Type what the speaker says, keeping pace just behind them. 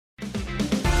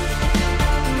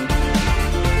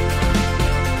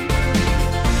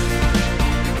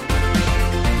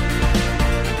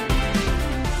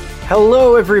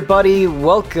Hello, everybody.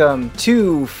 Welcome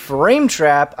to Frame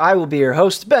Trap. I will be your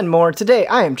host, Ben Moore. Today,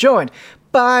 I am joined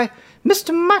by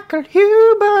Mr. Michael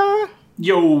Huber.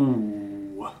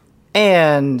 Yo.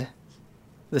 And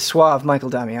the suave Michael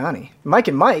Damiani. Mike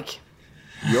and Mike.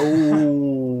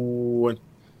 Yo.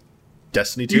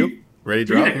 Destiny 2? Ready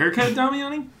to drop? You get a haircut,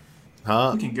 Damiani?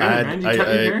 Huh? Looking good, man. You cut your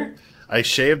hair? I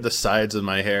shaved the sides of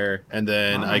my hair, and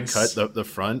then Nice. I cut the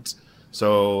front,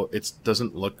 so it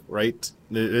doesn't look right.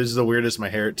 It is the weirdest my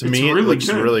hair. To It's me, it really looks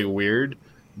good. really weird,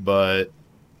 but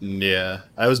yeah.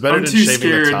 I was better I'm than too shaving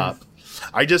scared. the top.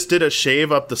 I just did a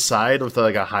shave up the side with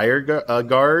like a higher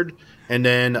guard, and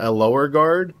then a lower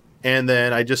guard, and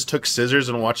then I just took scissors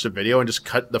and watched a video and just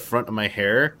cut the front of my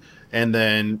hair. And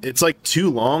then it's like too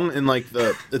long, and like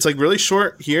it's like really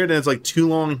short here, and it's like too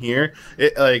long here.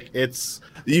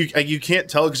 You can't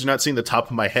tell because you're not seeing the top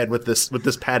of my head with this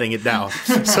patting it down.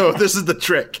 So this is the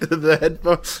trick.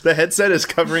 The headset is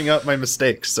covering up my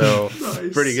mistakes. So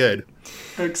Nice. pretty good.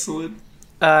 Excellent.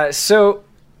 So,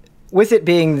 with it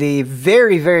being the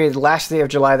very, very last day of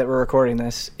July that we're recording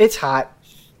this, it's hot.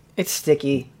 It's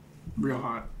sticky. Real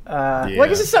hot. Well, I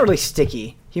guess it's not really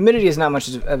sticky. Humidity is not much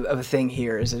of a thing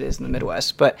here as it is in the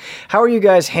Midwest. But how are you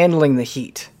guys handling the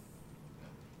heat?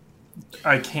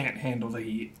 I can't handle the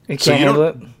heat. You So can't you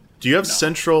handle don't- it? Do you have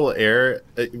central air,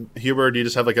 Huber? Or do you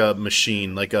just have like a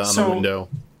machine, like on the window?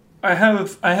 I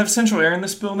have central air in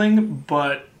this building,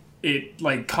 but it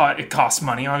costs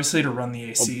money obviously to run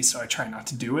the AC, so I try not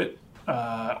to do it.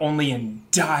 Only in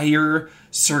dire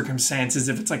circumstances,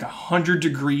 if it's like 100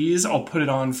 degrees, I'll put it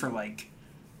on for like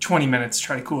 20 minutes,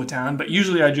 try to cool it down. But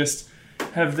usually I just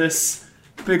have this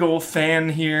big old fan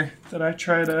here that I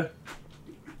try to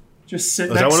just sit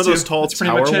Is next that to. one of those tall That's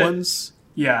pretty tower much it. ones?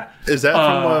 Yeah. Is that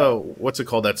from what's it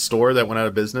called? That store that went out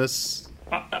of business?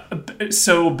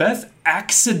 So Beth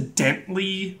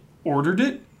accidentally ordered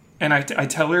it, and I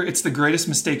tell her it's the greatest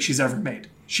mistake she's ever made.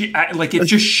 It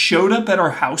just showed up at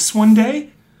our house one day.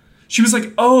 She was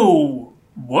like, "Oh,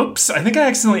 whoops! I think I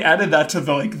accidentally added that to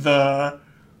the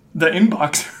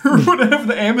inbox or whatever,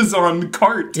 the Amazon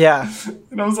cart." Yeah.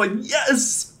 And I was like,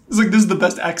 "Yes!" It's like, this is the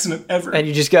best accident ever. And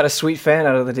you just got a sweet fan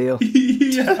out of the deal.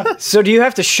 Yeah. So do you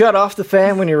have to shut off the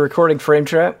fan when you're recording Frame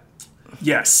Trap?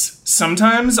 Yes.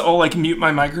 Sometimes I'll like mute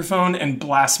my microphone and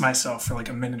blast myself for like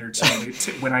a minute or two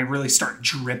when I really start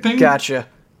dripping. Gotcha.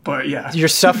 But yeah. You're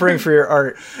suffering for your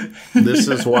art. This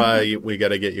is why we got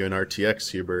to get you an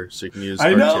RTX, Huber, so you can use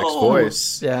I RTX know.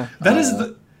 voice. Yeah. That is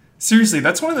seriously,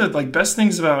 that's one of the like best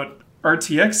things about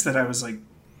RTX that I was like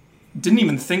didn't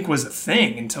even think was a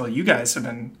thing until you guys have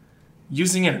been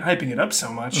using it and hyping it up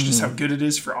so much, just how good it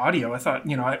is for audio. I thought,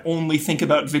 I only think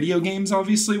about video games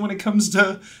obviously when it comes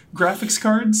to graphics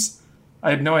cards.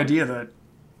 I had no idea that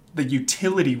the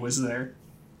utility was there.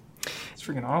 It's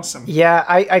freaking awesome. Yeah,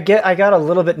 I got a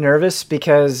little bit nervous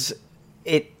because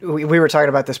we were talking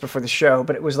about this before the show,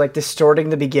 but it was like distorting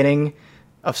the beginning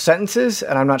of sentences,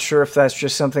 and I'm not sure if that's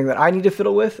just something that I need to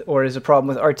fiddle with or is a problem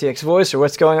with RTX voice or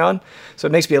what's going on. So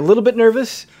it makes me a little bit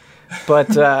nervous,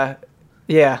 but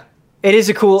yeah, it's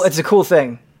a cool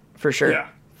thing for sure. Yeah.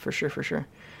 For sure.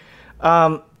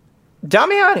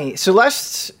 Damiani, so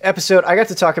last episode I got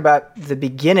to talk about the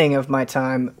beginning of my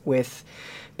time with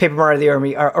Paper Mario the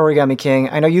Origami King.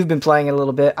 I know you've been playing it a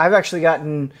little bit. I've actually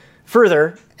gotten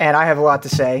further, and I have a lot to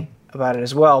say about it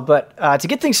as well. But to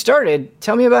get things started,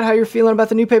 tell me about how you're feeling about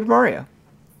the new Paper Mario.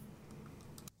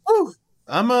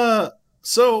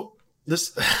 So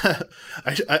this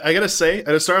I gotta say, I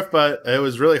gotta start off, but it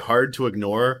was really hard to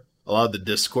ignore a lot of the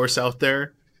discourse out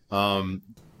there.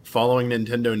 Following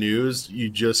Nintendo news, you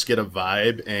just get a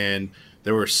vibe, and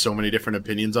there were so many different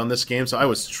opinions on this game. So I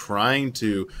was trying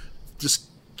to just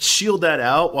shield that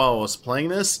out while I was playing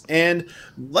this. And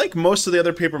like most of the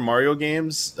other Paper Mario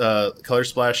games, Color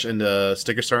Splash and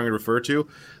Sticker Star I'm going to refer to,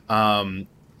 I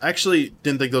actually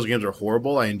didn't think those games were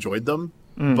horrible. I enjoyed them.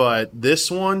 But this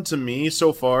one, to me,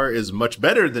 so far, is much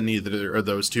better than either of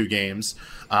those two games.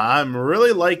 I'm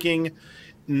really liking...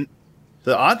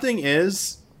 The odd thing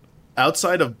is,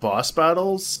 outside of boss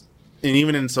battles, and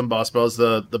even in some boss battles,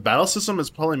 the battle system is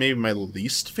probably maybe my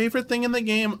least favorite thing in the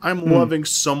game. I'm loving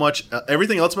so much.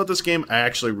 Everything else about this game, I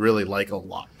actually really like a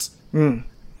lot.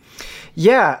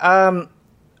 Yeah,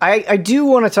 I do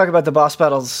want to talk about the boss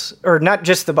battles, or not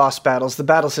just the boss battles, the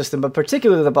battle system, but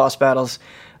particularly the boss battles.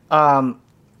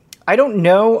 I don't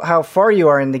know how far you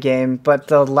are in the game, but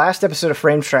the last episode of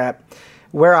Frame Trap,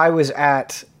 where I was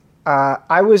at,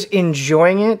 I was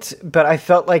enjoying it, but I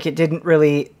felt like it didn't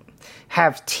really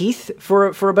have teeth, for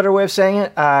a better way of saying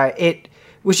it. It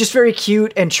was just very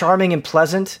cute and charming and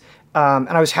pleasant, and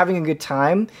I was having a good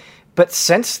time. But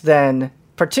since then,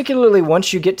 particularly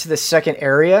once you get to the second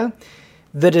area,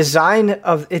 the design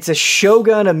of it's a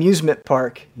Shogun amusement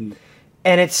park,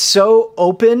 and it's so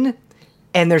open,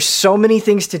 and there's so many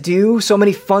things to do, so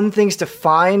many fun things to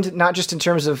find, not just in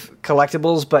terms of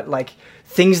collectibles, but like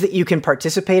things that you can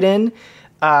participate in,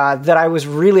 that I was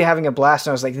really having a blast.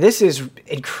 And I was like, this is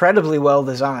incredibly well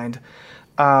designed.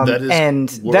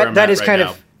 That is kind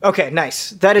of okay,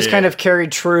 nice. That is kind of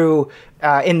carried true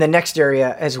in the next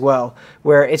area as well,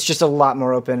 where it's just a lot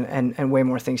more open and way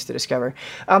more things to discover.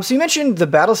 So you mentioned the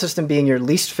battle system being your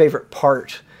least favorite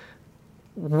part.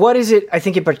 What is it, I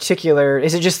think, in particular?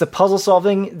 Is it just the puzzle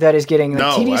solving that is getting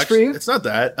tedious for you? It's not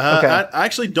that. I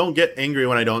actually don't get angry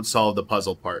when I don't solve the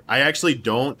puzzle part. I actually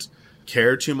don't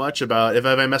care too much about if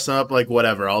I mess up, like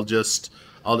whatever. I'll just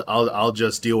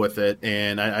deal with it,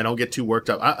 and I don't get too worked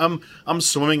up. I'm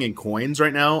swimming in coins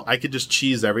right now. I could just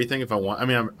cheese everything if I want. I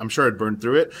mean, I'm sure I'd burn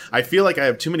through it. I feel like I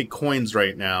have too many coins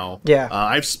right now. Yeah.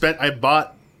 I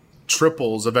bought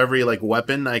triples of every like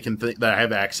weapon I can think that I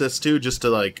have access to, just to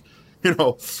like,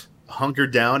 hunker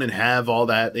down and have all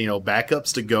that,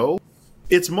 backups to go.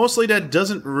 It's mostly that it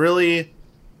doesn't really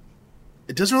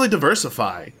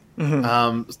diversify.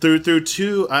 Mm-hmm. Through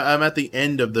two, I'm at the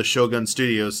end of the Shogun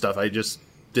Studios stuff. I just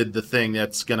did the thing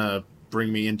that's gonna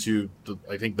bring me into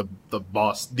the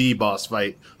boss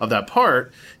fight of that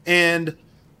part, and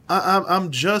I'm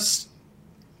just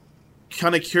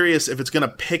kind of curious if it's gonna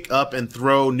pick up and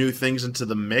throw new things into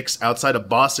the mix outside of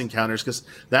boss encounters, because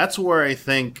that's where I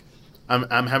think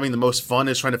I'm having the most fun,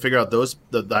 is trying to figure out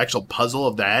the actual puzzle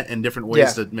of that and different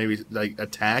ways to maybe like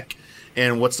attack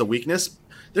and what's the weakness.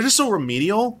 They're just so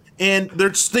remedial, and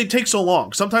they take so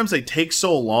long. Sometimes they take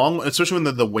so long, especially when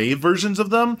they're the wave versions of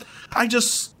them. I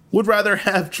just would rather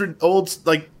have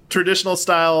traditional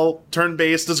style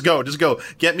turn-based. Just go.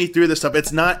 Get me through this stuff.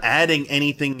 It's not adding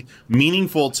anything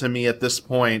meaningful to me at this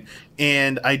point,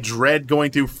 and I dread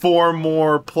going through 4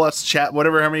 more plus how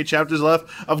many chapters left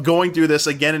of going through this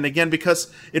again and again,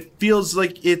 because it feels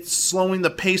like it's slowing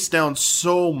the pace down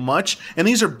so much. And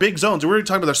these are big zones. We're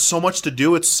talking about there's so much to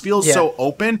do. It feels so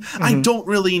open. Mm-hmm. I don't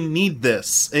really need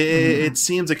this. It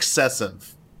seems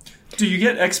excessive. Do you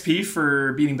get XP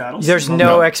for beating battles? There's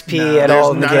no XP at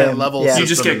all in the game. You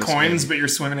just get coins, but you're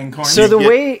swimming in coins? So the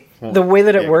way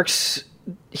that it works,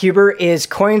 Huber, is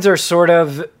coins are sort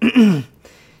of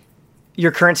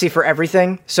your currency for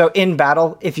everything. So in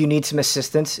battle, if you need some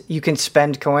assistance, you can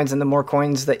spend coins, and the more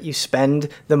coins that you spend,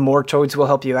 the more toads will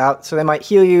help you out. So they might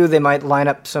heal you, they might line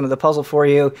up some of the puzzle for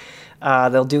you,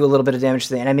 they'll do a little bit of damage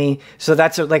to the enemy. So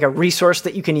that's like a resource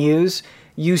that you can use.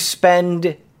 You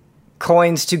spend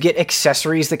coins to get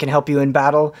accessories that can help you in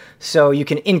battle, so you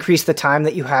can increase the time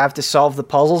that you have to solve the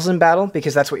puzzles in battle,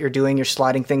 because that's what you're doing. You're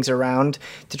sliding things around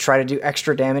to try to do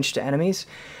extra damage to enemies.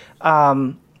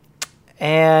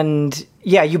 And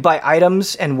yeah, you buy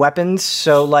items and weapons.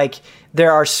 So like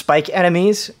there are spike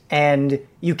enemies, and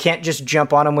you can't just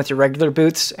jump on them with your regular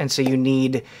boots, and so you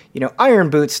need iron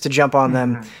boots to jump on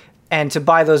them. And to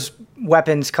buy those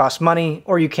weapons costs money,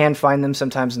 or you can find them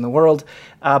sometimes in the world,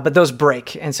 but those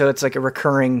break, and so it's like a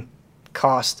recurring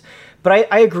cost.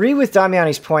 But I agree with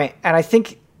Damiani's point, and I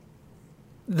think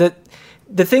the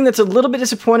thing that's a little bit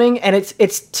disappointing, and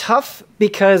it's tough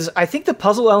because I think the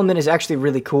puzzle element is actually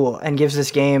really cool and gives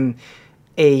this game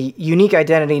a unique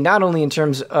identity, not only in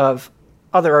terms of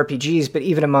other RPGs, but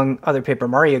even among other Paper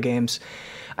Mario games.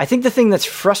 I think the thing that's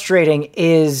frustrating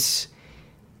is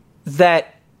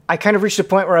that I kind of reached a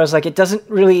point where I was like, it doesn't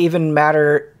really even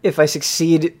matter if I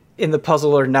succeed in the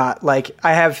puzzle or not. Like,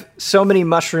 I have so many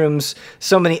mushrooms,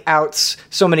 so many outs,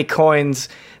 so many coins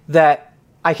that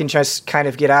I can just kind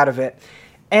of get out of it.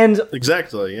 And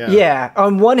exactly, yeah. Yeah,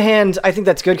 on one hand, I think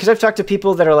that's good, because I've talked to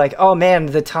people that are like, oh man,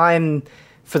 the time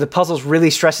for the puzzles really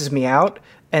stresses me out.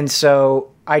 And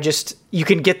so you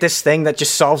can get this thing that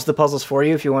just solves the puzzles for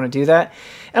you if you want to do that.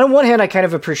 And on one hand, I kind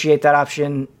of appreciate that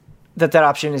option, that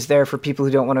option is there for people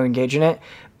who don't want to engage in it.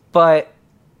 But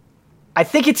I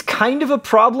think it's kind of a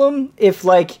problem if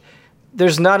like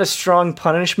there's not a strong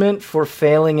punishment for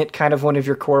failing at kind of one of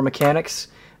your core mechanics,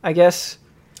 I guess.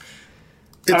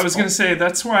 I was going to say,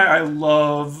 that's why I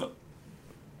love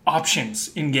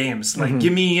options in games. Like,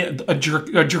 give me a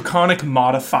draconic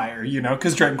modifier,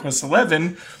 because Dragon Quest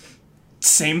XI,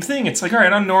 same thing. It's like, all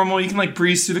right, on normal, you can like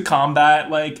breeze through the combat,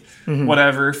 like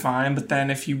whatever, fine. But then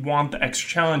if you want the extra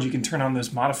challenge, you can turn on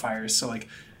those modifiers. So like,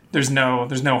 there's no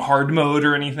hard mode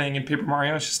or anything in Paper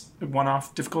Mario. It's just a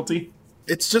one-off difficulty.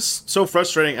 It's just so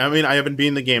frustrating. I mean, I haven't been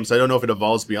in the game, so I don't know if it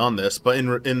evolves beyond this. But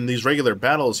in these regular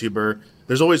battles, Huber,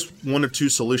 there's always one or two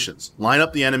solutions: line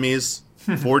up the enemies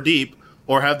 4 deep,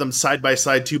 or have them side by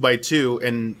side, 2 by 2,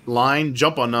 and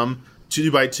jump on them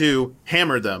 2x2,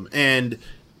 hammer them. And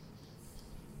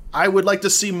I would like to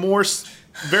see more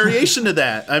variation to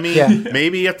that. I mean,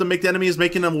 maybe you have to make the enemies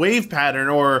making a wave pattern,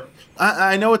 or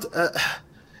I know it's.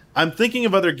 I'm thinking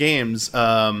of other games.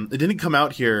 It didn't come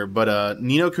out here, but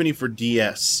Ni no Kuni for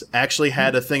DS actually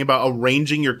had a thing about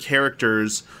arranging your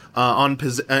characters on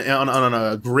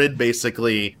a grid,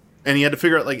 basically. And you had to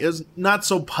figure out, like, it's not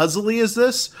so puzzly as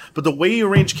this, but the way you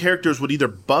arrange characters would either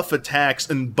buff attacks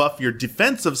and buff your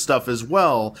defensive stuff as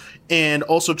well, and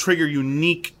also trigger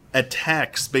unique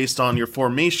attacks based on your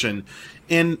formation.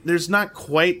 And there's not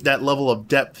quite that level of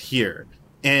depth here.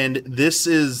 And this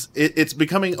is, it's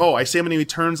becoming, I see how many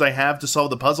turns I have to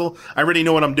solve the puzzle. I already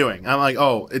know what I'm doing. I'm like,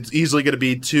 it's easily going to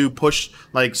be to push,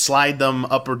 like, slide them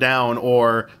up or down,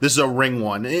 or this is a ring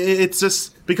one. It's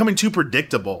just becoming too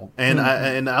predictable. And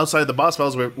and outside of the boss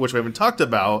battles, which we haven't talked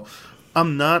about,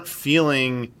 I'm not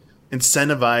feeling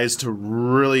incentivized to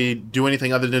really do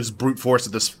anything other than just brute force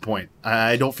at this point.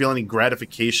 I don't feel any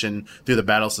gratification through the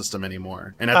battle system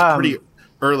anymore. And that's pretty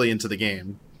early into the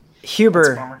game.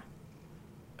 Huber,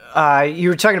 you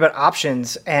were talking about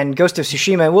options, and Ghost of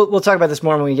Tsushima. We'll talk about this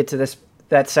more when we get to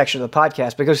that section of the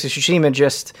podcast. But Ghost of Tsushima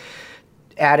just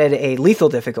added a lethal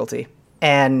difficulty,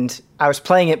 and I was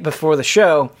playing it before the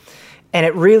show, and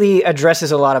it really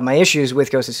addresses a lot of my issues with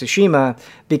Ghost of Tsushima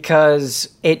because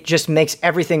it just makes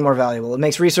everything more valuable. It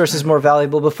makes resources more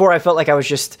valuable. Before, I felt like I was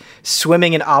just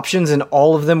swimming in options, and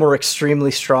all of them were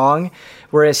extremely strong.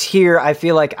 Whereas here, I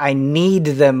feel like I need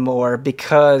them more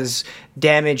because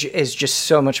damage is just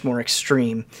so much more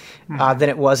extreme than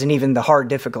it was in even the hard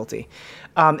difficulty.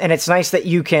 And it's nice that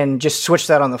you can just switch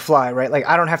that on the fly, right? Like,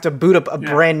 I don't have to boot up a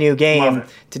brand new game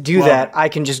to do that. I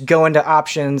can just go into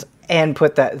options and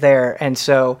put that there. And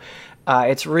so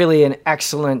it's really an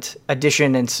excellent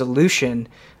addition and solution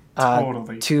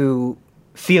to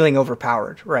feeling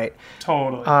overpowered, right?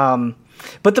 Totally.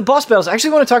 But the boss battles, I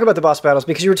actually want to talk about the boss battles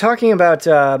because you were talking about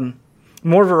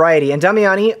more variety. And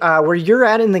Damiani, where you're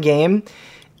at in the game,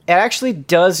 it actually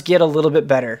does get a little bit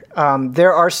better.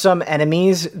 There are some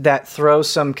enemies that throw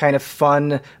some kind of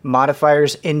fun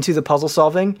modifiers into the puzzle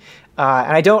solving.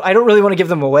 And I don't really want to give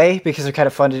them away because they're kind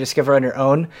of fun to discover on your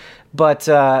own. But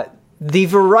the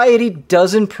variety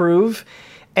does improve.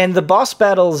 And the boss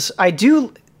battles, I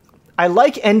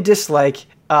like and dislike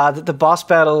that the boss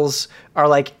battles are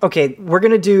like, okay, we're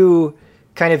going to do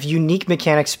kind of unique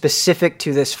mechanics specific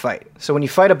to this fight. So when you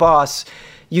fight a boss,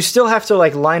 you still have to,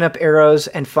 like, line up arrows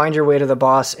and find your way to the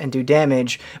boss and do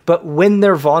damage. But when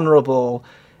they're vulnerable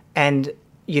and,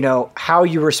 you know, how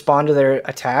you respond to their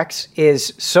attacks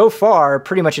is so far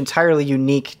pretty much entirely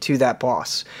unique to that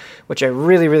boss, which I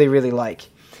really, really, really like.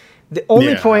 The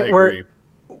only point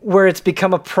where it's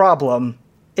become a problem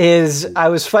is I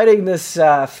was fighting this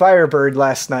Firebird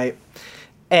last night,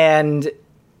 and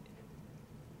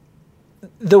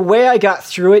the way I got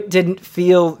through it didn't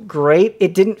feel great.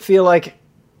 It didn't feel like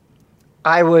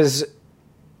I was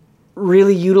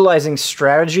really utilizing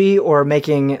strategy or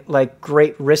making, like,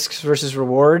 great risks versus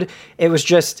reward. It was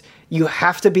just, you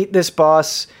have to beat this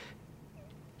boss.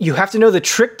 You have to know the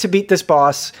trick to beat this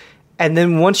boss, and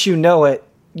then once you know it,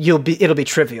 it'll be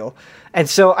trivial. And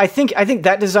so I think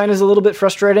that design is a little bit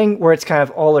frustrating, where it's kind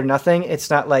of all or nothing. It's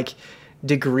not like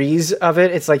degrees of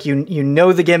it. It's like you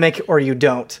know the gimmick or you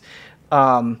don't.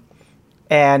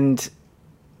 And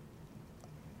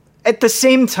at the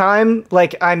same time,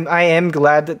 like, I am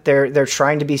glad that they're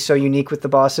trying to be so unique with the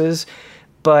bosses,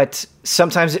 but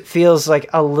sometimes it feels like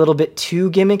a little bit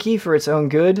too gimmicky for its own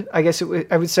good, I guess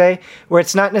I would say, where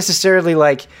it's not necessarily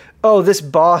like, oh, this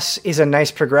boss is a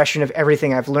nice progression of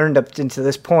everything I've learned up into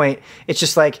this point. It's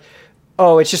just like,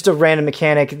 oh, it's just a random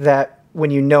mechanic that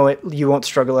when you know it, you won't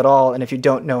struggle at all, and if you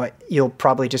don't know it, you'll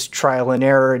probably just trial and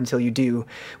error until you do,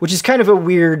 which is kind of a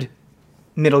weird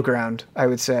middle ground, I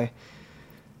would say.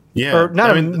 Yeah. Or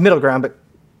not a middle ground, but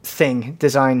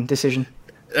design decision.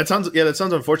 That sounds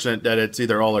unfortunate that it's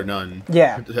either all or none.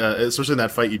 Yeah. Especially in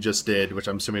that fight you just did, which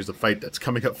I'm assuming is the fight that's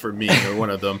coming up for me, or one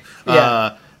of them.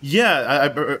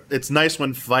 It's nice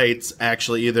when fights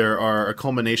actually either are a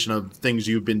culmination of things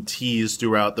you've been teased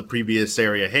throughout the previous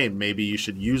area. Hey, maybe you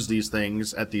should use these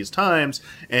things at these times,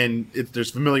 and if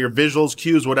there's familiar visuals,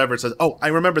 cues, whatever, it says, oh, I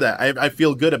remember that. I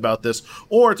feel good about this.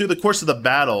 Or through the course of the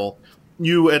battle,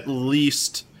 you at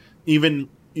least even...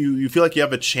 You feel like you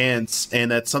have a chance, and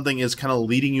that something is kind of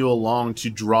leading you along to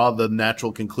draw the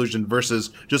natural conclusion versus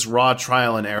just raw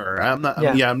trial and error.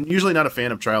 I'm usually not a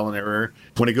fan of trial and error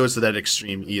when it goes to that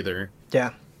extreme either.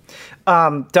 Yeah.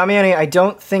 Damiani, I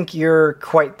don't think you're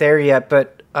quite there yet,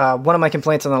 but one of my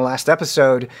complaints on the last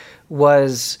episode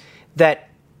was that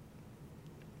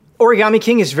Origami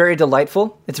King is very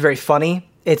delightful. It's very funny.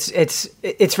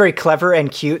 it's very clever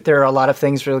and cute. There are a lot of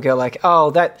things where you'll go like,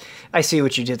 oh, that I see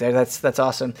what you did there. That's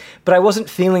awesome. But I wasn't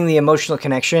feeling the emotional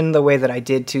connection the way that I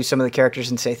did to some of the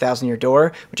characters in, say, Thousand Year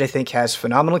Door, which I think has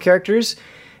phenomenal characters.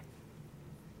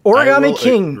 Origami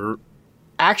King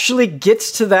actually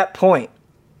gets to that point.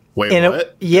 Wait,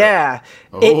 what? Yeah.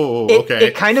 Okay.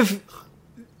 It kind of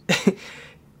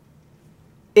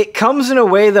it comes in a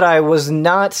way that I was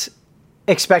not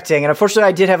expecting, and unfortunately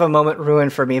I did have a moment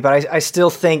ruined for me, but I still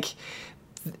think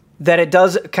that it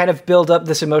does kind of build up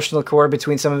this emotional core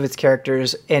between some of its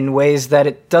characters in ways that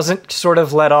it doesn't sort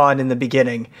of let on in the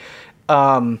beginning.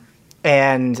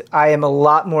 And I am a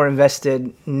lot more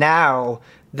invested now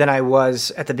than I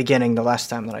was at the beginning the last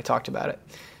time that I talked about it.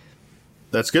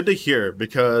 That's good to hear,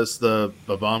 because the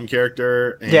bomb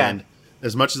character, and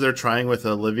as much as they're trying with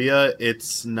Olivia,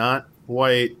 it's not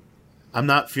quite. I'm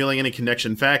not feeling any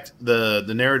connection. In fact, the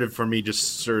narrative for me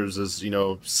just serves as,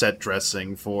 set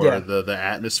dressing for the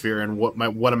atmosphere and what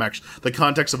I'm actually, the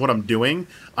context of what I'm doing.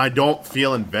 I don't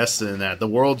feel invested in that. The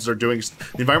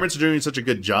environments are doing such a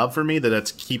good job for me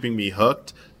that's keeping me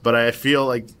hooked. But I feel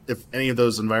like if any of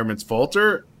those environments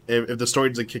falter, if the story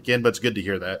doesn't kick in, but it's good to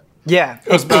hear that. Yeah,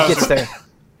 it gets there.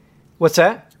 What's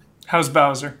that? How's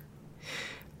Bowser?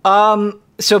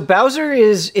 So Bowser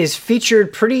is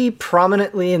featured pretty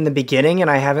prominently in the beginning,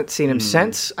 and I haven't seen him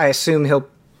since. I assume he'll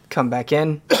come back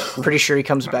in. Pretty sure he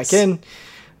comes back in.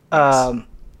 Yeah,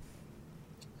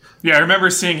 I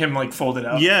remember seeing him folded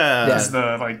out. Yeah. As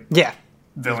the villain.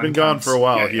 He's been gone for a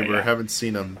while, Huber. Haven't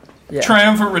seen him. Yeah.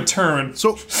 Triumphant return.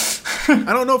 So,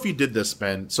 I don't know if you did this,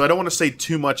 Ben, so I don't want to say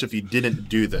too much if you didn't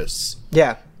do this.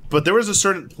 Yeah. But there was a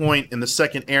certain point in the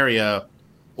second area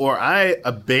or I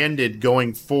abandoned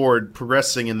going forward,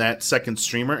 progressing in that second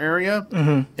streamer area,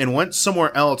 and went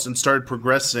somewhere else and started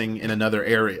progressing in another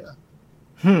area.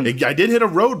 I did hit a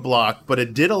roadblock, but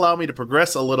it did allow me to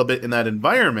progress a little bit in that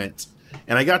environment,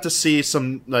 and I got to see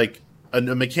some a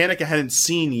mechanic I hadn't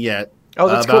seen yet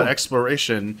about cool.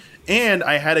 exploration, and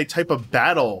I had a type of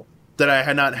battle that I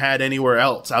had not had anywhere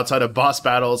else outside of boss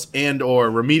battles and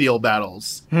or remedial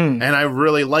battles, and I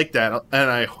really liked that, and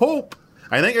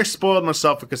I think I spoiled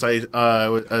myself because I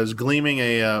was gleaming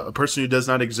a person who does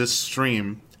not exist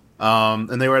stream,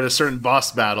 and they were at a certain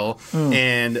boss battle,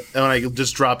 and when I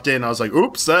just dropped in, I was like,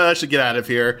 oops, I should get out of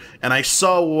here, and I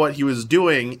saw what he was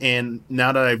doing, and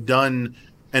now that I've done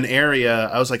an area,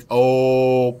 I was like,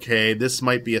 okay, this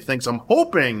might be a thing, so I'm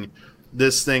hoping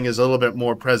this thing is a little bit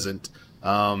more present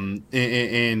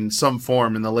in some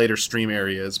form in the later stream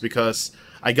areas, because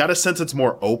I got a sense it's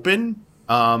more open.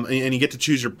 And you get to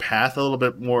choose your path a little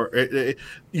bit more.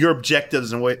 Your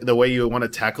objectives and the way you want to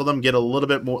tackle them get a little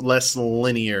bit less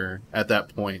linear at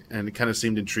that point, and it kind of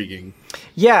seemed intriguing.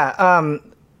 Yeah,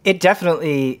 it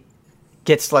definitely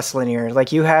gets less linear.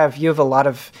 Like you have a lot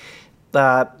of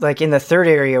like in the third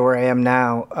area where I am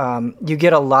now, you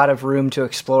get a lot of room to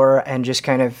explore and just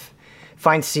kind of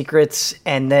find secrets,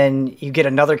 and then you get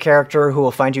another character who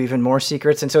will find you even more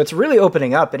secrets, and so it's really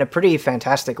opening up in a pretty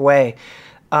fantastic way.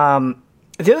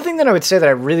 The other thing that I would say that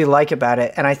I really like about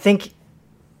it, and I think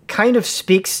kind of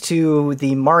speaks to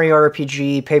the Mario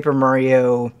RPG, Paper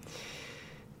Mario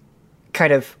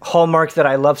kind of hallmark that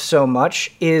I love so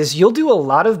much, is you'll do a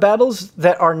lot of battles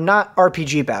that are not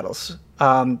RPG battles,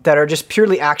 that are just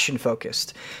purely action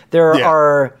focused.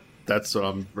 That's what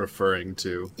I'm referring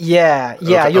to. Yeah.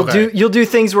 Okay. You'll do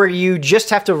things where you just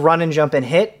have to run and jump and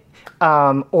hit.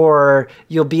 Or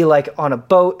you'll be like on a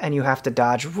boat and you have to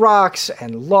dodge rocks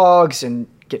and logs and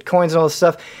get coins and all this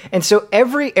stuff. And so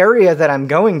every area that I'm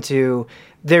going to,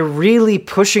 they're really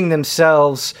pushing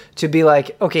themselves to be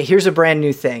like, okay, here's a brand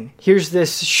new thing. Here's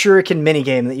this shuriken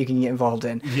minigame that you can get involved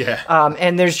in. Yeah.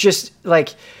 And there's just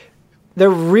they're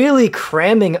really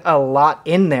cramming a lot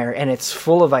in there, and it's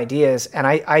full of ideas. And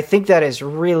I think that is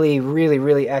really, really,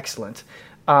 really excellent.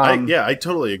 I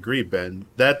totally agree, Ben.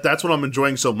 That's what I'm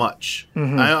enjoying so much.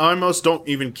 I almost don't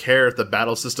even care if the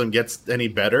battle system gets any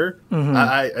better.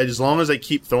 As long as they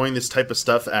keep throwing this type of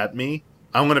stuff at me,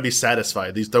 I'm going to be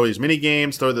satisfied. Throw these mini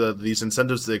games, these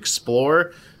incentives to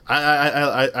explore.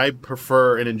 I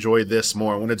prefer and enjoy this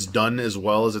more when it's done as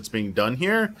well as it's being done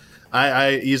here.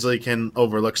 I easily can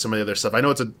overlook some of the other stuff. I know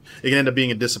it can end up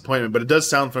being a disappointment, but it does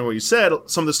sound from what you said.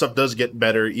 Some of the stuff does get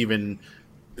better even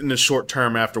in the short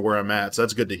term after where I'm at, so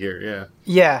that's good to hear.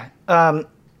 Yeah.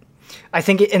 I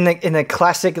think in the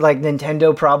classic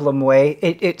Nintendo problem way,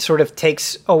 it sort of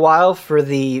takes a while for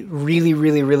the really,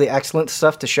 really, really excellent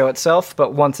stuff to show itself,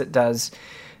 but once it does,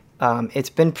 it's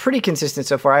been pretty consistent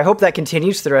so far. I hope that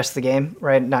continues the rest of the game.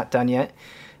 Right, not done yet,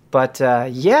 but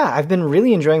I've been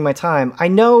really enjoying my time. I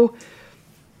know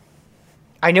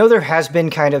there has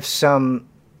been kind of some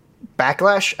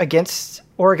backlash against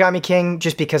Origami King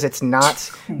just because it's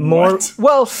not more What?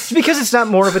 well, it's because it's not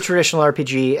more of a traditional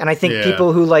RPG, and I think Yeah.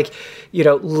 people who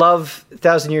love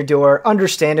Thousand Year Door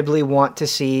understandably want to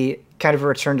see kind of a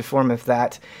return to form of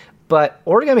that. But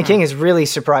Origami King has really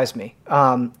surprised me.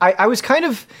 I was kind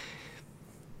of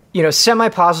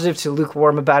semi-positive to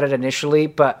lukewarm about it initially,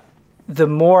 but the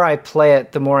more I play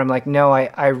it, the more I'm like, no,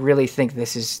 I really think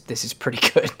this is pretty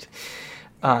good.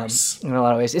 Nice. In a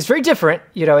lot of ways, it's very different.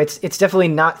 It's definitely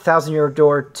not Thousand Year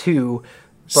Door 2.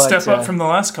 But, Step up from the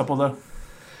last couple, though.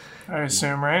 I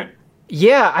assume, right?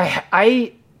 Yeah,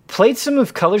 I played some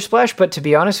of Color Splash, but to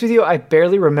be honest with you, I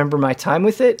barely remember my time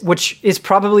with it, which is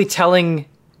probably telling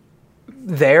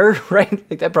there, right?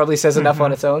 Like that probably says enough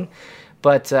on its own.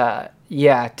 But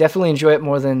yeah, definitely enjoy it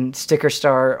more than Sticker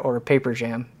Star or Paper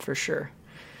Jam for sure.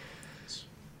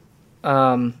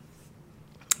 But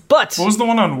What was the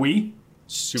one on Wii?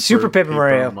 Super Paper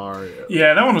Mario.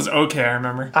 Yeah, that one was okay, I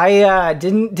remember. I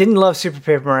didn't love Super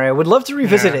Paper Mario. Would love to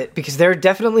revisit it because they're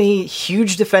definitely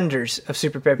huge defenders of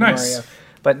Super Paper Nice. Mario.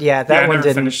 But yeah, Yeah, that I one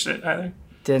never finished it either.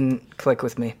 didn't click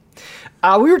with me.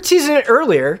 We were teasing it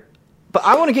earlier, but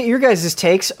I want to get your guys'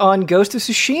 takes on Ghost of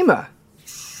Tsushima.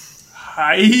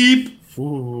 Hype!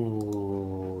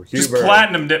 Ooh, Just Huber.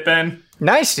 platinumed it, Ben.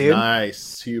 Nice, dude.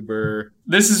 Nice, Huber.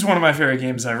 This is one of my favorite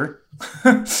games ever.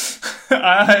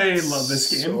 I love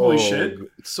this game. Holy shit.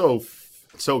 So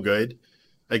good.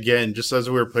 Again, just as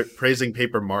we were praising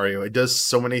Paper Mario, it does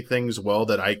so many things well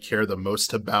that I care the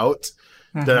most about.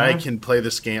 That I can play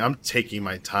this game. I'm taking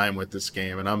my time with this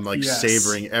game, and I'm like Yes.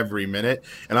 savoring every minute.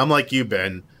 And I'm like you,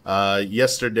 Ben.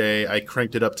 Yesterday, I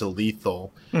cranked it up to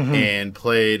Lethal and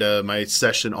played my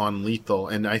session on Lethal.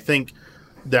 And I think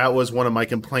that was one of my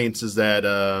complaints is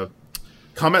that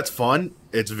combat's fun.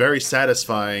 It's very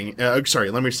satisfying.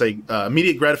 Sorry, let me say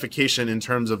immediate gratification in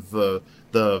terms of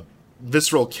the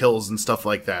visceral kills and stuff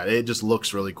like that. It just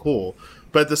looks really cool.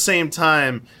 But at the same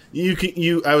time,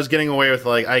 I was getting away with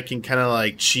like I can kind of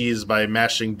like cheese by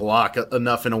mashing block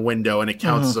enough in a window and it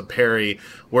counts as a parry.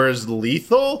 Whereas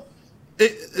Lethal,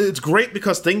 it's great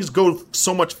because things go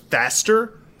so much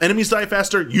faster. Enemies die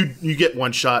faster. You get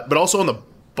one shot, but also on the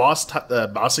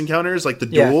boss encounters, like the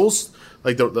duels,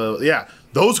 like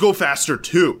those go faster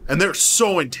too, and they're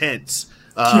so intense.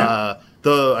 I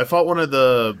fought one of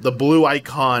the blue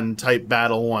icon type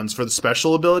battle ones for the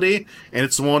special ability, and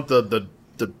it's the one with the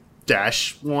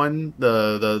dash one,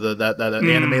 that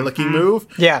anime looking move.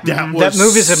 Yeah, that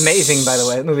move is amazing. By the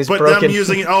way, that move is broken. Them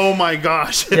using it, oh my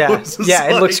gosh!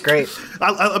 It looks great.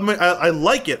 I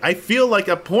like it. I feel like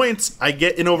at points I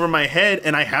get in over my head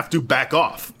and I have to back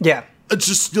off. Yeah,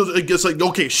 It's like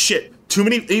okay, shit. There's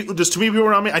too many people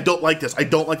around me. I don't like this.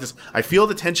 I feel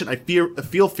the tension. I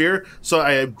feel fear. So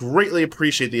I greatly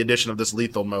appreciate the addition of this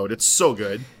lethal mode. It's so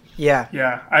good. Yeah.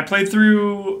 Yeah, I played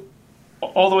through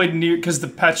all the way near because the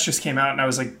patch just came out and I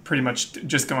was like pretty much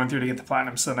just going through to get the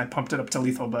platinum. So then I pumped it up to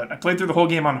lethal. But I played through the whole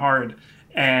game on hard,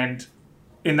 and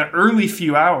in the early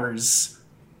few hours,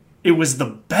 it was the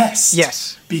best.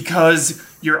 Yes, because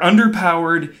you're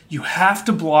underpowered. You have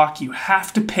to block. You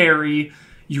have to parry.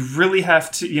 You really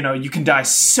have to. You can die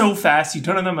so fast. You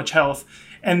don't have that much health,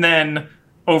 and then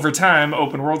over time,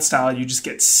 open world style, you just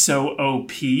get so OP.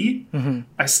 Mm-hmm.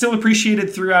 I still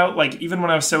appreciated throughout, like, even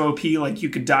when I was so OP, like, you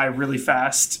could die really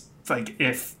fast, like,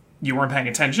 if you weren't paying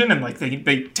attention, and, like,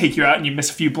 they take you out and you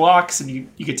miss a few blocks and you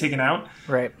get taken out.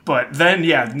 Right. But then,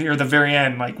 yeah, near the very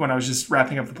end, like, when I was just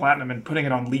wrapping up the platinum and putting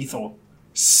it on lethal,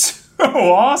 so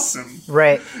awesome.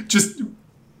 Right. Just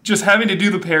having to do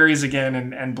the parries again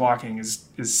and blocking is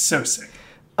so sick.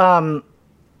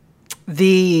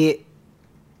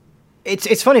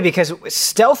 It's funny because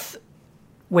stealth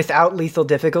without lethal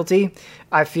difficulty,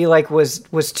 I feel like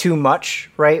was too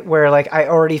much, right? Where like I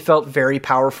already felt very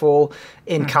powerful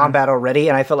in combat already,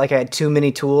 and I felt like I had too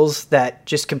many tools that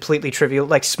just completely trivial.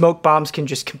 Like smoke bombs can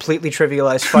just completely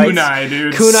trivialize fights. Kunai,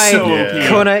 dude, Kunai, so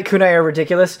OP. Kunai are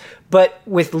ridiculous. But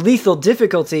with lethal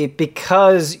difficulty,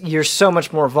 because you're so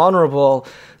much more vulnerable,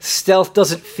 stealth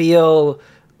doesn't feel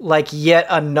like yet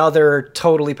another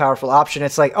totally powerful option.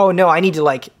 It's like, oh no, I need to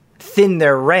like thin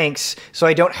their ranks so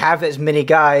I don't have as many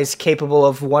guys capable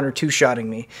of one or two shotting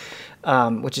me,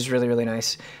 which is really, really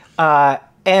nice.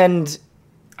 And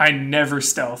I never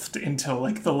stealthed until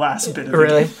like the last bit of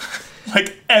really? the game.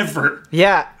 Like ever.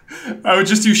 Yeah. I would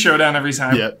just do showdown every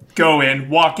time. Yep. Go in,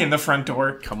 walk in the front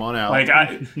door. Come on out.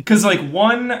 Like because like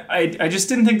I just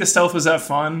didn't think the stealth was that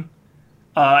fun.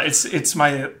 It's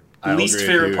my least agree with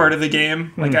favorite you. part of the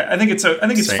game. Like I think it's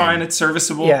Same. fine. It's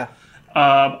serviceable. Yeah.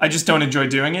 I just don't enjoy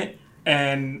doing it,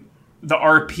 and the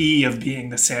RP of being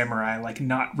the samurai, like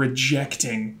not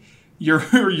rejecting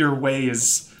your way,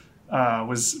 is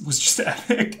was just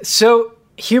epic. So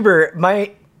Huber,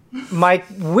 my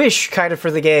wish kind of for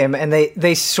the game, and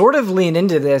they sort of lean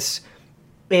into this,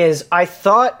 is I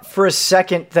thought for a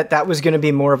second that was going to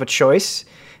be more of a choice,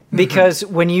 because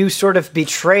when you sort of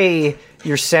betray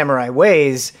your samurai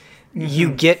ways,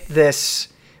 you get this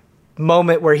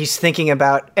moment where he's thinking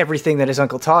about everything that his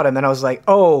uncle taught him, and I was like,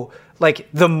 oh, like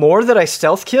the more that I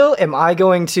stealth kill, am I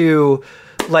going to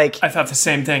like? I thought the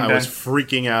same thing. I was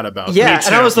freaking out about yeah,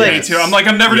 and I was like, me too. I'm like,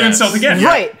 I'm never doing stealth again.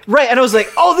 Right, and I was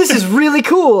like, oh, this is really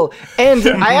cool. And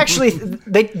I actually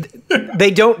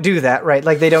they don't do that, right?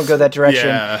 Like they don't go that direction.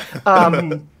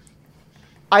 Yeah.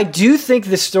 I do think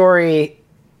the story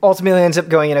ultimately ends up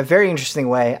going in a very interesting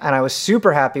way, and I was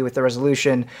super happy with the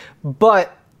resolution.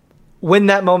 But when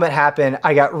that moment happened,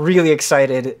 I got really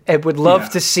excited and would love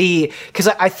to see, because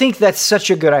I think that's such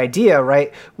a good idea,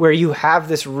 right? Where you have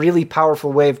this really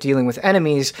powerful way of dealing with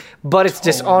enemies, but it's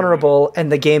dishonorable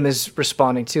and the game is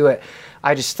responding to it.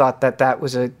 I just thought that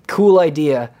was a cool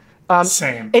idea.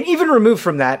 Same. And even removed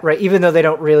from that, right? Even though they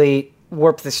don't really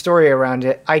warp the story around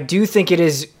it, I do think it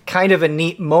is kind of a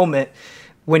neat moment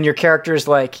when your character is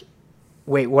like,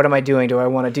 wait, what am I doing? Do I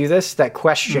want to do this? That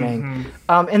questioning.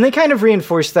 And they kind of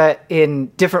reinforce that in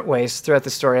different ways throughout the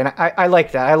story. And I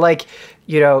like that. I like,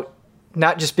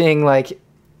 not just being like,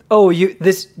 oh,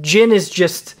 this Jin is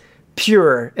just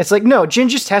pure. It's like, no, Jin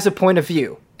just has a point of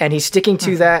view and he's sticking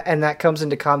to that. And that comes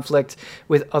into conflict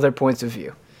with other points of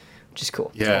view, which is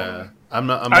cool. Yeah.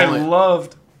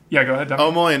 Yeah, go ahead, Dom.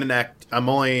 I'm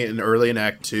only early in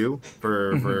Act 2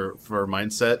 for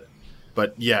mindset.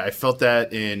 But yeah, I felt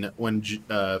that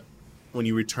when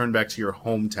you return back to your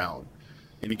hometown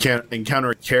and you can't encounter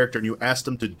a character and you ask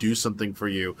them to do something for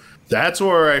you. That's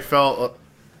where I felt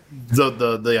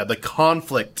the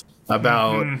conflict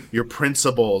about your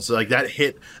principles, like that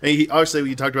hit. And obviously,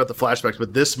 you talked about the flashbacks,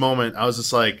 but this moment, I was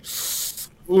just like,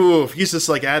 ooh, he's just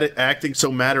like acting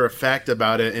so matter of fact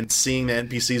about it, and seeing the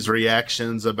NPC's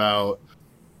reactions about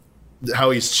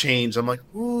how he's changed. I'm like,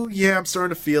 ooh, yeah, I'm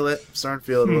starting to feel it. A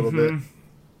little bit.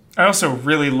 I also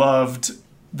really loved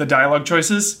the dialogue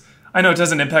choices. I know it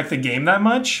doesn't impact the game that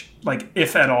much, like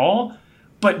if at all,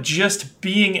 but just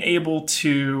being able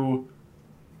to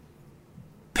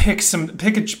pick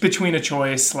between a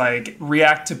choice, like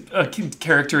react to a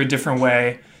character a different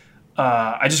way.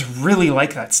 I just really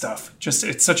like that stuff. Just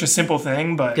it's such a simple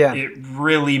thing, but it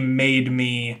really made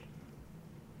me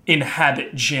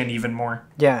inhabit Jin even more.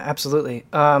 Yeah, absolutely.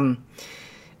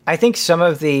 I think some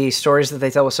of the stories that they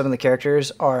tell with some of the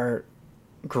characters are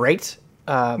great.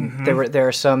 There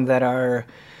are some that are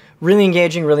really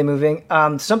engaging, really moving.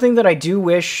 Something that I do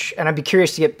wish, and I'd be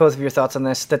curious to get both of your thoughts on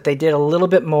this, that they did a little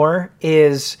bit more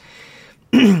is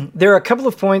there are a couple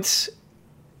of points.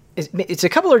 It's a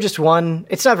couple or just one.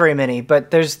 It's not very many, but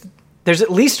there's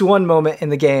at least one moment in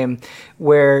the game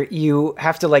where you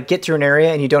have to like get to an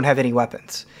area and you don't have any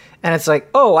weapons. And it's like,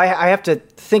 oh, I have to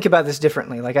think about this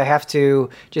differently. Like I have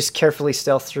to just carefully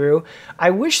stealth through.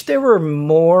 I wish there were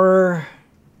more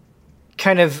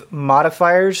kind of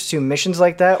modifiers to missions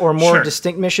like that, or more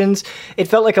distinct missions. It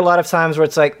felt like a lot of times where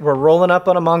it's like, we're rolling up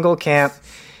on a Mongol camp.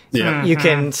 Yeah. You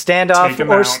can stand off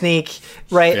or sneak,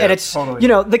 right? Yeah, and it's,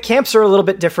 the camps are a little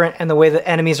bit different and the way the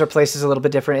enemies are placed is a little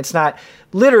bit different. It's not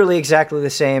literally exactly the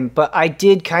same, but I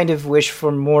did kind of wish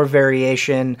for more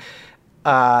variation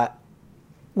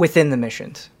within the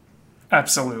missions.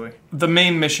 Absolutely. The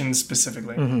main missions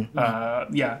specifically.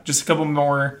 Just a couple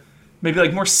more, maybe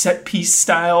like more set piece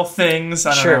style things.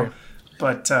 I don't know.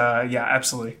 But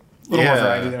absolutely. A little more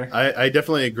variety there. I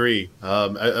definitely agree.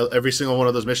 Every single one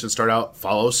of those missions start out,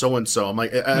 follow so-and-so. I'm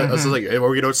like, I was like, hey,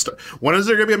 when is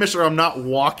there going to be a mission where I'm not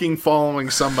following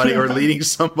somebody or leading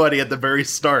somebody at the very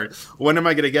start? When am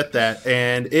I going to get that?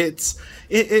 And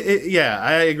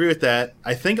I agree with that.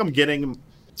 I think I'm getting,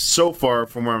 so far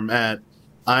from where I'm at,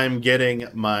 I'm getting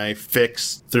my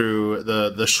fix through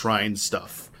the shrine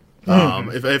stuff.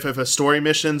 If a story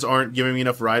missions aren't giving me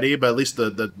enough variety, but at least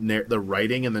the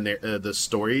writing and the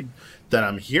story that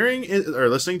I'm hearing or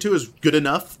listening to is good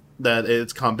enough that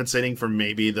it's compensating for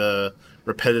maybe the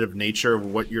repetitive nature of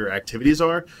what your activities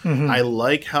are. I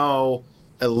like how,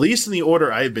 at least in the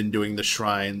order I've been doing the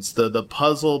shrines, the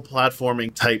puzzle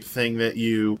platforming type thing that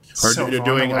you are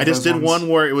doing. I just did one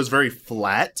where it was very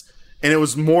flat. And it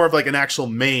was more of like an actual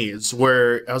maze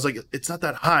where I was like, it's not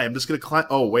that high. I'm just going to climb.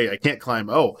 Oh, wait, I can't climb.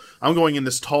 Oh, I'm going in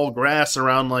this tall grass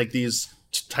around like these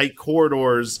tight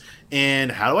corridors.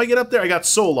 And how do I get up there? I got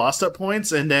so lost at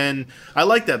points. And then I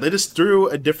like that. They just threw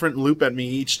a different loop at me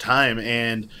each time.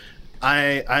 And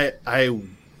I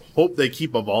hope they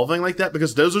keep evolving like that,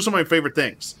 because those are some of my favorite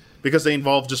things, because they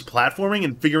involve just platforming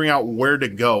and figuring out where to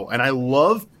go. And I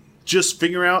love just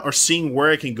figuring out or seeing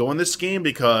where I can go in this game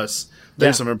because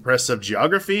there's some impressive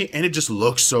geography and it just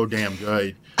looks so damn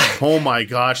good. Oh my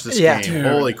gosh, this game. Dude,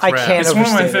 Holy crap. It's one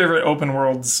of my favorite open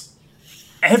worlds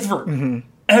ever.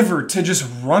 Ever. To just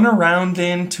run around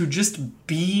in, to just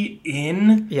be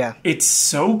in. Yeah. It's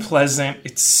so pleasant.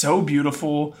 It's so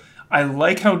beautiful. I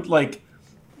like how, like,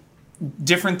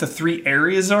 different the 3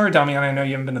 areas are. Damian, I know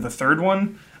you haven't been to the third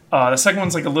one. The second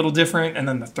one's, like, a little different, and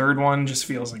then the third one just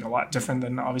feels, like, a lot different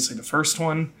than, obviously, the first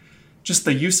one. Just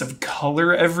the use of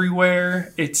color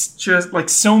everywhere. It's just, like,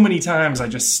 so many times I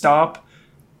just stop,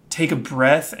 take a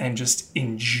breath, and just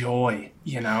enjoy,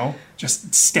 you know?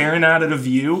 Just staring out at a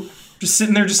view, just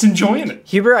sitting there just enjoying it.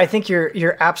 Huber, I think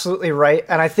you're absolutely right.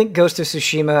 And I think Ghost of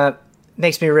Tsushima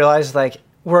makes me realize, like,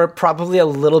 we're probably a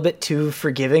little bit too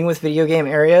forgiving with video game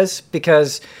areas,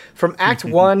 because from Act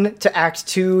 1 to Act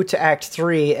 2 to Act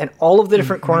 3 and all of the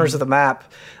different corners of the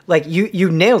map, like,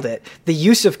 you nailed it. The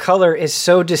use of color is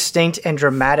so distinct and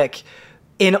dramatic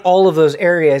in all of those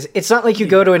areas. It's not like you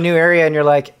go to a new area and you're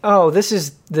like, oh, this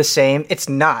is the same. It's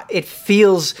not. It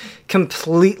feels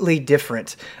completely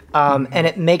different. And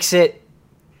it makes it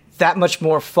that much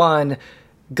more fun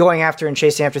going after and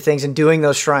chasing after things and doing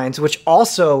those shrines, which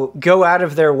also go out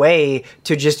of their way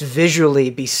to just visually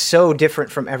be so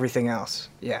different from everything else.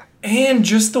 Yeah. And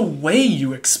just the way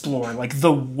you explore. Like,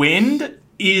 the wind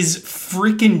is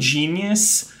freaking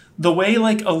genius. The way,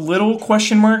 like, a little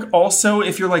question mark also,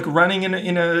 if you're, like, running in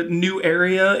a new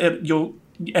area,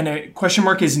 and a question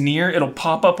mark is near, it'll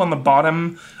pop up on the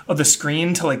bottom of the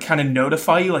screen to, like, kind of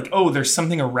notify you, like, oh, there's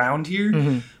something around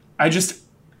here. I just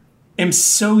am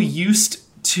so used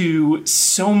to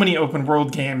so many open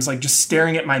world games, like, just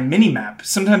staring at my mini-map.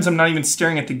 Sometimes I'm not even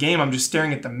staring at the game, I'm just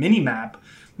staring at the mini-map.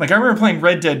 Like, I remember playing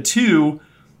Red Dead 2,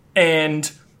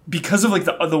 and because of, like,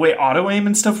 the way auto-aim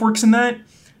and stuff works in that,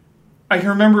 I can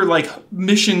remember, like,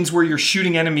 missions where you're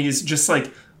shooting enemies, just,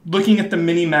 like, looking at the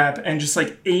mini-map and just,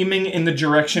 like, aiming in the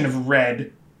direction of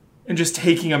red and just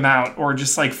taking them out, or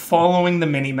just, like, following the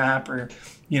mini-map, or,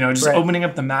 you know, just opening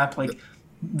up the map. Like,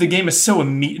 the game is so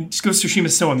immediate. Ghost of Tsushima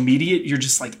is so immediate. You're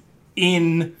just, like,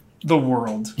 in the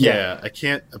world. Yeah, I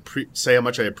can't say how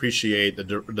much I appreciate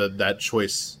that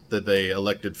choice that they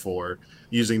elected for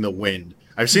using the wind.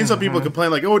 I've seen some people complain,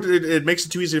 like, oh, it makes it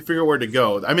too easy to figure out where to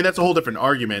go. I mean, that's a whole different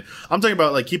argument. I'm talking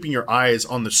about, like, keeping your eyes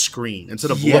on the screen instead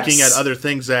of looking at other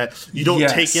things that you don't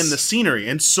take in the scenery.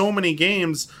 And so many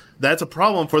games, that's a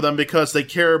problem for them because they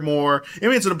care more. I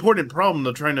mean, it's an important problem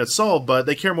they're trying to solve, but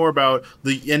they care more about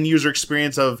the end user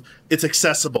experience of it's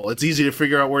accessible. It's easy to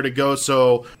figure out where to go.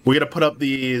 So we got to put up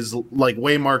these, like,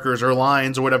 way markers or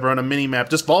lines or whatever on a mini map.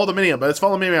 Just follow the mini map. Let's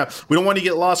follow the mini map. We don't want to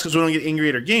get lost because we don't get angry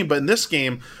at our game. But in this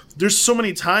game, there's so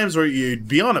many times where you'd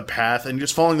be on a path and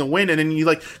just following the wind, and then you,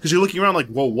 like, because you're looking around like,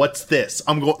 whoa, what's this?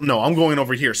 I'm going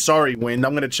over here. Sorry, wind.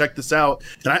 I'm going to check this out.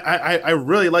 And I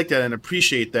really like that and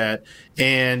appreciate that.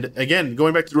 And again,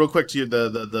 going back to real quick to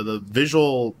the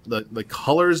visual, the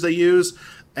colors they use,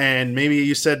 and maybe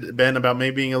you said, Ben, about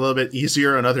maybe being a little bit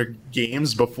easier on other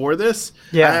games before this.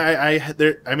 Yeah.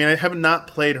 I mean, I have not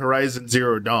played Horizon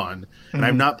Zero Dawn, and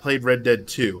I've not played Red Dead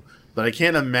 2. But I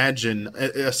can't imagine,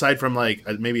 aside from, like,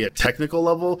 maybe a technical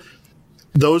level,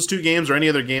 those two games or any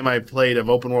other game I've played of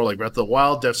open world, like Breath of the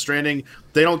Wild, Death Stranding,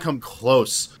 they don't come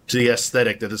close to the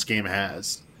aesthetic that this game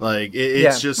has. Like,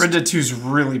 it's just... Red Dead 2 is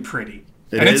really pretty.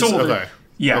 It's older. Okay.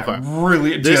 Yeah,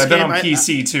 really. Dude, I've been on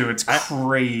PC, too. It's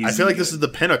crazy. I feel like this is the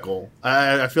pinnacle.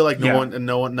 I feel like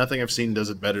nothing I've seen does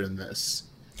it better than this.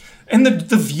 And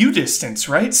the view distance,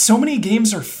 right? So many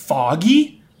games are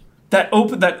foggy. That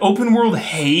open world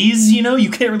haze, you know, you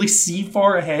can't really see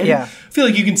far ahead. Yeah. I feel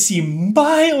like you can see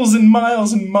miles and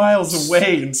miles and miles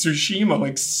away in Tsushima,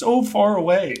 like so far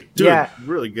away. Dude,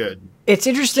 really good. It's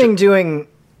interesting doing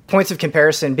points of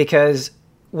comparison, because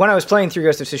when I was playing through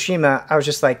Ghost of Tsushima, I was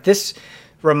just like, this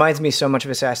reminds me so much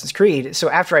of Assassin's Creed. So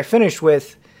after I finished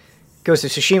with Ghost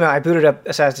of Tsushima, I booted up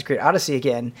Assassin's Creed Odyssey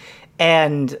again,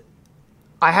 and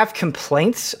I have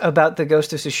complaints about the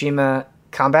Ghost of Tsushima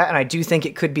combat, and I do think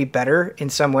it could be better in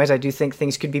some ways. I do think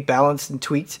things could be balanced and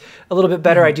tweaked a little bit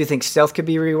better. I do think stealth could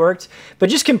be reworked. But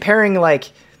just comparing,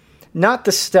 like, not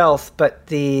the stealth, but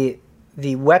the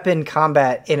weapon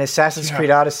combat in Assassin's Creed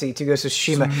Odyssey to Ghost of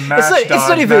Tsushima,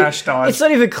 it's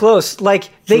not even close. Like,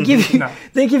 they give you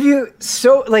they give you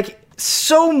so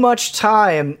much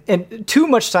time, and too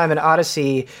much time in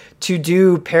Odyssey to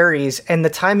do parries, and the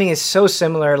timing is so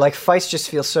similar. Like, fights just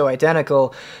feel so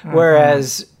identical,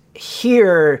 whereas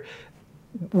here,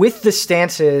 with the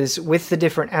stances, with the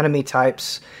different enemy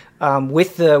types,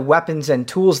 with the weapons and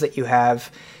tools that you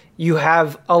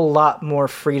have a lot more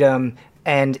freedom,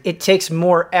 and it takes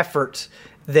more effort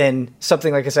than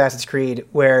something like Assassin's Creed,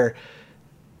 where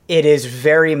it is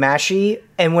very mashy,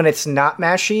 and when it's not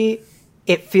mashy,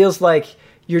 it feels like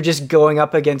you're just going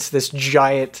up against this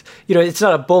giant, it's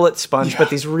not a bullet sponge, but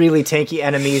these really tanky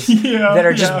enemies that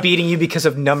are just beating you because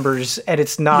of numbers, and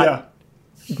it's not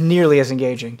nearly as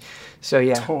engaging. So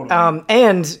yeah. Totally.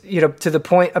 And, to the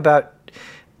point about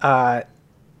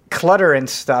clutter and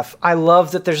stuff, I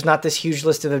love that there's not this huge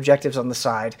list of objectives on the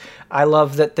side. I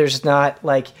love that there's not,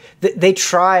 like, they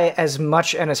try as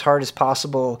much and as hard as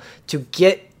possible to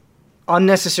get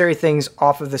unnecessary things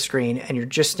off of the screen, and you're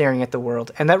just staring at the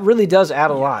world, and that really does add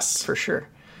a lot, for sure.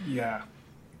 Yeah,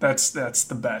 that's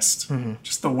the best.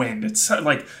 Just the wind. It's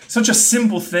like such a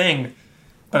simple thing,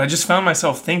 but I just found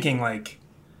myself thinking, like,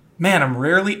 man, I'm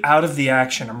rarely out of the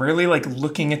action. I'm rarely like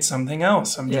looking at something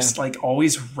else. I'm just like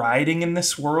always riding in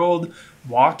this world,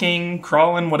 walking,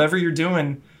 crawling, whatever you're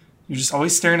doing. You're just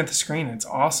always staring at the screen. It's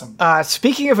awesome.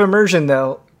 Speaking of immersion,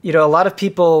 though, a lot of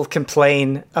people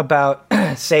complain about,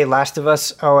 say, Last of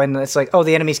Us. Oh, and it's like, oh,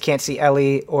 the enemies can't see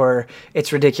Ellie, or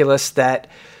it's ridiculous that,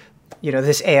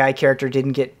 this AI character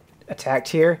didn't get attacked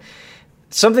here.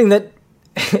 Something that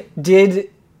did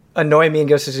annoy me in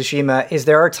Ghost of Tsushima is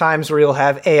there are times where you'll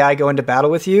have AI go into battle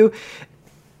with you,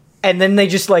 and then they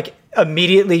just like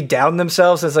immediately down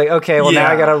themselves. It's like, okay, well now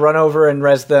I gotta run over and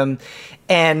res them.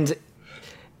 And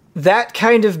that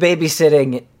kind of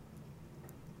babysitting,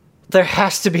 there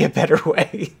has to be a better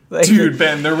way. Like, dude,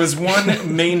 Ben, there was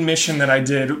one main mission that I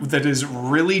did that is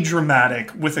really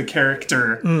dramatic with a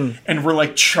character, and we're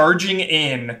like charging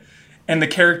in, and the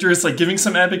character is like giving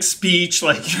some epic speech,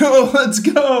 like, yo, let's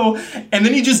go. And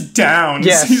then he just downs.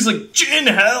 Yes. He's like, in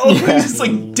hell. And he's just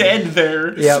like dead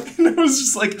there. Yep. And I was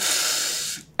just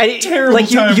like, terrible like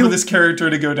time for this character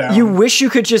to go down. You wish you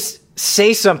could just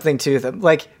say something to them.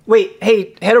 Like, wait,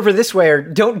 hey, head over this way, or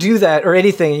don't do that, or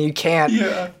anything. And you can't.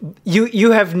 Yeah.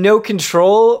 You have no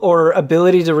control or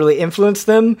ability to really influence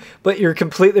them, but you're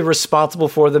completely responsible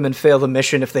for them and fail the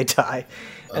mission if they die.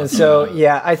 And so,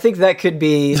 I think that could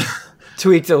be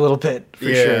tweaked a little bit, for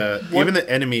sure. Even the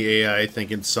enemy AI, I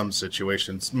think, in some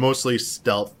situations, mostly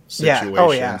stealth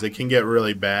situations, it can get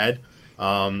really bad.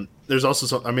 There's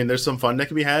also there's some fun that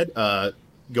can be had.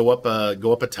 Go up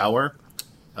a tower,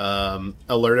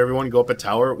 alert everyone, go up a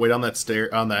tower, wait on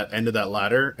that end of that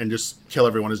ladder, and just kill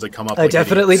everyone as they come up. I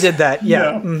definitely did that.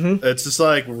 Yeah. Mm-hmm. It's just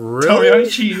like, really?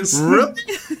 Cheese. Really?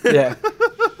 Yeah.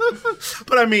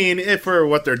 But if for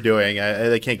what they're doing,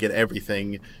 they can't get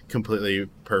everything completely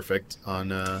perfect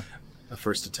on a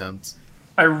first attempt.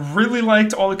 I really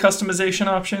liked all the customization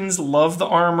options. Love the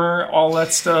armor, all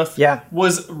that stuff. Yeah.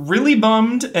 Was really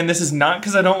bummed, and this is not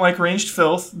because I don't like ranged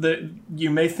filth, that you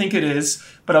may think it is,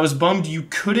 but I was bummed you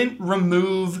couldn't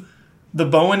remove the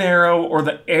bow and arrow or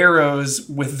the arrows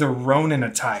with the Ronin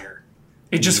attire.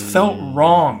 It just felt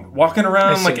wrong. Walking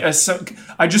around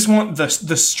I just want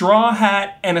the straw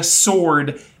hat and a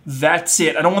sword. That's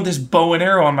it. I don't want this bow and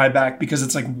arrow on my back because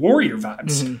it's like warrior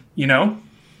vibes,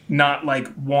 Not like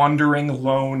wandering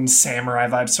lone samurai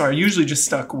vibes. So I usually just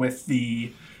stuck with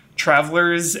the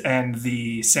travelers and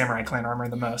the samurai clan armor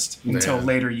the most until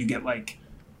later you get like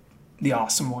the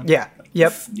awesome one. Yeah.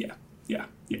 Yep. Yeah.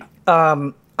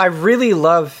 I really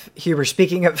love, Huber,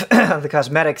 speaking of the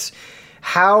cosmetics,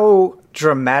 how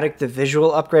dramatic the visual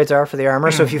upgrades are for the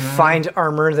armor. So if you find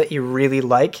armor that you really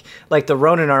like the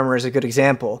Ronin armor is a good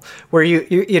example, where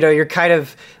you're kind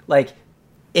of like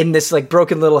in this like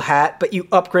broken little hat, but you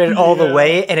upgrade it all the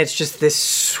way, and it's just this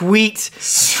sweet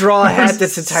straw hat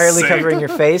that's entirely covering your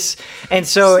face. And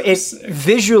so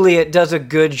visually it does a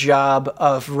good job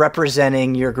of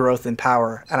representing your growth in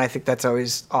power, and I think that's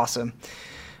always awesome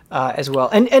as well.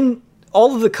 And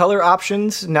all of the color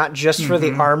options, not just for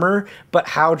the armor, but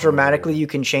how dramatically you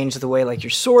can change the way like your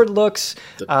sword looks.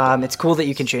 It's cool that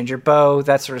you can change your bow,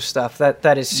 that sort of stuff.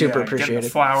 That is super appreciated. The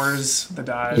flowers, the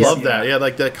dyes. Love that. Yeah,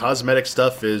 like the cosmetic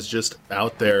stuff is just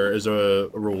out there as a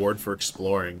reward for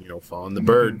exploring. Following the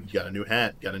bird, you got a new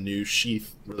hat, got a new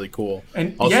sheath. Really cool.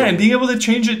 And also, and being able to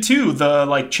change it too, the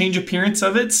like change appearance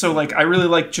of it. So like I really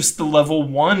like just the level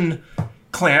 1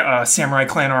 samurai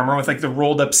clan armor with like the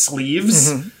rolled up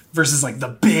sleeves. Versus like the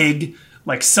big,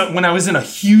 like when I was in a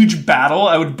huge battle,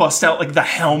 I would bust out like the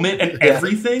helmet and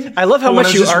everything. I love how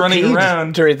much you RP'd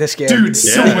around during this game. Dude,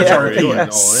 so much RP.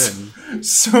 Yes.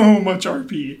 So much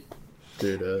RP.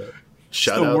 Dude,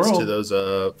 shout outs to those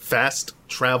fast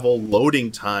travel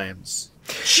loading times.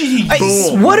 Jeez.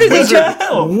 Boom. What are they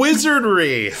doing?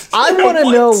 Wizardry. I want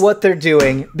to know what they're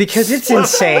doing because it's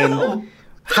insane.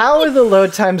 How are the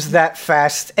load times that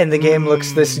fast and the game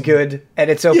looks this good and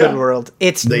it's open world?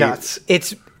 It's nuts.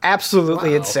 It's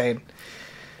absolutely insane.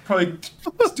 Probably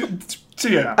So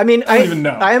yeah, I mean, I don't even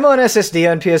know. I am on SSD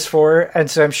on PS4, and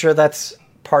so I'm sure that's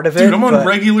part of it. Dude, I'm on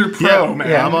regular Pro, man.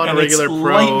 Yeah, I'm on a regular Pro.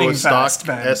 Lightning stock,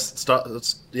 fast, man.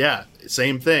 yeah,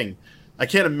 same thing. I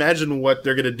can't imagine what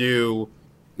they're gonna do.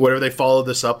 Whatever they follow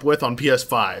this up with on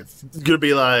PS5, it's gonna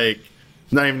be like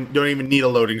don't even need a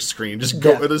loading screen. Just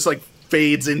go. Yeah. Just like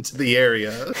fades into the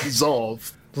area.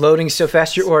 Dissolve. Loading so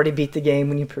fast you already beat the game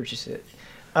when you purchase it.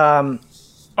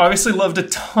 Obviously loved a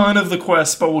ton of the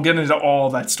quest, but we'll get into all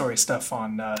that story stuff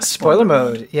on Spoiler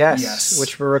mode, yes,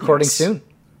 which we're recording soon.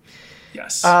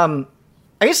 Yes. I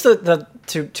guess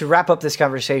to wrap up this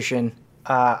conversation,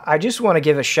 I just want to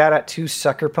give a shout out to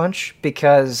Sucker Punch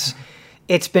because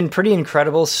it's been pretty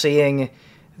incredible seeing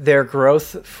their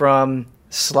growth from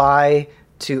Sly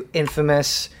to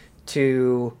Infamous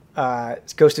to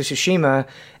Ghost of Tsushima,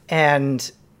 and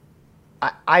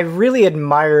I really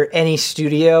admire any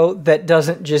studio that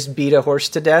doesn't just beat a horse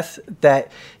to death,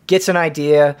 that gets an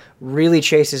idea, really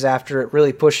chases after it,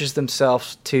 really pushes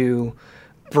themselves to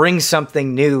bring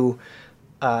something new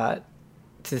to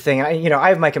the thing. I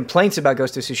have my complaints about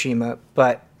Ghost of Tsushima,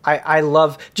 but I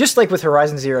love, just like with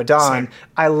Horizon Zero Dawn,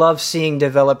 I love seeing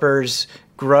developers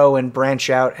grow and branch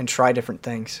out and try different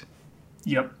things.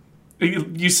 Yep.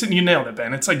 You nailed it,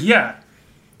 Ben. It's like, yeah,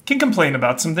 can complain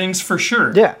about some things for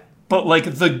sure. Yeah. But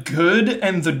like the good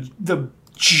and the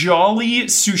jolly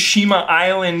Tsushima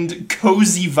Island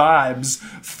cozy vibes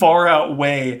far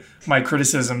outweigh my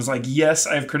criticisms. Like, yes,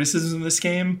 I have criticisms of this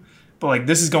game, but like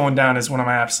this is going down as one of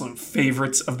my absolute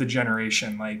favorites of the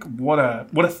generation. Like, what a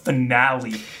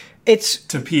finale to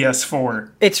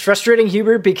PS4. It's frustrating,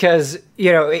 Hubert, because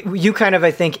you kind of,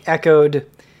 I think, echoed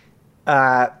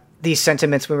these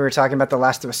sentiments when we were talking about The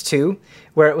Last of Us 2,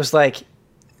 where it was like,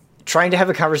 trying to have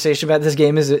a conversation about this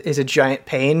game is a giant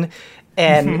pain,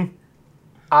 and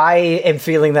I am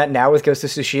feeling that now with Ghost of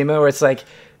Tsushima, where it's like,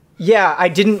 yeah, I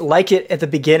didn't like it at the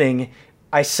beginning.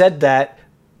 I said that.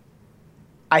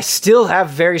 I still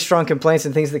have very strong complaints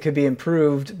and things that could be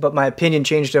improved, but my opinion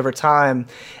changed over time,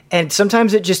 and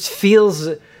sometimes it just feels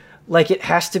like it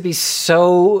has to be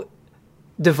so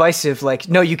divisive. Like,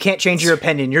 no, you can't change your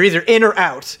opinion. You're either in or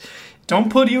out. Don't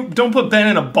put Ben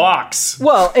in a box.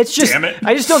 Well, it's just, damn it.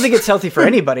 I just don't think it's healthy for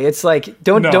anybody. It's like,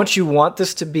 don't you want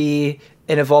this to be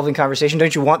an evolving conversation?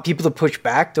 Don't you want people to push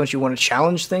back? Don't you want to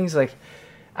challenge things? Like,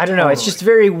 I don't know. It's just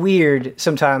very weird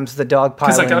sometimes, the dogpiling.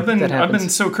 Because like I've been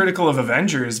so critical of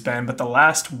Avengers, Ben, but the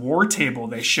last war table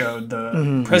they showed,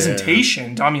 the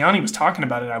presentation, Damiani was talking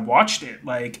about it. I watched it.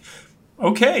 Like,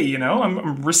 okay,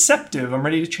 I'm receptive. I'm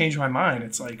ready to change my mind.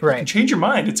 It's like, you can change your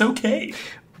mind. It's okay.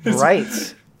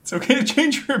 It's okay to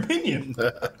change your opinion.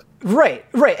 Right.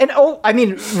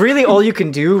 And really all you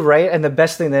can do, right, and the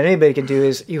best thing that anybody can do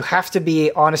is you have to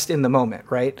be honest in the moment,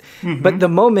 right? Mm-hmm. But the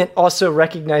moment also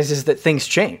recognizes that things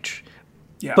change.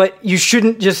 Yeah. But you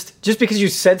shouldn't just because you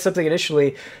said something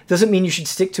initially doesn't mean you should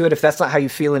stick to it if that's not how you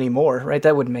feel anymore, right?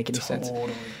 That wouldn't make any sense.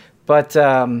 But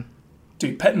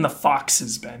dude, petting the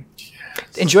foxes, Ben.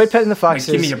 Enjoyed petting the foxes.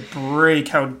 Like, give me a break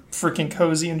how freaking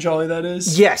cozy and jolly that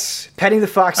is. Yes, petting the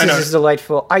foxes is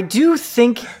delightful. I do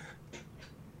think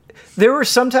there were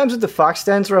some times with the fox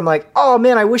dens where I'm like, oh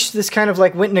man, I wish this kind of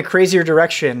like went in a crazier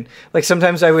direction. Like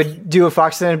sometimes I would do a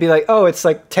fox den and be like, oh, it's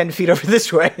like 10 feet over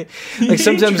this way. Like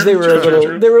sometimes they were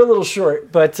a little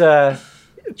short, but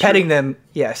petting them,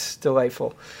 yes,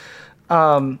 delightful.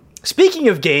 Speaking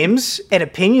of games and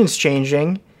opinions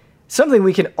changing, something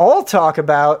we can all talk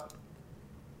about.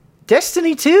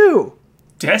 Destiny 2.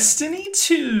 Destiny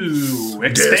 2.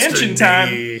 Expansion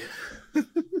time.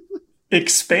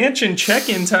 Expansion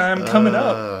check-in time coming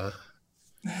up.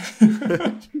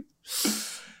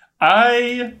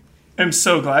 I am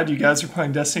so glad you guys are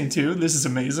playing Destiny 2. This is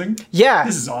amazing. Yeah.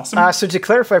 This is awesome. So to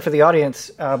clarify for the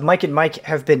audience, Mike and Mike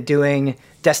have been doing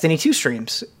Destiny 2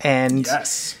 streams. And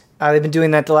they've been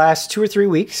doing that the last 2 or 3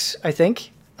 weeks, I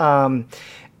think.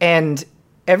 And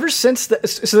ever since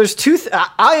so there's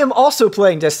I am also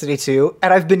playing Destiny 2,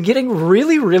 and I've been getting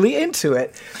really, really into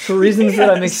it for reasons that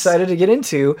I'm excited to get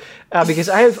into, because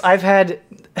I've had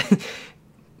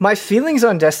my feelings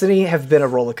on Destiny have been a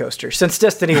roller coaster since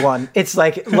Destiny 1. It's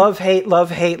like love, hate,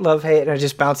 and it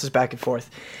just bounces back and forth.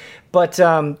 But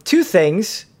 2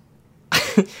 things.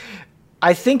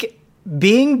 I think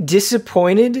being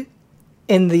disappointed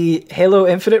in the Halo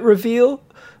Infinite reveal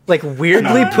like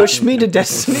weirdly pushed me to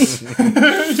Destiny.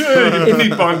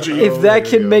 If that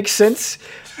can make sense.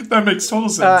 That makes total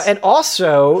sense. And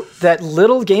also, that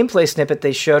little gameplay snippet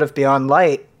they showed of Beyond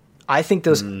Light, I think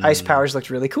those ice powers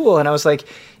looked really cool. And I was like,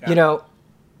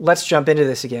 let's jump into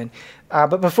this again.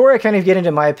 But before I kind of get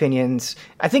into my opinions,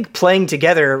 I think playing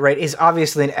together, right, is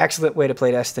obviously an excellent way to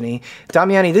play Destiny.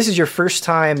 Damiani, this is your first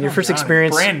time, your first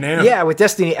experience, brand new, with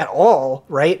Destiny at all,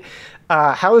 right?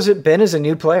 How has it been as a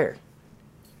new player?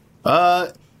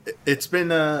 It's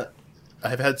been.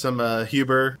 I've had some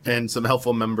Huber and some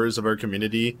helpful members of our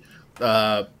community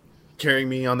carrying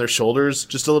me on their shoulders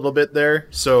just a little bit there.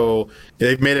 So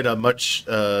they've made it a much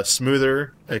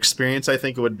smoother experience, I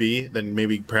think it would be, than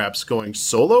maybe perhaps going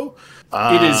solo.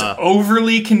 It is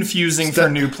overly confusing for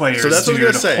new players. So that's what I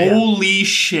was going to say. Holy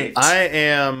shit.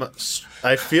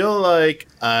 I feel like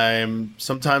I'm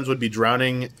sometimes would be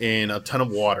drowning in a ton of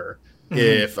water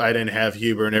if I didn't have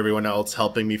Huber and everyone else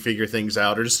helping me figure things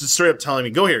out, or just straight up telling me,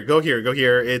 go here, go here, go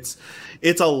here. It's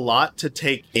a lot to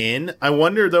take in. I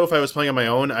wonder, though, if I was playing on my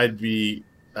own, I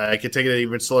could take it at an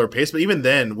even slower pace. But even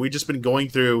then, we've just been going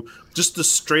through just the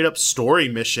straight up story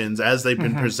missions as they've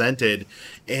been presented.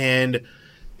 And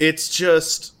it's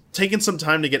just taken some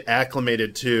time to get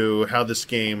acclimated to how this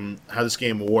game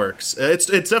works. It's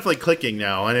definitely clicking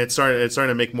now, and it's starting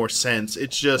to make more sense.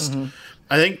 It's just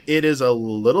I think it is a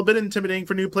little bit intimidating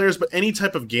for new players, but any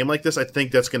type of game like this, I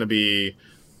think that's going to be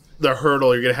the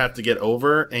hurdle you're going to have to get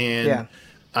over. And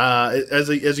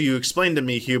as you explained to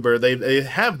me, Huber, they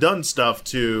have done stuff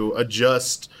to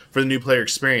adjust for the new player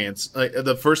experience. Like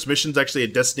the first mission's actually a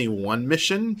Destiny 1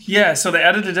 mission. Yeah, so they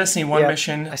added a Destiny 1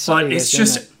 mission, but it's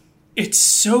just it's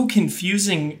so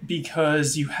confusing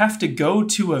because you have to go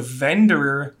to a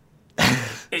vendor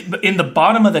in the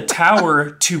bottom of the tower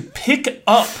to pick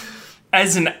up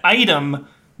as an item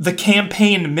the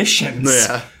campaign missions.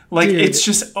 Yeah. Like, it's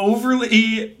just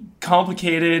overly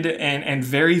complicated and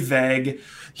very vague.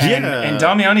 And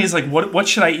Damiani is like, what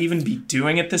should I even be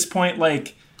doing at this point?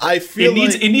 Like, I feel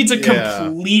it needs a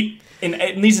complete,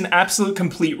 it needs an absolute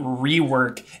complete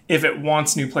rework if it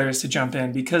wants new players to jump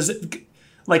in. Because,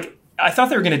 like, I thought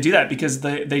they were going to do that because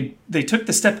they took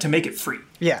the step to make it free.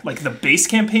 Yeah. Like, the base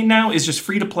campaign now is just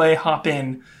free to play, hop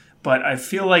in. But I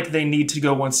feel like they need to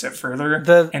go one step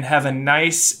further and have a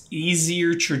nice,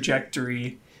 easier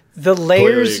trajectory. The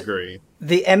layers, agree.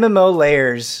 The MMO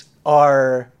layers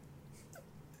are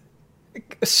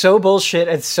so bullshit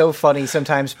and so funny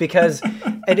sometimes because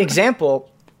an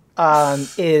example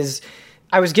is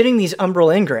I was getting these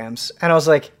Umbral Engrams and I was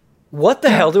like, what the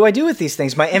hell do I do with these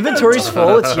things? My inventory's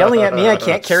full. It's yelling at me. I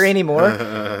can't carry anymore.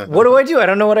 What do I do? I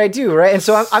don't know what I do, right? And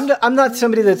so I'm not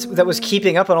somebody that was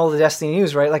keeping up on all the Destiny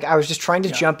news, right? Like I was just trying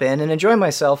to jump in and enjoy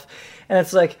myself. And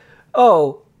it's like,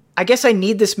 oh, I guess I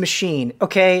need this machine.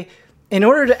 Okay, in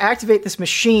order to activate this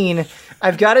machine,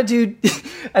 I've got to do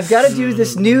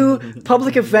this new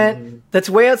public event that's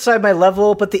way outside my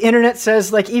level, but the internet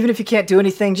says, like, even if you can't do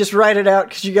anything, just write it out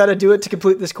because you got to do it to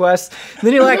complete this quest. And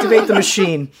then you'll activate the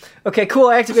machine. Okay, cool,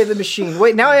 I activated the machine.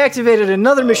 Wait, now I activated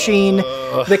another machine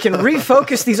that can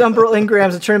refocus these Umbral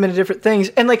Engrams and turn them into different things.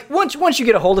 And, like, once you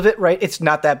get a hold of it, right, it's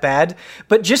not that bad.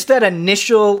 But just that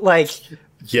initial, like,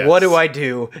 what do I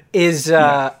do is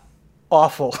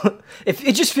awful.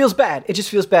 It just feels bad. It just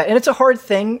feels bad. And it's a hard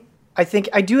thing. I think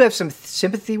I do have some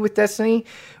sympathy with Destiny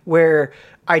where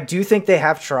I do think they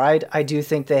have tried. I do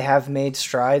think they have made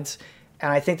strides,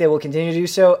 and I think they will continue to do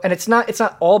so. And it's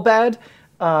not all bad,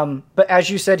 but as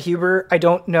you said, Huber, I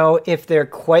don't know if they're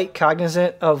quite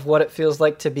cognizant of what it feels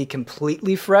like to be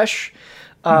completely fresh.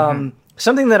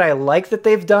 Something that I like that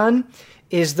they've done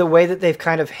is the way that they've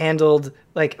kind of handled,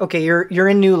 like, okay, you're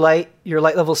in new light, you're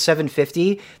light level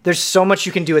 750. There's so much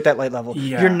you can do at that light level.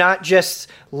 Yeah. You're not just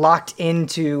locked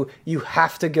into, you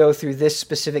have to go through this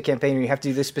specific campaign or you have to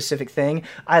do this specific thing.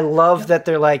 I love that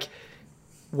they're like,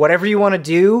 whatever you want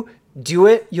to do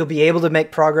it. You'll be able to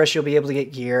make progress. You'll be able to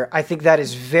get gear. I think that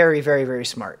is very, very, very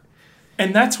smart.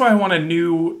 And that's why I want a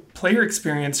new player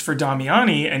experience for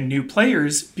Damiani and new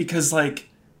players, because, like,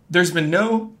 there's been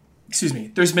no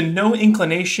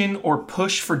inclination or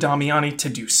push for Damiani to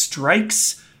do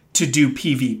strikes, to do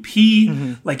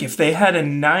PvP. Like, if they had a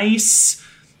nice,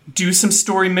 do some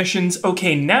story missions,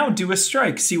 okay, now do a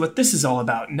strike, see what this is all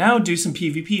about. Now do some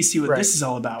PvP, see what this is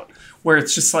all about. Where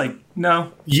it's just like,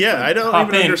 no. Yeah, I don't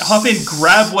hop in,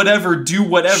 grab whatever, do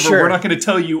whatever. Sure. We're not going to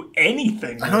tell you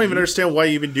anything. I don't even understand why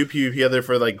you even do PvP other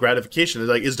for, like, gratification. It's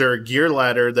like, is there a gear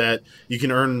ladder that you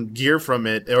can earn gear from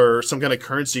it, or some kind of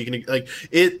currency you can, like,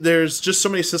 there's just so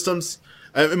many systems.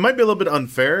 It might be a little bit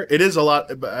unfair. It is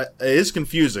it is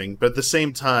confusing, but at the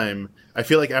same time, I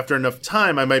feel like after enough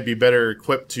time, I might be better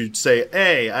equipped to say,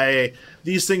 hey,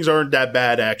 these things aren't that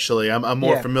bad, actually. I'm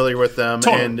more familiar with them.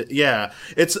 Totally. And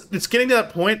it's getting to that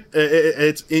point.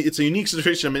 It's a unique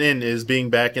situation I'm in, is being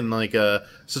back in, like,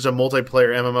 such a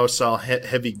multiplayer MMO style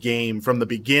heavy game from the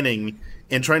beginning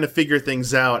and trying to figure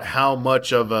things out, how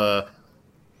much of a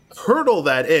hurdle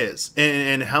that is,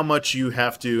 and how much you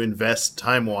have to invest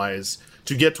time-wise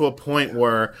to get to a point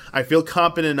where I feel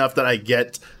competent enough that I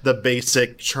get the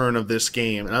basic churn of this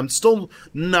game. And I'm still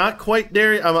not quite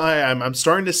there. I'm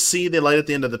starting to see the light at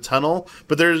the end of the tunnel,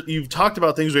 but you've talked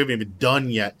about things we haven't even done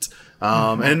yet.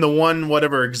 And the one,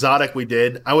 whatever exotic we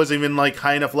did, I wasn't even like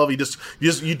high enough level.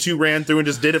 You two ran through and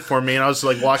just did it for me. And I was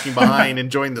like walking behind,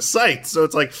 enjoying the sight. So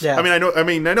it's like, yeah. I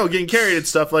know getting carried and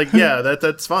stuff like, yeah,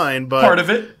 that's fine. But part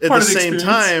of it, at the same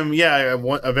time, yeah,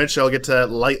 eventually I'll get to that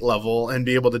light level and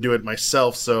be able to do it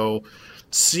myself. So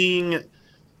seeing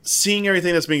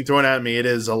everything that's being thrown at me, it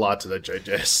is a lot to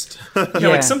digest. Yeah,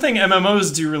 like something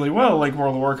MMOs do really well, like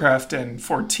World of Warcraft and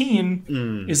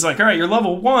 14, is like, all right, you're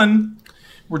level 1.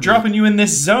 We're dropping you in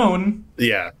this zone.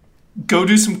 Yeah. Go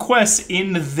do some quests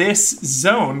in this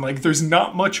zone. Like, there's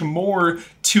not much more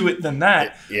to it than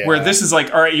that. Yeah. Where this is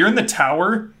like, all right, you're in the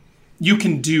tower. You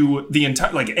can do the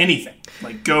entire, like, anything.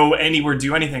 Like, go anywhere,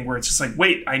 do anything. Where it's just like,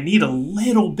 wait, I need a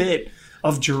little bit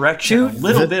of direction, a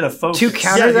little bit of focus. To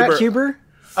counter that, Huber,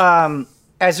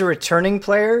 as a returning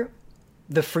player,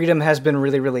 the freedom has been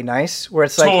really, really nice. Where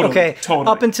it's like,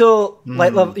 up until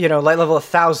light level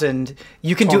 1,000,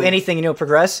 you can do anything and you'll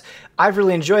progress. I've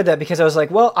really enjoyed that because I was like,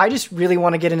 well, I just really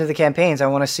want to get into the campaigns. I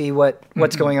want to see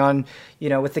what's going on,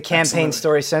 with the campaign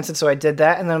story sense. And so I did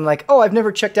that, and then I'm like, oh, I've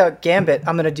never checked out Gambit.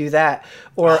 I'm going to do that.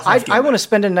 Or I want to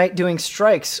spend a night doing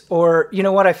strikes. Or you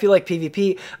know what? I feel like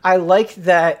PvP. I like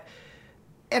that.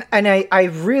 And I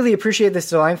really appreciate this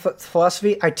design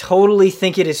philosophy. I totally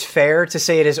think it is fair to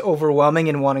say it is overwhelming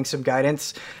and wanting some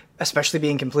guidance, especially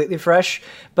being completely fresh.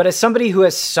 But as somebody who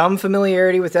has some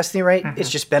familiarity with Destiny, right, it's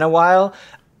just been a while,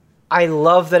 I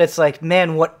love that it's like,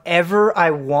 man, whatever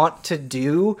I want to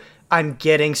do, I'm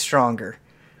getting stronger.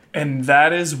 And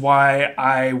that is why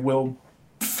I will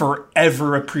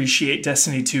forever appreciate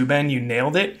Destiny 2, Ben. You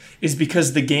nailed it. Is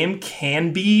because the game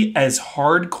can be as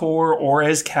hardcore or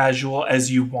as casual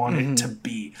as you want it to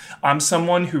be. I'm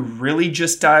someone who really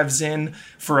just dives in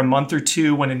for a month or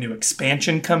two when a new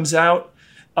expansion comes out.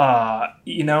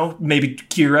 Maybe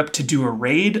gear up to do a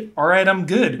raid. All right, I'm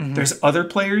good. There's other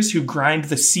players who grind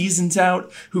the seasons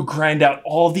out, who grind out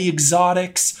all the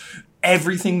exotics,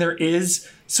 everything there is.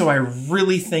 So I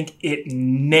really think it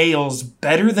nails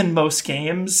better than most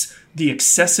games the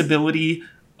accessibility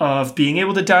of being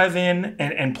able to dive in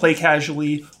and play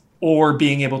casually, or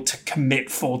being able to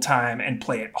commit full time and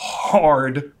play it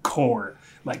hardcore.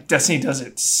 Like Destiny does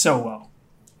it so well.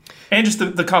 And just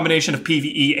the combination of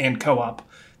PvE and co-op,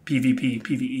 PvP,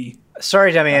 PvE.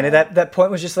 Sorry, Damiani, that point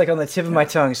was just like on the tip of my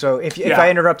tongue. So if I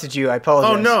interrupted you, I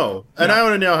apologize. Oh no, and I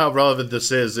want to know how relevant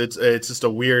this is. It's just a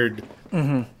weird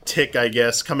tick, I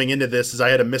guess. Coming into this, is I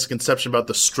had a misconception about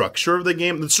the structure of the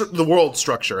game, the world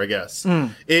structure, I guess.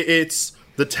 It's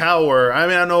the tower. I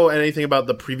mean, I don't know anything about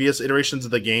the previous iterations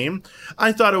of the game.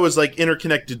 I thought it was like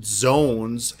interconnected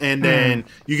zones, and then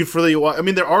you could freely walk. I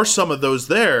mean, there are some of those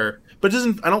there. But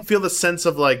I don't feel the sense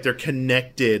of like they're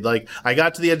connected. Like I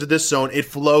got to the edge of this zone, it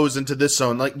flows into this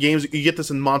zone. Like games, you get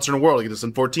this in Monster Hunter World, you get this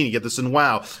in 14, you get this in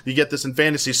WoW, you get this in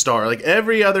Phantasy Star. Like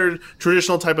every other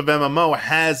traditional type of MMO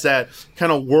has that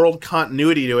kind of world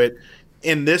continuity to it.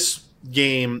 In this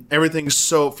game, everything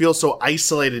feels so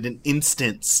isolated and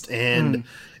instanced, and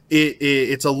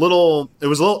it was a little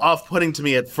off-putting to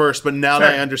me at first. But now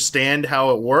that I understand how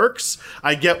it works,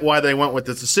 I get why they went with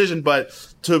this decision. But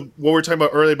to what we were talking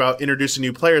about earlier about introducing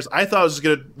new players, I thought it was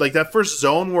going to, like that first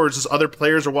zone where it's just other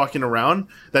players are walking around,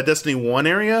 that Destiny 1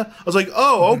 area, I was like,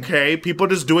 oh, okay, people are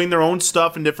just doing their own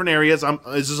stuff in different areas.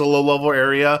 This is a low-level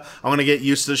area. I'm going to get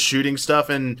used to shooting stuff,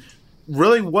 and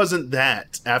really wasn't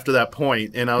that after that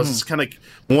point. And I was just kind of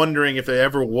wondering if it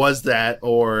ever was that,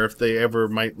 or if they ever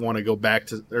might want to go back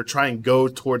to, or try and go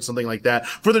towards something like that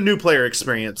for the new player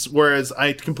experience. Whereas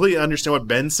I completely understand what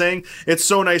Ben's saying. It's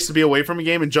so nice to be away from a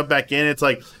game and jump back in. It's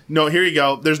like, no, here you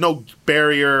go. There's no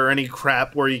barrier or any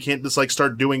crap where you can't just like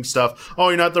start doing stuff. Oh,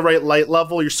 you're not the right light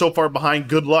level. You're so far behind.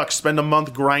 Good luck. Spend a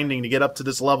month grinding to get up to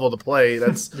this level to play.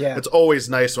 That's It's always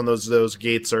nice when those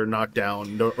gates are knocked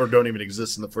down or don't even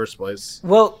exist in the first place.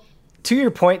 Well, to your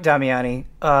point, Damiani,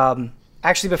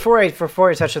 actually, before I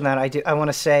touch on that, I want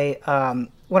to say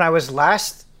when I was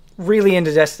last really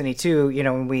into Destiny 2,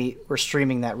 when we were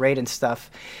streaming that raid and stuff,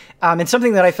 and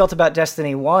something that I felt about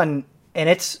Destiny 1 and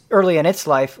its early in its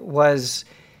life was,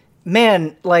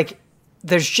 man, like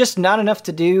there's just not enough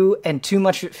to do and too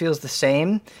much it feels the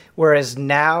same. Whereas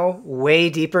now, way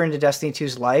deeper into Destiny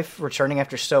 2's life, returning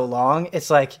after so long,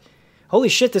 it's like, holy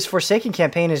shit, this Forsaken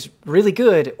campaign is really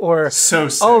good. Or, so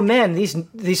sick. Oh man,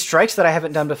 these strikes that I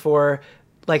haven't done before,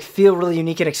 like feel really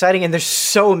unique and exciting, and there's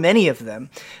so many of them,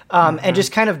 and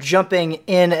just kind of jumping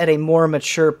in at a more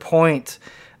mature point,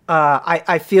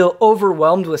 I feel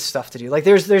overwhelmed with stuff to do. Like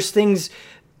there's things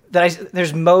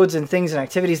there's modes and things and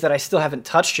activities that I still haven't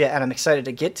touched yet, and I'm excited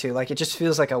to get to. Like it just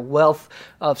feels like a wealth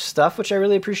of stuff, which I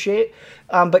really appreciate.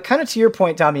 But kind of to your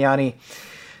point, Damiani,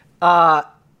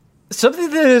 something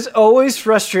that has always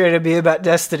frustrated me about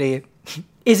Destiny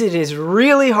is it is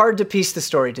really hard to piece the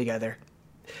story together.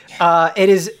 It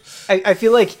is. I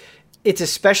feel like it's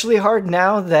especially hard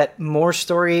now that more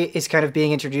story is kind of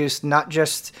being introduced, not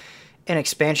just in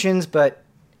expansions, but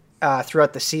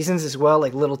throughout the seasons as well,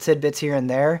 like little tidbits here and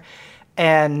there.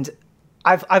 And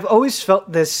I've always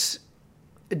felt this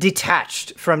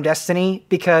detached from Destiny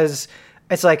because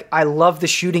it's like, I love the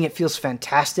shooting. It feels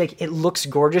fantastic. It looks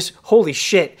gorgeous. Holy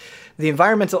shit. The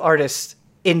environmental artists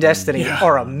in Destiny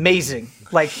are amazing.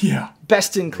 Like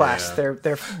best in class. They're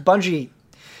Bungie,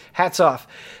 hats off.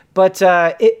 But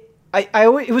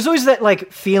it was always that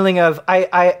like feeling of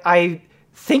I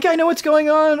think I know what's going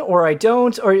on, or I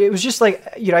don't, or it was just like,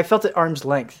 I felt at arm's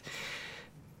length.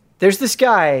 There's this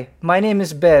guy, my name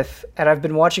is Biff, and I've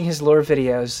been watching his lore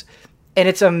videos, and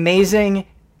it's amazing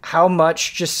how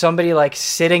much just somebody like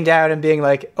sitting down and being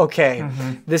like, okay,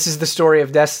 this is the story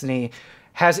of Destiny,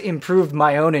 has improved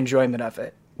my own enjoyment of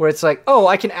it. Where it's like, oh,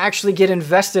 I can actually get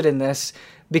invested in this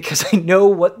because I know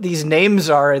what these names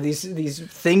are, these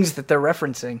things that they're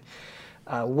referencing.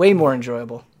 Way more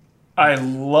enjoyable. I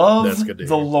love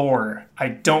the lore. I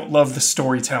don't love the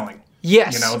storytelling.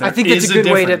 Yes, I think that's a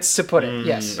good way to put it.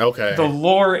 Yes. Okay. The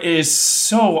lore is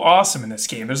so awesome in this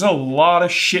game. There's a lot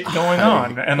of shit going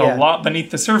on and a lot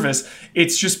beneath the surface.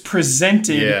 It's just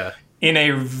presented in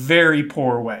a very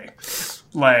poor way.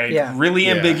 Like really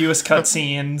ambiguous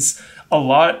cutscenes, a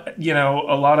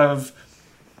lot of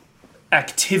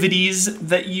activities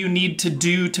that you need to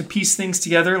do to piece things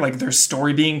together. Like there's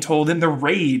story being told in the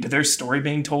raid, there's story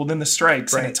being told in the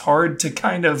strikes, and it's hard to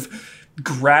kind of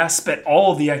grasp at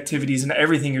all the activities and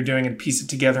everything you're doing and piece it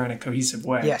together in a cohesive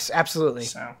way. Yes, absolutely.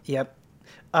 So. Yep.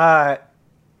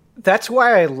 That's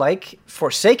why I like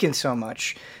Forsaken so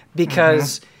much,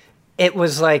 because it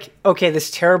was like, okay, this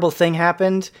terrible thing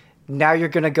happened. Now you're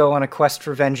going to go on a quest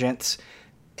for vengeance.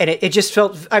 And it just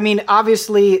felt, I mean,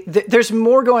 obviously, there's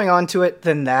more going on to it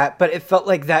than that, but it felt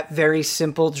like that very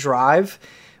simple drive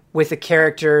with a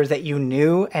character that you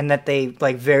knew and that they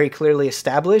like very clearly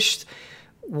established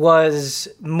was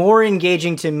more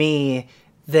engaging to me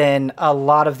than a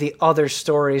lot of the other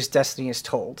stories Destiny has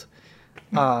told.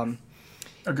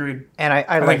 Agreed. And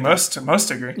I think most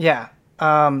agree. Yeah.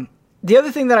 The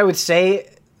other thing that I would say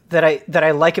that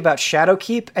I like about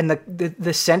Shadowkeep and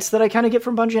the sense that I kind of get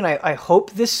from Bungie, and I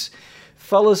hope this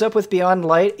follows up with Beyond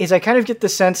Light, is I kind of get the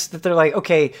sense that they're like,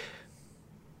 okay,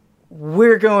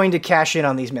 we're going to cash in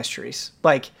on these mysteries.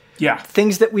 Like,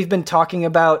 things that we've been talking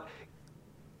about,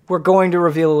 we're going to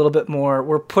reveal a little bit more.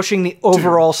 We're pushing the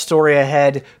overall story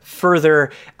ahead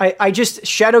further.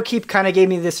 Shadowkeep kind of gave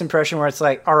me this impression where it's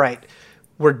like, all right,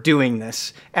 we're doing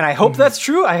this. And I hope that's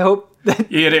true. I hope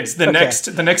it is. The next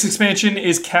expansion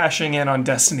is cashing in on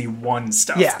Destiny 1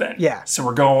 stuff then. Yeah. So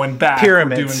we're going back.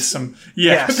 Pyramids. We're doing some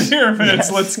pyramids.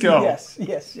 Yes. Let's go.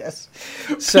 Yes.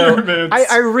 So Pyramids.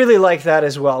 I really like that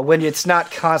as well. When it's not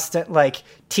constant like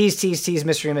tease,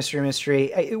 mystery.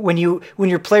 When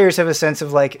your players have a sense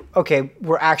of like, okay,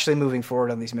 we're actually moving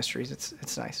forward on these mysteries.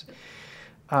 It's nice.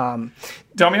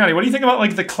 Damiani, what do you think about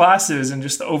like the classes and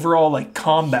just the overall like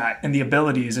combat and the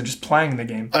abilities and just playing the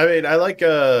game? I mean, I like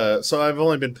so I've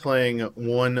only been playing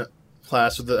one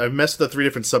class with I've messed with the 3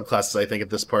 different subclasses, I think, at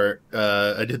this part.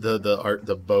 I did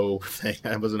the bow thing.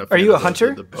 I wasn't a fan. Are you a of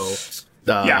hunter? The bow.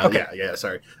 Okay. Yeah,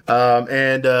 sorry. I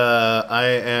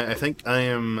think I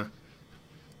am.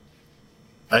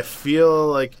 I feel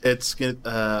like it's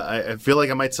I feel like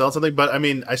I might sell something, but I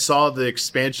mean, I saw the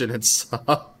expansion and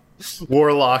saw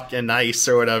Warlock and Ice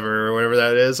or whatever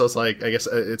that is. I was like, I guess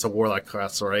it's a Warlock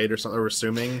class, right, or something. We're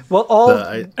assuming. Well,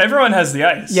 everyone has the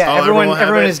Ice. Yeah, everyone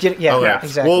is getting. Yeah,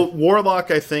 exactly. Well, Warlock,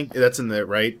 I think that's in the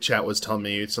right. Chat was telling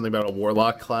me something about a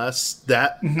Warlock class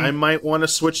that I might want to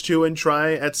switch to and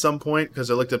try at some point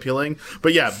because it looked appealing.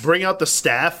 But yeah, bring out the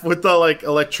staff with the like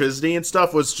electricity and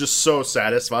stuff was just so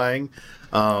satisfying.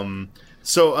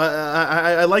 So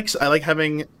I like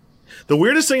having. The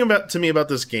weirdest thing to me about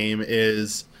this game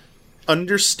is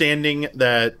understanding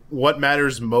that what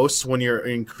matters most when you're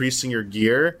increasing your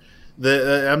gear,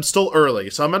 I'm still early,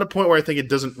 so I'm at a point where I think it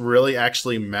doesn't really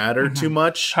actually matter too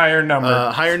much. Higher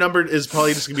number. Higher number is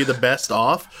probably just gonna be the best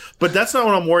off, but that's not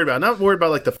what I'm worried about. I'm not worried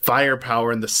about like the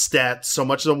firepower and the stats so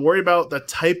much as I'm worried about the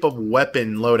type of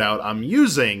weapon loadout I'm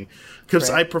using. Because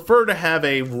I prefer to have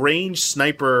a ranged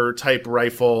sniper type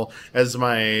rifle as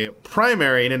my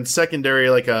primary, and then secondary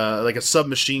like a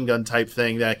submachine gun type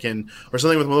thing that can, or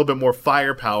something with a little bit more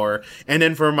firepower. And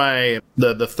then for my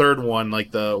the third one,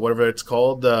 like the whatever it's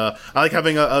called, I like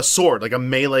having a sword, like a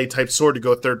melee type sword to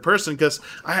go third person. Because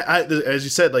I as you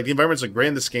said, like the environments are great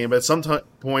in this game, but at some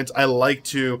points I like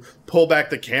to pull back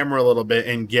the camera a little bit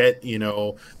and get, you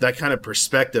know, that kind of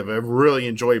perspective. I really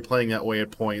enjoy playing that way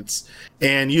at points,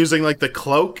 and using like the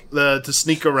cloak to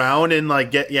sneak around and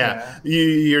like get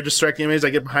you're distracting enemies.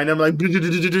 I get behind them like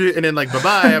and then like bye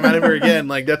bye, I'm out of here again.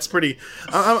 Like that's pretty.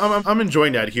 I'm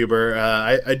enjoying that, Huber.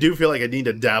 I do feel like I need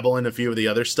to dabble in a few of the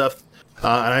other stuff, and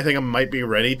I think I might be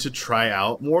ready to try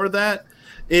out more of that.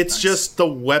 It's just the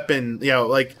weapon, you know,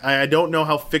 like, I don't know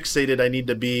how fixated I need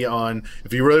to be on,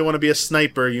 if you really want to be a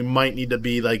sniper, you might need to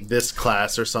be, like, this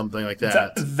class or something like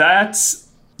that.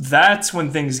 That's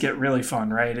when things get really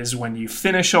fun, right? Is when you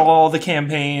finish all the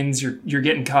campaigns, you're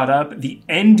getting caught up. The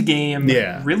end game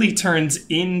really turns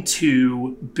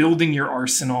into building your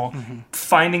arsenal,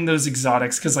 finding those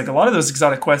exotics, because, like, a lot of those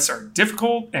exotic quests are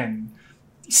difficult and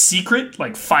secret,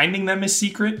 like, finding them is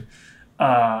secret.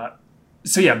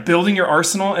 So yeah, building your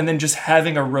arsenal and then just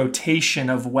having a rotation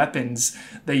of weapons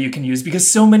that you can use, because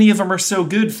so many of them are so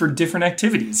good for different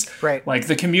activities. Right. Like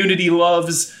the community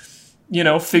loves, you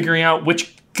know, figuring out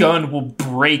which gun will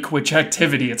break which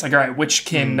activity. It's like, all right, which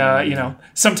can, you know,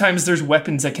 sometimes there's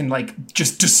weapons that can like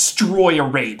just destroy a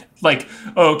raid. Like,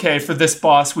 okay, for this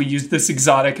boss, we use this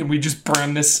exotic and we just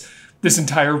burn this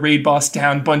entire raid boss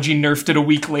down. Bungie nerfed it a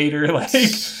week later. Like,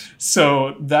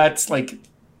 so that's like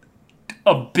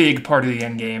a big part of the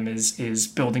end game is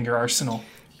building your arsenal.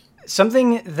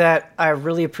 Something that I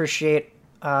really appreciate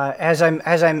as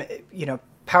I'm you know,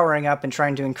 powering up and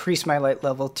trying to increase my light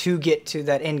level to get to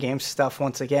that end game stuff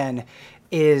once again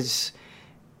is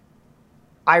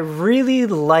I really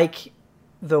like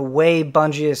the way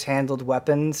Bungie has handled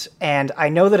weapons. And I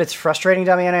know that it's frustrating,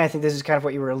 Damiana. I think this is kind of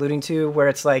what you were alluding to, where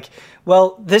it's like,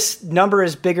 well, this number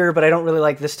is bigger, but I don't really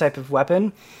like this type of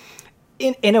weapon.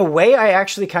 In a way, I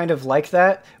actually kind of like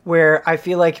that, where I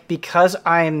feel like because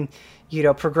I'm, you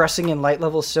know, progressing in light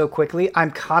levels so quickly,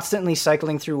 I'm constantly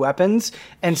cycling through weapons,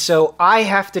 and so I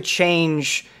have to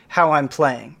change how I'm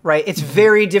playing, right? It's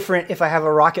very different if I have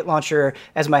a rocket launcher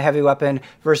as my heavy weapon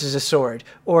versus a sword,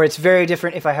 or it's very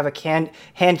different if I have a hand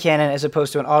cannon as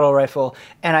opposed to an auto rifle,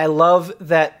 and I love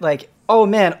that, like, oh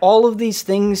man, all of these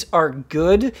things are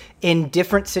good in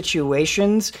different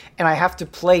situations, and I have to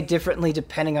play differently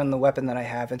depending on the weapon that I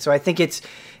have. And so I think it's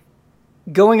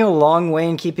going a long way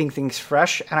in keeping things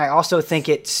fresh, and I also think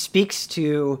it speaks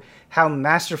to how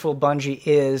masterful Bungie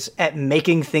is at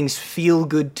making things feel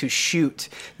good to shoot,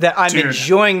 that I'm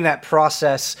enjoying that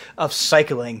process of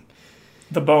cycling.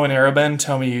 The bow and arrow, Ben,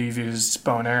 tell me you've used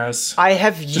bow and arrows. I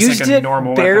have used it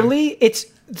barely. Weapon. It's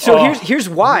So here's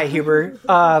why, Huber.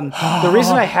 The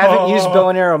reason I haven't used bow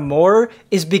and arrow more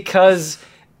is because,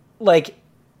 like,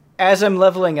 as I'm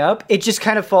leveling up, it just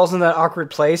kind of falls in that awkward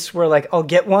place where, like, I'll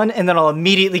get one and then I'll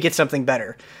immediately get something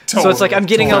better. So it's like I'm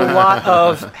getting a lot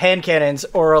of hand cannons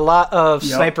or a lot of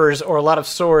snipers or a lot of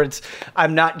swords.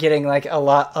 I'm not getting, like, a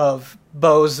lot of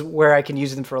bows where I can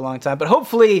use them for a long time. But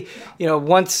hopefully, you know,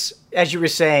 once, as you were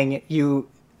saying, you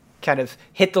kind of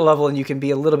hit the level and you can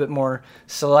be a little bit more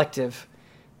selective.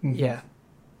 Yeah.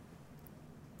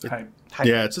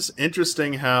 Yeah, it's just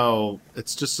interesting how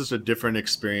it's just such a different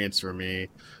experience for me,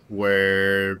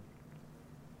 where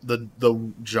the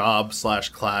job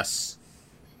 / class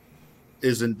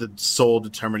isn't the sole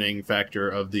determining factor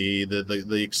of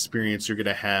the experience you're going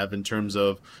to have in terms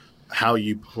of how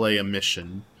you play a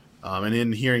mission. And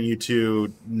in hearing you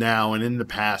two now and in the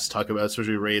past talk about,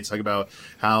 especially raids, talk about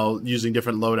how using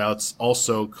different loadouts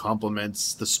also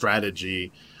complements the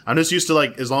strategy. I'm just used to,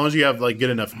 like, as long as you have, like, good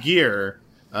enough gear,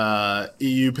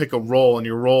 you pick a role, and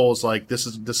your role is like, this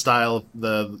is the style,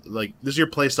 this is your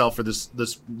play style for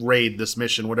this raid, this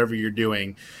mission, whatever you're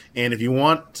doing. And if you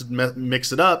want to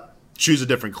mix it up, choose a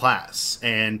different class.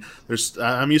 And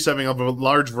I'm used to having a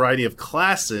large variety of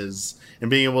classes and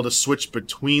being able to switch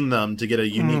between them to get a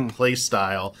unique play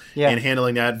style and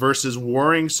handling that versus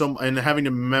worrying and having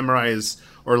to memorize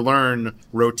or learn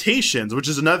rotations, which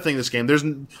is another thing in this game. There's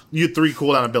you 3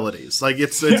 cooldown abilities. Like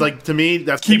it's like, to me,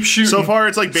 that's keep shooting. So far,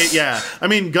 it's like I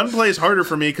mean, gunplay is harder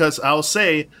for me because I'll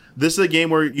say this is a game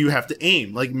where you have to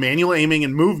aim. Like manual aiming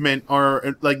and movement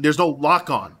are like there's no lock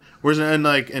on. Whereas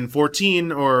in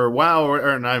 14 or WoW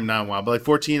or not WoW, but like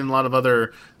 14 and a lot of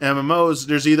other MMOs,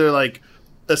 there's either like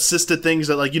assisted things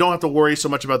that like you don't have to worry so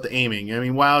much about the aiming. I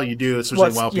mean, WoW you do,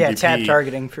 especially WoW PvP. Yeah, tab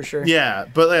targeting for sure. Yeah,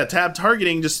 but tab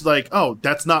targeting just like, oh,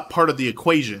 that's not part of the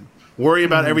equation. Worry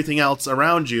about everything else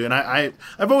around you. And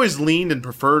I've always leaned and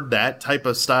preferred that type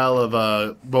of style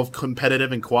of both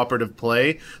competitive and cooperative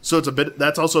play. So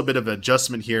that's also a bit of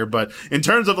adjustment here. But in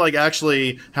terms of like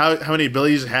actually how many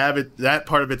abilities you have, that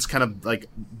part of it's kind of like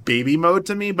baby mode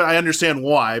to me. But I understand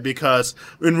why, because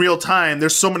in real time,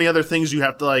 there's so many other things you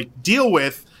have to like deal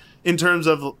with in terms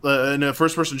of in a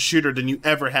first person shooter than you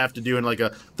ever have to do in like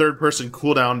a third person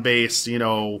cooldown based,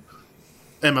 MMORPG.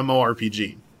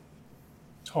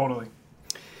 Totally.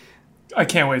 I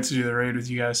can't wait to do the raid with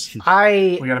you guys. We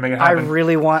gotta make it happen. I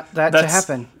really want that to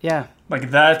happen. Yeah.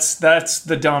 Like that's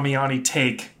the Damiani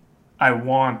take I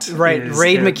want. Right.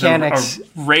 Raid mechanics.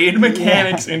 Raid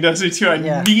mechanics in Destiny 2.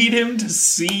 I need him to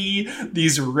see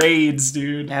these raids,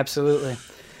 dude. Absolutely.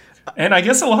 And I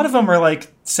guess a lot of them are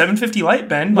like 750 light,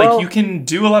 Ben. Like you can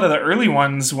do a lot of the early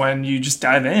ones when you just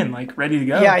dive in, like ready to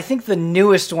go. Yeah, I think the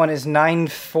newest one is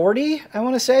 940, I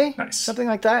want to say. Nice. Something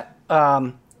like that.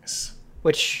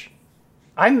 Which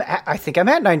I think I'm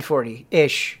at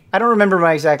 940-ish. I don't remember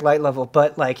my exact light level,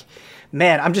 but like,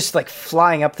 man, I'm just like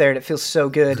flying up there and it feels so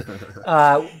good.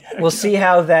 We'll see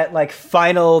how that like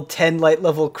final 10 light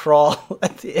level crawl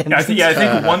at the end. I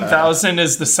think 1,000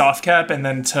 is the soft cap, and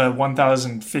then to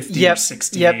 1,050 or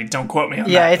 60. Don't quote me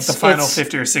on that. But the final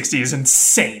 50 or 60 is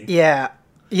insane. Yeah.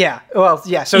 Well,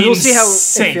 yeah. So we'll see how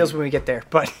it feels when we get there.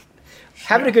 But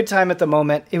having a good time at the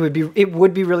moment. It would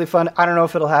be really fun. I don't know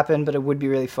if it'll happen, but it would be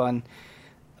really fun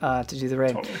to do the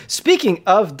raid. Totally. Speaking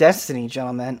of Destiny,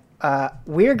 gentlemen,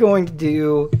 we're going to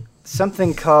do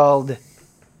something called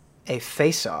a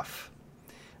face-off.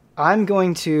 I'm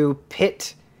going to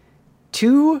pit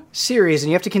two series,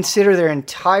 and you have to consider their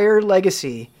entire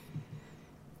legacy,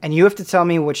 and you have to tell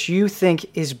me what you think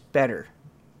is better.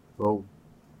 Oh.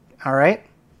 All right?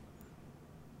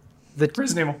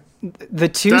 Reasonable. The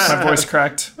two... My voice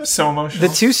cracked. So emotional.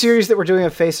 The two series that we're doing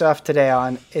a face-off today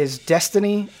on is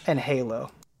Destiny and Halo.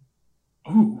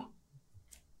 Ooh.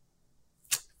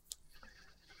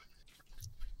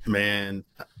 Man,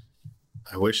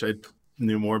 I wish I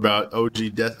knew more about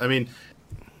OG I mean,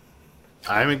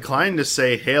 I'm inclined to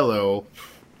say Halo.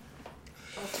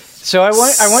 So I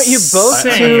want you both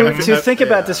to think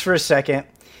about this for a second.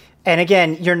 And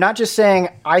again, you're not just saying,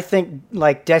 I think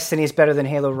like Destiny is better than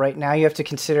Halo right now. You have to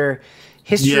consider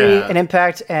history and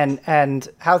impact and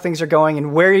how things are going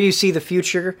and where you see the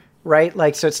future, right?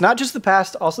 Like, so it's not just the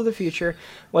past, also the future.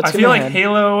 I feel like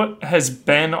Halo has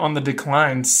been on the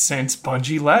decline since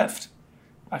Bungie left.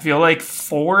 I feel like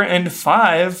 4 and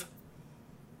 5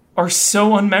 are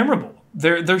so unmemorable.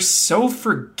 They're so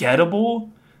forgettable.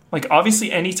 Like,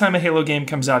 obviously, anytime a Halo game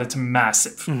comes out, it's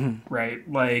massive, right?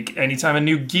 Like, anytime a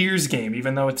new Gears game,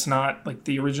 even though it's not, like,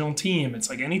 the original team, it's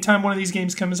like anytime one of these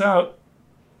games comes out,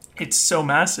 it's so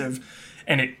massive,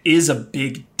 and it is a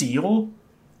big deal.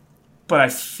 But I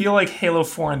feel like Halo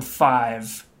 4 and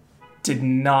 5 did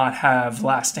not have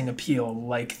lasting appeal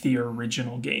like the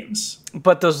original games.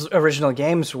 But those original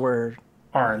games were...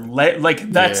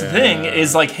 That's the thing,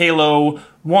 is like Halo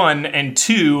 1 and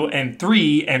 2 and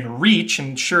 3 and Reach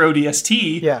and sure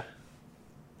ODST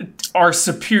are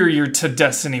superior to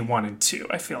Destiny 1 and 2,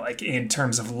 I feel like, in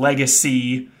terms of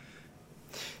legacy.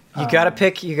 You gotta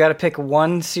pick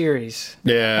one series.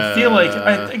 Yeah. I feel like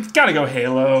I gotta go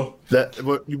Halo.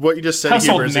 What you just said,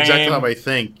 Huber, is exactly how I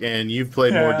think, and you've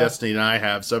played more Destiny than I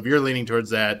have, so if you're leaning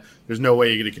towards that, there's no way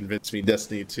you're going to convince me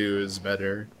Destiny 2 is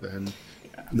better than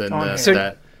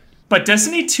that. But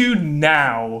Destiny 2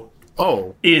 now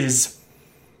is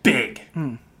big.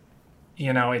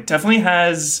 You know, it definitely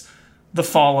has the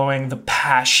following, the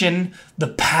passion, the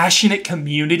passionate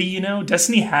community, you know?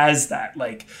 Destiny has that,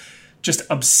 like, just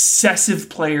obsessive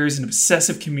players and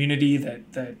obsessive community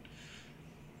that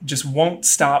just won't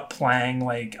stop playing.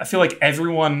 Like, I feel like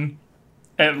everyone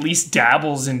at least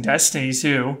dabbles in Destiny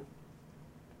 2.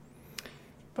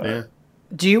 But, yeah.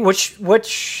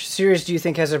 Which series do you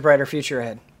think has a brighter future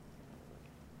ahead?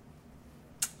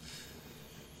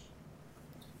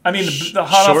 I mean, the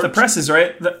hot off the presses,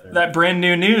 right? That brand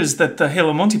new news that the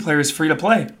Halo multiplayer is free to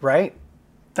play. Right.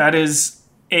 That is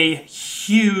a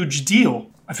huge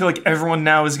deal. I feel like everyone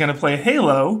now is going to play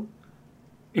Halo.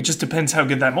 It just depends how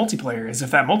good that multiplayer is.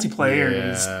 If that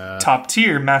multiplayer is top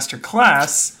tier, master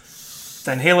class,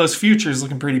 then Halo's future is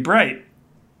looking pretty bright.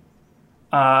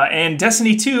 And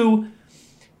Destiny 2...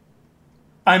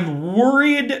 I'm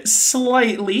worried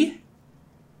slightly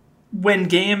when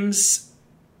games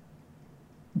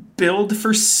build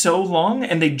for so long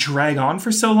and they drag on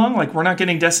for so long. Like, we're not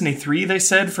getting Destiny 3, they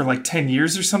said, for like 10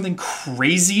 years or something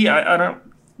crazy. I don't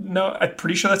know. I'm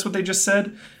pretty sure that's what they just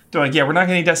said. They're like, yeah, we're not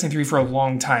getting Destiny 3 for a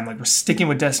long time. Like, we're sticking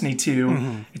with Destiny 2.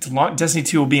 Mm-hmm. It's long. Destiny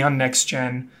 2 will be on next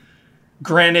gen.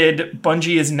 Granted,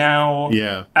 Bungie is now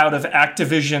out of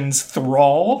Activision's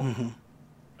thrall. Mm-hmm.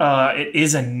 It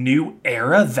is a new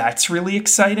era. That's really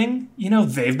exciting. You know,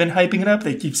 they've been hyping it up.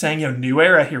 They keep saying, new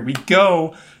era, here we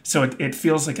go. So it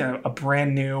feels like a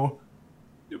brand new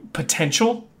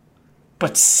potential.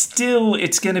 But still,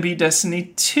 it's going to be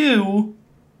Destiny 2,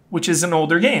 which is an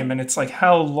older game. And it's like,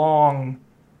 how long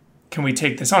can we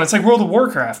take this on? It's like World of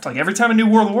Warcraft. Like, every time a new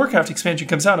World of Warcraft expansion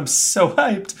comes out, I'm so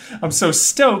hyped. I'm so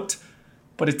stoked.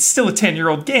 But it's still a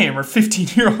 10-year-old game or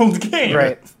 15-year-old game.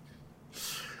 Right.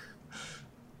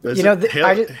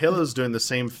 Halo's doing the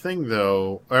same thing,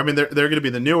 though. I mean, they're going to be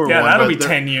the newer one. Yeah, that'll be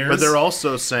 10 years. But they're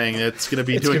also saying it's going to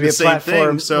be doing the same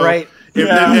thing. So, right?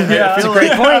 That's a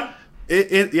great point.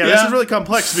 This is really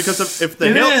complex because if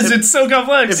it's so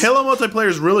complex. If Halo multiplayer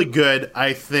is really good,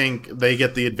 I think they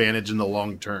get the advantage in the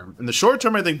long term. In the short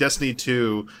term, I think Destiny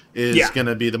 2 is going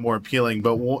to be the more appealing.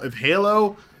 But if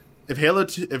Halo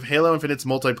Infinite's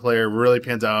multiplayer really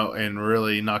pans out and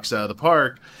really knocks it out of the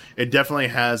park, it definitely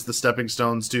has the stepping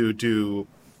stones to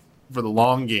for the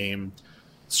long game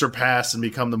surpass and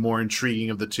become the more intriguing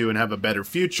of the two and have a better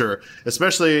future,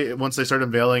 especially once they start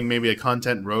unveiling maybe a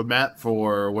content roadmap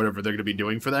for whatever they're going to be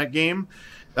doing for that game.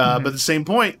 But at the same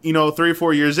point, 3 or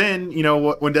 4 years in,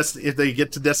 when if they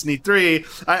get to Destiny 3,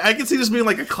 I can see this being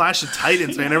like a Clash of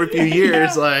Titans, man. Every few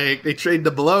years, like they trade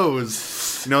the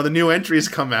blows. The new entries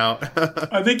come out.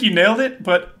 I think you nailed it,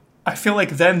 but I feel like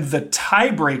then the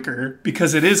tiebreaker,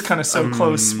 because it is kind of so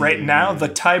close right now, the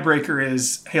tiebreaker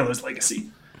is Halo's Legacy.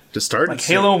 To start, like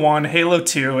Halo 1, Halo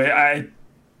 2.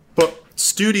 But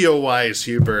studio-wise,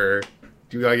 Huber,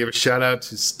 you gotta give a shout out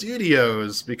to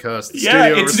studios because the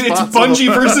it's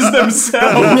Bungie versus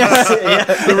themselves.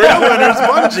 The real winner's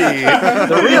Bungie.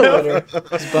 The real winner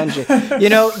is Bungie.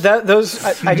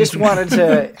 I just wanted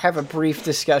to have a brief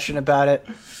discussion about it,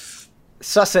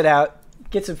 suss it out,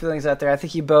 get some feelings out there. I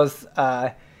think you both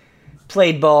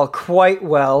played ball quite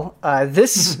well.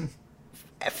 This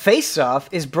Face-Off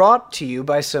is brought to you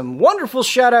by some wonderful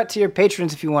shout-out to your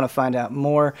patrons. If you want to find out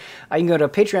more, you can go to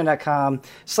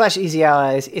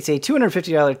patreon.com/easyallies. It's a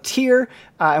 $250 tier,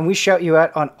 and we shout you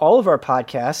out on all of our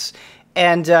podcasts.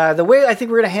 And the way I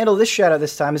think we're going to handle this shout-out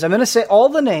this time is I'm going to say all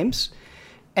the names,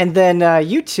 and then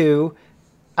you two,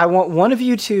 I want one of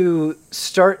you to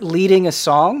start leading a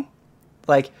song,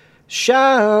 like,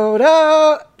 shout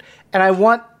out, and I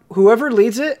want whoever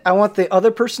leads it, I want the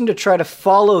other person to try to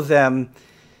follow them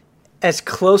as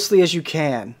closely as you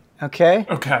can. Okay?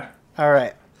 Okay. All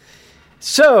right.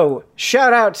 So,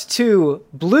 shout outs to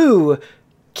Blue,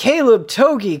 Caleb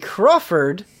Togi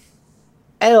Crawford,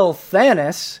 L.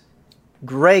 Thanis,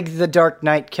 Greg the Dark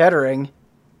Knight Kettering,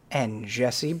 and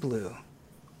Jesse Blue.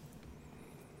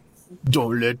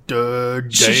 Don't let the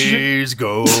days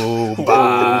go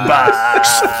by.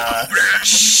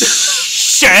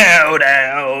 Shout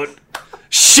out.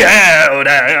 Shout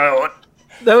out.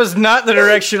 That was not the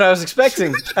direction I was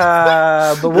expecting,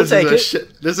 but we'll take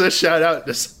it. This is a shout out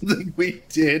to something we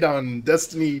did on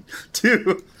Destiny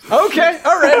 2. Okay,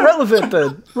 all right, relevant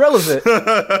then. Relevant.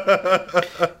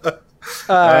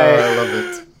 I love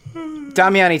it.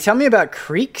 Damiani, tell me about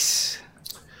Creeks.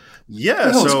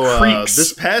 Yeah, so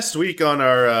this past week on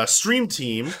our stream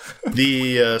team,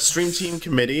 the stream team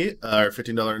committee, our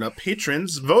 $15 and up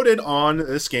patrons, voted on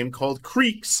this game called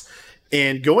Creeks.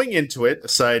 And going into it,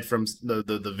 aside from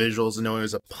the visuals and knowing it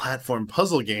was a platform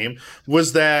puzzle game,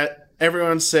 was that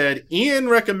everyone said, Ian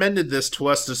recommended this to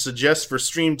us to suggest for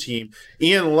Stream Team.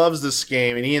 Ian loves this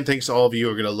game, and Ian thinks all of you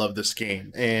are going to love this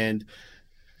game. And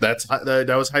that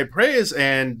was high praise.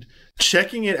 And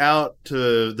checking it out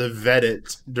to vet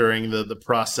it during the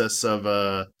process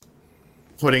of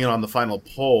putting it on the final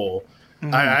poll,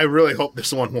 I really hope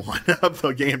this one won of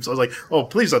the games. I was like, oh,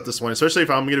 please let this one, especially if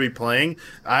I'm going to be playing.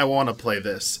 I want to play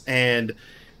this. And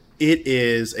it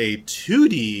is a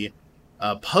 2D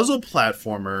puzzle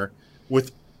platformer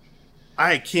with,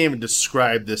 I can't even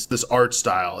describe this art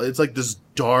style. It's like this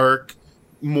dark,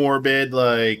 morbid,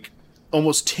 like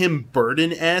almost Tim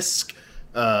Burton-esque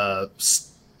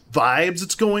vibes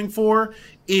it's going for.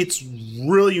 It's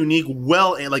really unique,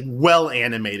 well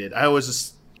animated.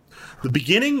 The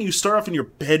beginning, you start off in your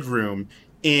bedroom,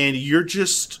 and you're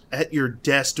just at your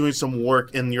desk doing some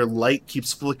work, and your light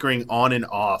keeps flickering on and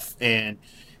off. And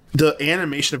the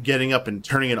animation of getting up and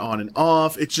turning it on and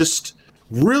off, it's just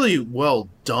really well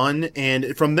done.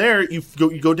 And from there, you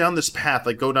go down this path,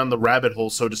 like go down the rabbit hole,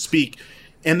 so to speak.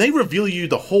 And they reveal you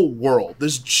the whole world.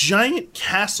 This giant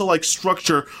castle-like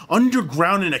structure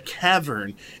underground in a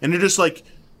cavern. And they're just like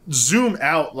zoom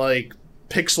out like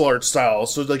pixel art style.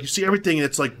 So like you see everything and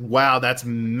it's like, wow, that's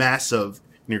massive.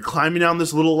 And you're climbing down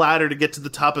this little ladder to get to the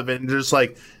top of it. And they're just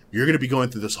like, you're going to be going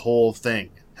through this whole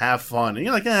thing. Have fun. And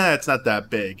you're like, it's not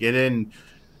that big. And then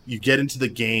you get into the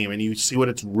game and you see what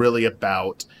it's really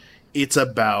about. It's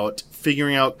about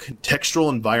figuring out contextual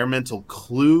environmental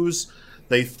clues.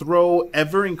 They throw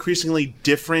ever increasingly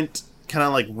different kind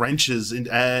of like wrenches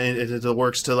into the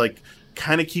works to like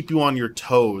kind of keep you on your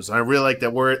toes. And I really like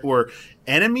that where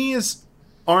enemies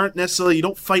aren't necessarily, you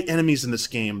don't fight enemies in this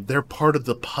game. They're part of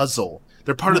the puzzle.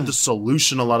 They're part of the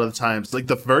solution a lot of the times. Like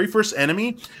the very first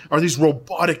enemy are these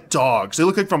robotic dogs. They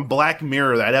look like from Black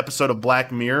Mirror, that episode of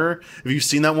Black Mirror. Have you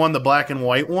seen that one, the black and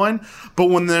white one? But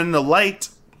when they're in the light,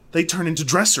 they turn into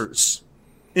dressers.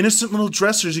 Innocent little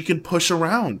dressers you can push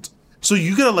around. So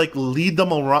you gotta like lead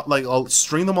them around, like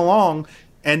string them along,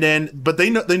 and then, but they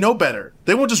know better.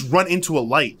 They won't just run into a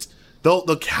light. They'll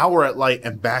cower at light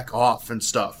and back off and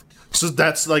stuff. So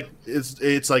that's like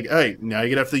it's like, hey, now you're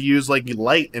gonna have to use like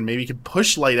light, and maybe you can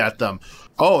push light at them.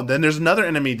 Oh, and then there's another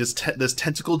enemy, this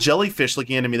tentacle jellyfish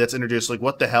looking enemy that's introduced. Like,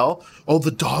 what the hell? Oh,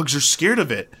 the dogs are scared of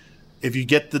it. If you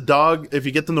get them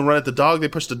to run at the dog, they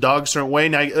push the dog a certain way.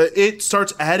 Now it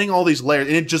starts adding all these layers,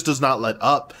 and it just does not let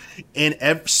up. And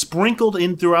sprinkled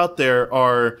in throughout there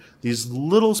are these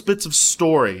little bits of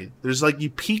story. There's like,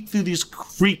 you peek through these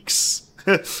creaks.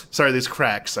 Sorry, these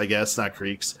cracks, I guess, not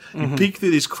creeks. You peek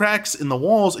through these cracks in the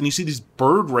walls, and you see these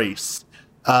bird race.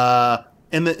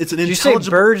 And it's an Did you say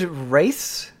bird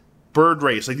race? Bird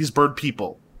race, like these bird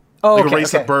people. Oh, like okay, a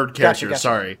race of bird characters. Gotcha.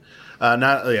 Sorry,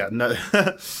 no.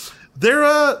 They're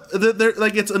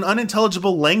like, it's an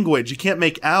unintelligible language. You can't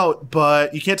make out,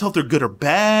 but you can't tell if they're good or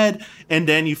bad. And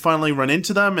then you finally run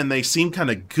into them and they seem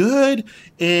kind of good.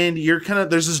 And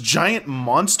there's this giant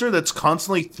monster that's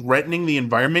constantly threatening the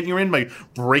environment you're in by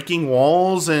breaking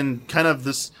walls and kind of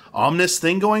this ominous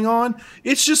thing going on.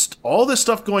 It's just all this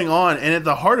stuff going on. And at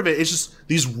the heart of it, it's just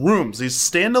these rooms, these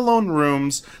standalone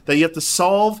rooms that you have to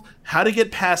solve how to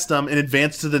get past them and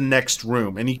advance to the next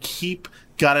room. And you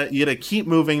gotta keep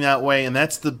moving that way, and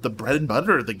that's the bread and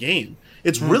butter of the game.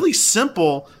 It's really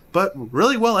simple, but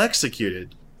really well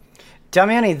executed.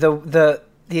 Damiani, the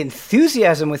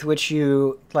enthusiasm with which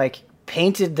you like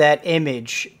painted that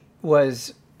image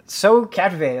was so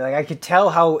captivating. Like, I could tell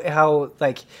how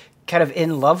like kind of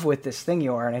in love with this thing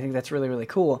you are, and I think that's really, really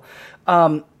cool.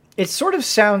 It sort of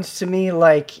sounds to me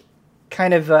like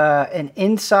kind of an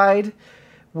Inside,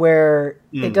 where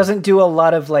it doesn't do a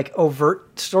lot of like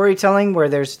overt storytelling, where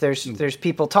there's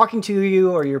people talking to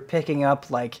you, or you're picking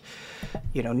up like,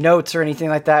 you know, notes or anything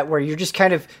like that, where you're just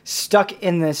kind of stuck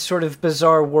in this sort of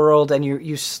bizarre world and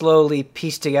you slowly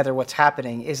piece together what's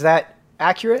happening. Is that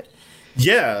accurate?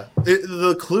 Yeah,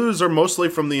 the clues are mostly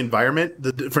from the environment,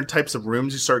 the different types of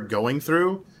rooms you start going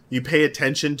through. You pay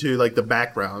attention to like the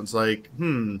backgrounds, like,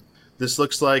 this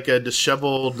looks like a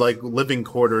disheveled, like, living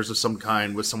quarters of some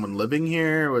kind. Was someone living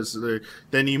here?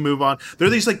 Then you move on. There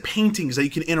are these like paintings that you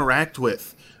can interact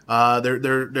with.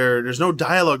 There's no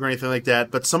dialogue or anything like that,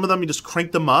 but some of them you just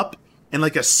crank them up and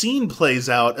like a scene plays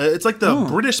out. It's like the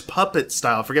British puppet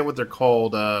style. I forget what they're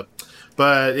called.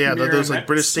 But yeah, those like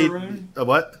British state.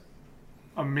 What?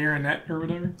 A marionette or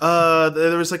whatever?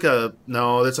 There was like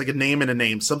there's like a name and a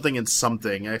name, something and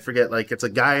something. I forget, like it's a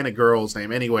guy and a girl's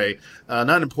name. Anyway,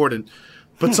 not important.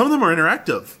 But some of them are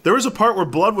interactive. There was a part where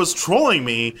Blood was trolling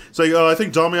me. It's like, I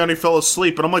think Damiani fell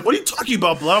asleep. And I'm like, what are you talking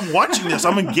about, Blood? I'm watching this.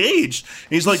 I'm engaged.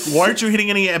 And he's like, why aren't you hitting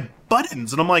any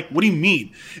buttons? And I'm like, what do you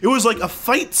mean? It was like a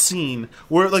fight scene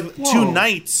where like two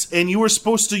knights, and you were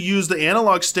supposed to use the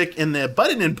analog stick and the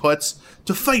button inputs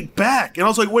to fight back. And I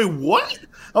was like, wait, what?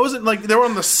 I wasn't like, they were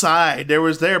on the side. But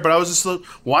I was just like,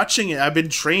 watching it. I've been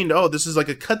trained. Oh, this is like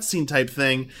a cutscene type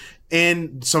thing.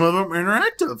 And some of them are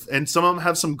interactive, and some of them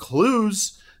have some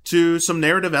clues to some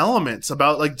narrative elements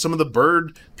about like some of the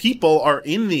bird people are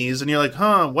in these, and you're like,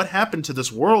 what happened to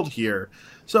this world here?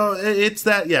 So it's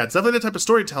definitely the type of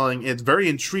storytelling. It's very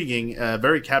intriguing,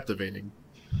 very captivating.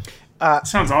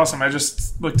 Sounds awesome. I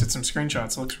just looked at some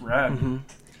screenshots. It looks rad.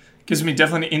 Gives me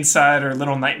definitely an Inside or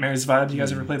Little Nightmares vibe. Do you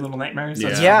guys ever play Little Nightmares?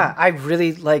 Yeah, I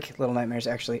really like Little Nightmares,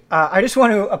 actually. I just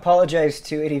want to apologize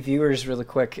to any viewers really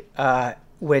quick.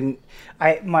 When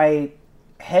my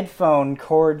headphone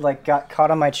cord like got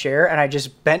caught on my chair, and I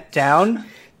just bent down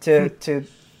to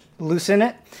loosen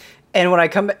it, And when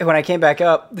I came back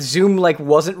up, Zoom like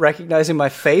wasn't recognizing my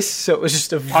face, so it was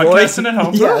just a void. Podcasting at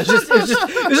home. Yeah, it was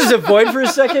just a void for a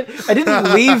second. I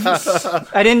didn't leave.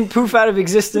 I didn't poof out of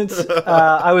existence.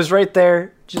 I was right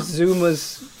there. Just Zoom was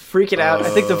freaking out. I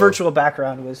think the virtual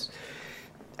background was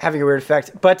having a weird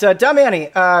effect. But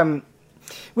Damiani,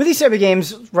 with these type of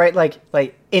games, right?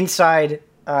 Like Inside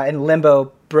and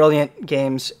Limbo, brilliant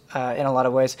games in a lot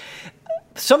of ways.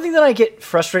 Something that I get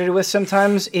frustrated with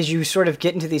sometimes is you sort of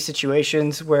get into these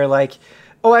situations where like,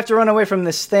 oh, I have to run away from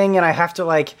this thing and I have to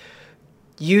like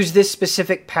use this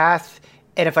specific path.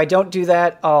 And if I don't do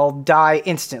that, I'll die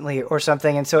instantly or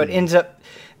something. And so it ends up,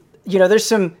 there's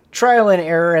some trial and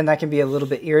error and that can be a little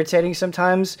bit irritating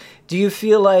sometimes. Do you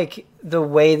feel like the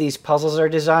way these puzzles are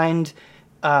designed,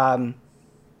 that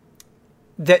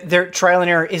their trial and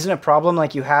error isn't a problem?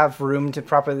 Like you have room to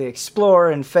properly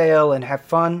explore and fail and have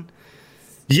fun?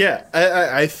 Yeah,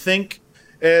 I think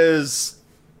as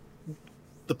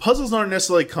the puzzles aren't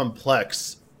necessarily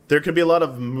complex, there could be a lot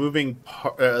of moving.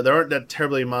 There aren't that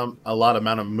terribly a lot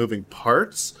amount of moving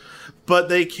parts, but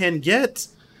they can get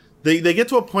they get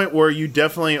to a point where you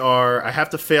definitely are. I have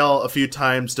to fail a few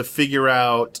times to figure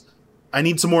out. I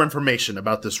need some more information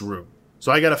about this room,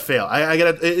 so I gotta fail. I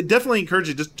gotta. It definitely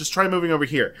encourages you just try moving over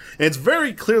here, and it's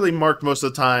very clearly marked most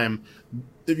of the time.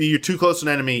 If you're too close to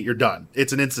an enemy, you're done.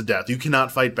 It's an instant death. You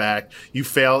cannot fight back. You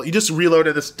fail. You just reload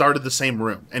at the start of the same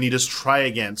room, and you just try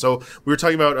again. So we were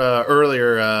talking about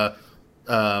earlier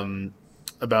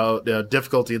about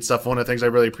difficulty and stuff. One of the things I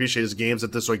really appreciate is games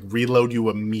that just like reload you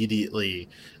immediately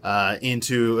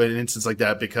into an instance like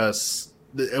that, because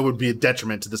it would be a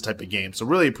detriment to this type of game. So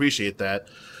really appreciate that.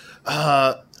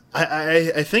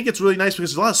 I think it's really nice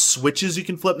because there's a lot of switches you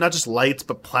can flip, not just lights,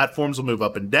 but platforms will move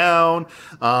up and down.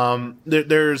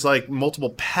 There's like multiple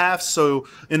paths. So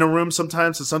in a room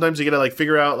sometimes you gotta like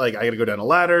figure out like I gotta go down a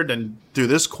ladder, then through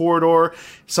this corridor.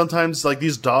 Sometimes like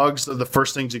these dogs are the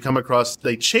first things you come across.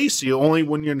 They chase you only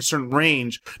when you're in a certain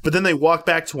range, but then they walk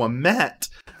back to a mat.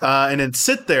 And then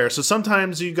sit there. So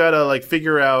sometimes you gotta like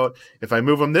figure out if I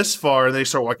move them this far and they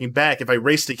start walking back, if I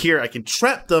race to here, I can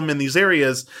trap them in these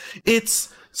areas.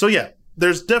 So yeah,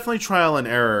 there's definitely trial and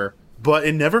error, but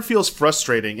it never feels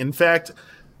frustrating. In fact,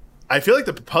 I feel like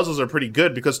the puzzles are pretty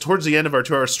good because towards the end of our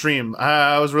 2-hour stream,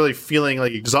 I was really feeling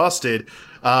like exhausted.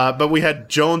 But we had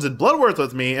Jones and Bloodworth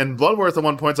with me, and Bloodworth at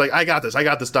one point's like, I got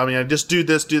this, Dummy. I just do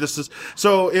this.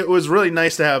 So it was really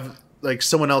nice to have like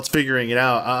someone else figuring it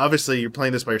out. Obviously, you're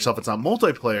playing this by yourself. It's not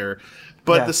multiplayer,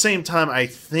 but at the same time, I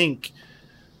think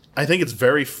it's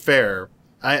very fair.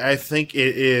 I think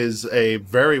it is they're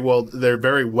very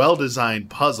well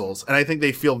designed puzzles, and I think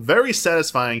they feel very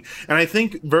satisfying. And I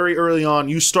think very early on,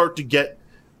 you start to get.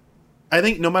 I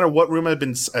think no matter what room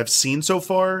I've seen so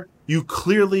far, you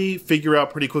clearly figure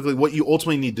out pretty quickly what you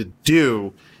ultimately need to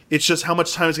do. It's just how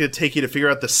much time it's going to take you to figure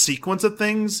out the sequence of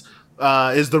things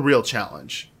is the real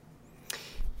challenge.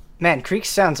 Man, Creek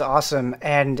sounds awesome,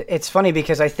 and it's funny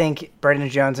because I think Brendan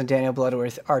Jones and Daniel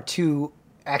Bloodworth are two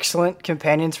excellent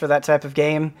companions for that type of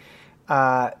game.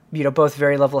 Both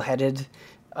very level-headed,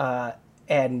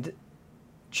 and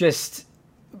just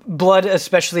Blood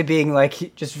especially being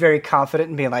like just very confident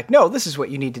and being like, no, this is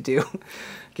what you need to do.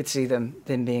 I could see them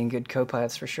being good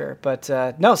co-pilots for sure. But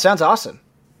no, sounds awesome.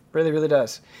 Really, really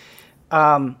does.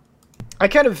 I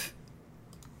kind of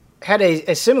had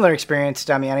a similar experience,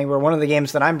 Damiani, where one of the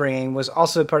games that I'm bringing was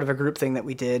also part of a group thing that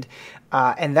we did,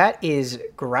 and that is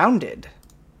Grounded.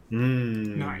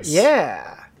 Nice.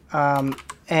 Yeah.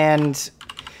 And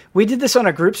we did this on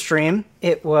a group stream.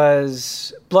 It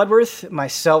was Bloodworth,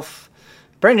 myself,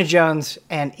 Brendan Jones,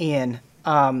 and Ian.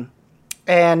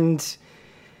 And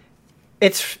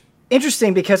it's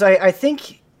interesting because I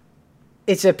think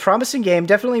it's a promising game,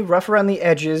 definitely rough around the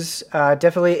edges.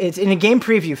 Definitely, it's in a game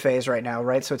preview phase right now,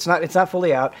 right? So it's not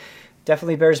fully out.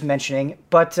 Definitely bears mentioning.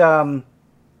 But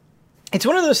it's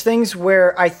one of those things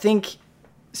where I think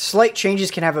slight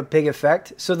changes can have a big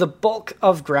effect. So the bulk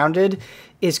of Grounded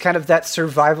is kind of that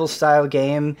survival style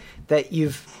game that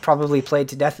you've probably played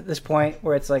to death at this point,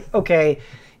 where it's like, okay,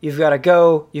 you've got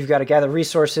to gather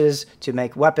resources to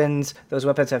make weapons. Those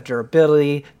weapons have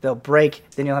durability, they'll break,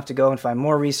 then you'll have to go and find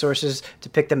more resources to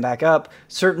pick them back up.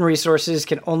 Certain resources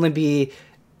can only be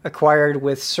acquired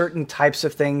with certain types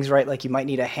of things, right? Like you might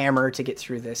need a hammer to get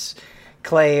through this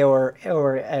clay or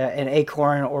an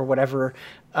acorn or whatever.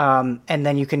 And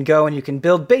then you can go and you can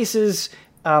build bases,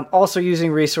 also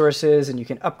using resources, and you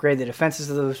can upgrade the defenses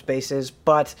of those bases,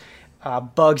 but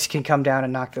bugs can come down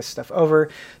and knock this stuff over.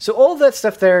 So all of that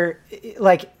stuff there,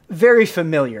 like, very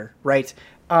familiar, right?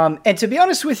 And to be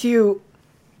honest with you,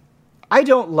 I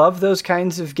don't love those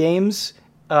kinds of games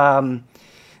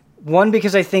One,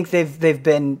 because I think they've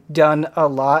been done a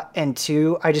lot, and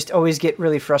two, I just always get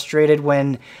really frustrated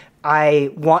when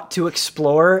I want to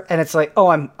explore and it's like, oh,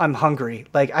 I'm hungry.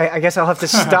 Like I guess I'll have to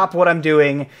stop what I'm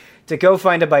doing to go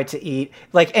find a bite to eat.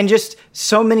 Like, and just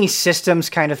so many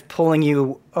systems kind of pulling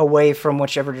you away from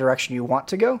whichever direction you want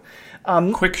to go.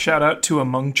 Quick shout out to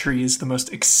Among Trees, the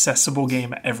most accessible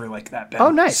game ever like that, Ben.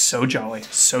 Oh, nice. So jolly.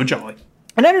 So jolly.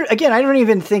 And I don't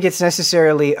even think it's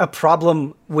necessarily a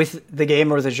problem with the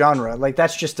game or the genre. Like,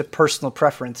 that's just a personal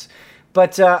preference.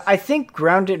 But I think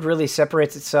Grounded really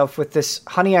separates itself with this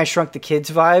Honey, I Shrunk the Kids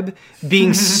vibe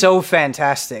being so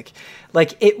fantastic.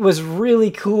 Like, it was really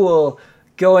cool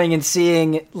going and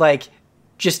seeing, like,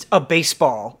 just a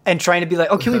baseball and trying to be like,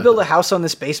 oh, can we build a house on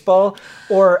this baseball?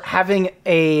 Or having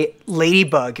a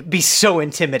ladybug be so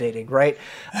intimidating, right?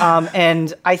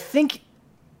 And I think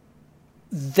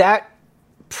that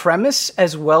premise,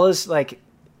 as well as like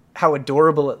how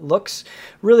adorable it looks,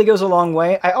 really goes a long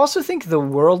way. I also think the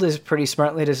world is pretty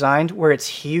smartly designed, where it's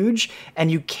huge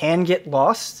and you can get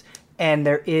lost, and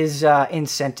there is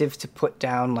incentive to put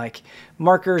down like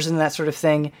markers and that sort of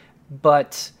thing,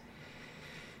 but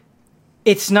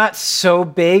it's not so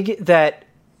big that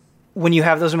when you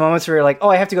have those moments where you're like, oh,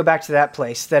 I have to go back to that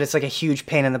place, that it's like a huge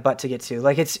pain in the butt to get to.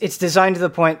 Like, it's designed to the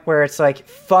point where it's like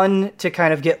fun to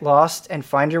kind of get lost and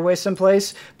find your way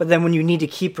someplace, but then when you need to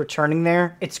keep returning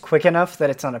there, it's quick enough that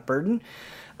it's not a burden.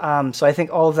 So I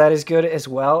think all of that is good as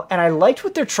well. And I liked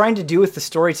what they're trying to do with the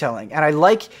storytelling. And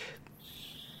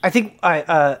I think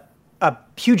a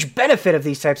huge benefit of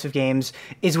these types of games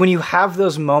is when you have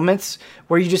those moments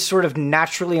where you just sort of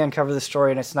naturally uncover the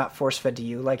story and it's not force-fed to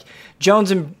you. Like,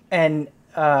 Jones and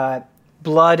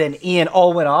Blood and Ian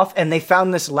all went off and they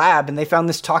found this lab and they found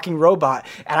this talking robot,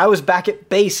 and I was back at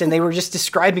base and they were just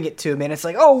describing it to me, and it's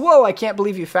like, oh, whoa, I can't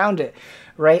believe you found it,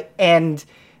 right? And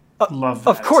Love that.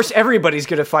 of course everybody's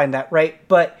going to find that, right?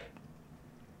 But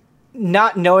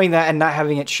not knowing that and not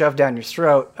having it shoved down your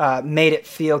throat made it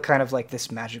feel kind of like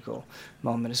this magical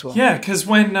moment as well. Yeah, because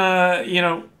when,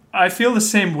 I feel the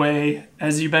same way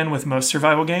as you've been with most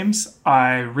survival games.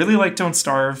 I really like Don't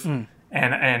Starve,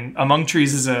 and Among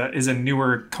Trees is a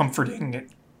newer, comforting,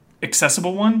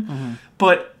 accessible one.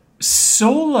 But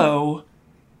solo,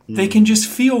 they can just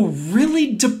feel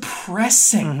really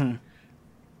depressing.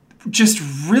 Just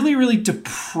really, really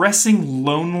depressing,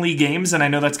 lonely games. And I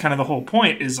know that's kind of the whole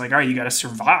point, is like, all right, you got to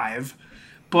survive.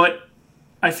 But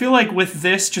I feel like with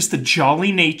this, just the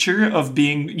jolly nature of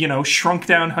being, shrunk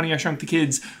down Honey, I Shrunk the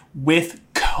Kids with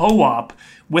co-op,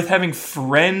 with having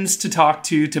friends to talk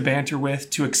to banter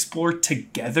with, to explore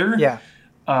together. Yeah.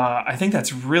 I think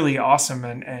that's really awesome.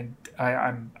 And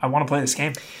I want to play this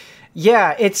game.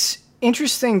 Yeah, it's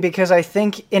interesting because I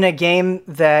think in a game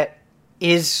that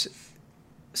is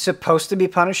supposed to be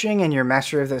punishing and your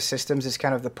mastery of those systems is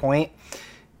kind of the point,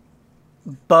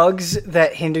 bugs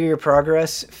that hinder your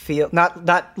progress feel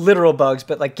not literal bugs,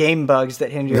 but like game bugs that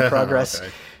hinder your progress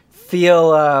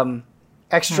feel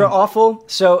extra awful.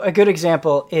 So a good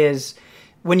example is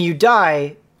when you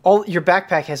die, all your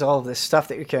backpack has all of this stuff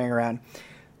that you're carrying around.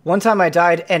 One time I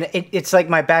died, and it's like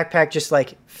my backpack just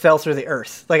like fell through the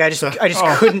earth. Like I just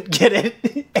couldn't get it,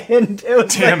 and it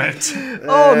was Damn like, it!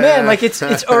 Oh man, like it's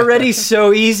already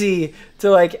so easy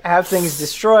to like have things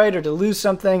destroyed or to lose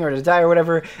something or to die or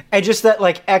whatever, and just that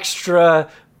like extra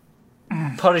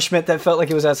punishment that felt like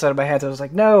it was outside of my hands. I was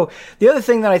like, no. The other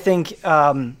thing that I think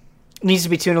needs to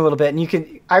be tuned a little bit,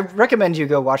 and I recommend you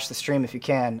go watch the stream if you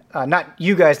can. Not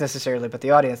you guys necessarily, but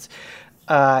the audience.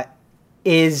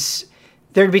 Is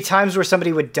there'd be times where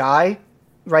somebody would die,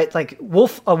 right? Like a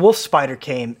wolf spider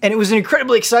came, and it was an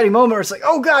incredibly exciting moment where it's like,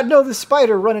 oh god, no, the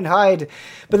spider, run and hide.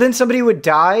 But then somebody would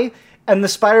die, and the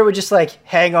spider would just like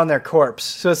hang on their corpse.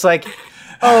 So it's like,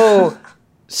 oh,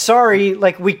 sorry,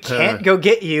 like we can't go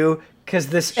get you because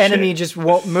this enemy just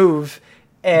won't move.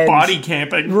 And body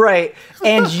camping. Right.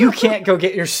 And you can't go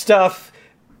get your stuff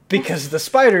because the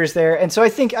spider is there. And so I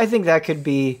think that could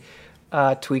be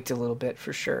tweaked a little bit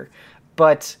for sure.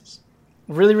 But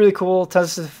really, really cool.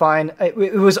 Tons to find.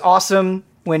 It was awesome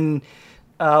when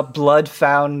Blood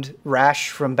found Rash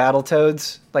from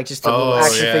Battletoads, like just a little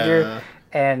action figure.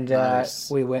 And nice.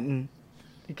 We went and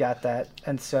got that.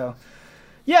 And so,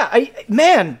 yeah,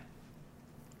 man,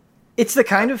 it's the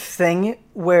kind of thing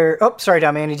where. Oh, sorry,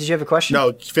 Damiani, did you have a question?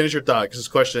 No, finish your thought, because this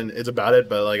question is about it,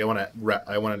 but like I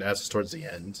wanted to ask this towards the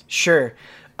end. Sure,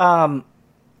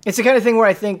 it's the kind of thing where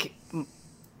I think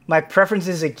my preference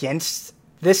is against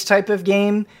this type of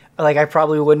game. Like I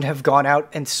probably wouldn't have gone out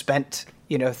and spent,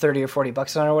 $30 or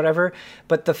 $40 on it or whatever.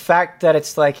 But the fact that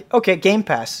it's like, okay, Game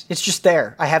Pass, it's just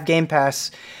there. I have Game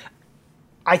Pass.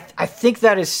 I think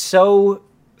that is so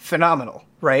phenomenal.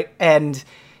 right? And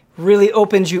really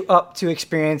opens you up to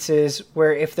experiences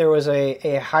where if there was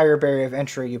a higher barrier of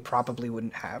entry, you probably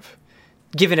wouldn't have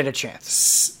given it a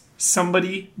chance.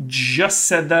 Somebody just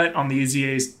said that on the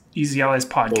Easy Allies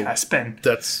podcast, Ben.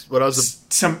 That's what I was...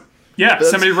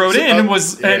 Somebody wrote in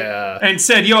and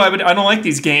said, "Yo, I don't like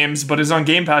these games, but it's on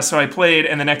Game Pass, so I played,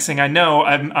 and the next thing I know,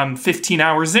 I'm 15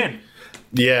 hours in."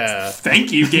 Yeah.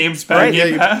 Thank you, Game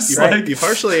Pass. You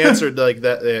partially answered like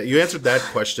that. You answered that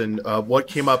question. What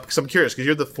came up? Because I'm curious. Because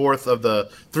you're the fourth of the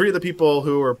three of the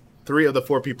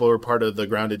four people who were part of the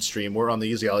Grounded stream. We're on the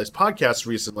Easy Allies podcast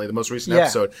recently, the most recent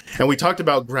episode, and we talked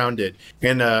about Grounded.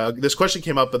 And this question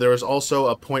came up, but there was also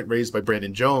a point raised by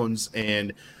Brandon Jones,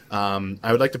 and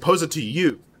I would like to pose it to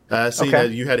you, seeing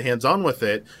that you had hands on with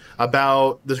it,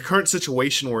 about the current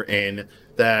situation we're in.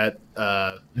 That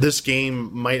this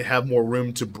game might have more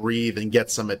room to breathe and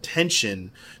get some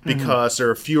attention because there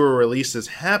are fewer releases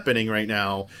happening right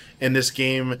now in this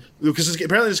game. Because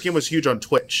apparently this game was huge on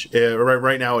Twitch.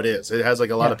 Right now it is. It has like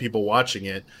a lot of people watching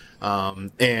it.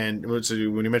 And when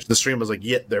you mentioned the stream, I was like,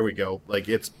 yeah, there we go. Like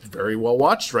it's very well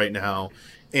watched right now.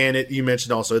 And you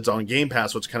mentioned also it's on Game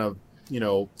Pass, which kind of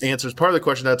answers part of the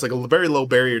question. That's like a very low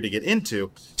barrier to get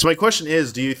into. So my question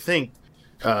is, do you think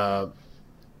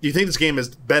this game is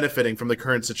benefiting from the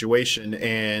current situation,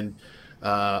 and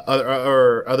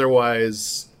or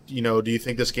otherwise, do you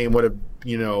think this game would have,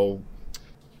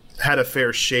 had a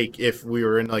fair shake if we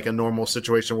were in like a normal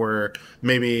situation where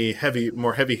maybe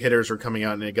more heavy hitters were coming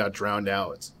out and it got drowned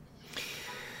out?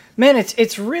 Man,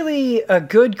 it's really a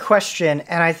good question,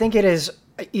 and I think it is.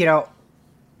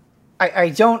 I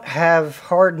don't have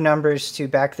hard numbers to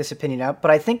back this opinion up, but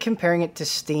I think comparing it to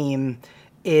Steam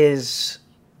is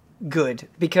good,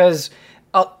 because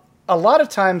a lot of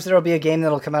times there'll be a game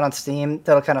that'll come out on Steam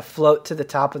that'll kind of float to the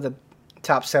top of the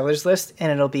top sellers list,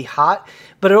 and it'll be hot,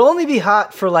 but it'll only be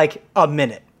hot for like a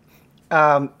minute.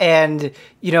 And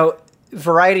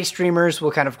variety streamers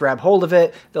will kind of grab hold of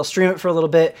it, they'll stream it for a little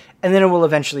bit, and then it will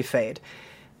eventually fade.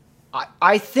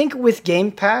 I think with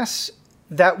Game Pass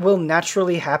that will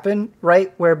naturally happen,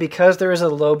 right? Where because there is a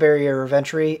low barrier of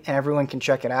entry and everyone can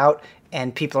check it out,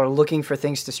 and people are looking for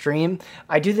things to stream,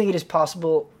 I do think it is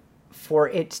possible for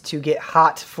it to get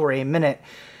hot for a minute.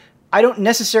 I don't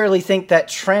necessarily think that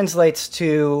translates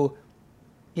to,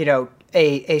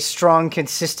 a strong,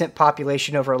 consistent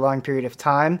population over a long period of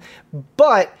time.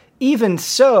 But even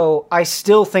so, I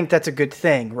still think that's a good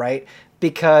thing, right?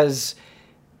 Because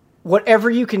whatever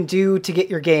you can do to get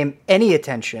your game any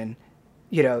attention,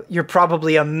 you're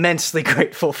probably immensely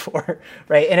grateful for,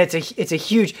 right? And it's a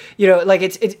huge,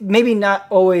 it's maybe not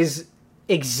always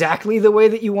exactly the way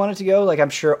that you want it to go. Like I'm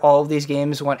sure all of these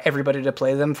games want everybody to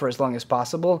play them for as long as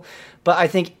possible, but I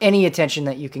think any attention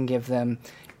that you can give them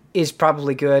is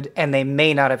probably good, and they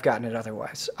may not have gotten it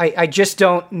otherwise. I just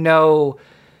don't know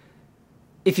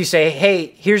if you say, hey,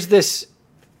 here's this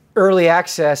early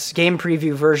access game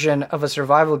preview version of a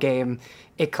survival game.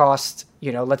 It costs,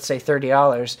 let's say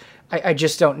 $30. I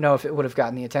just don't know if it would have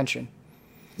gotten the attention.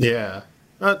 Yeah.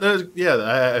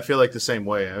 I feel like the same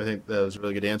way. I think that was a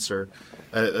really good answer.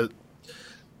 It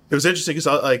was interesting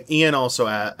because Ian also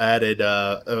added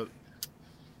a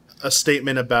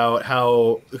statement about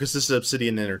how, because this is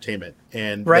Obsidian Entertainment,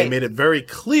 and they made it very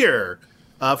clear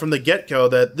from the get-go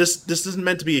that this isn't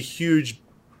meant to be a huge...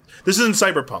 This isn't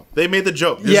Cyberpunk. They made the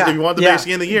joke. If you want the biggest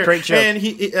game of the year. Great joke. And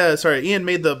Ian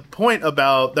made the point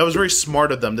about that was very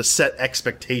smart of them to set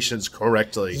expectations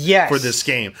correctly for this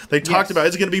game. They talked about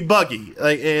it's going to be buggy.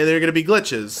 There are going to be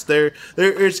glitches.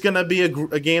 There's going to be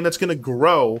a game that's going to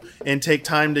grow and take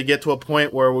time to get to a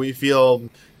point where we feel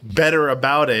better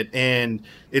about it. And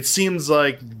it seems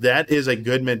like that is a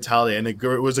good mentality, and it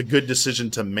was a good decision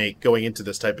to make going into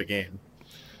this type of game.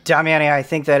 Damiani, I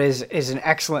think that is an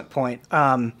excellent point.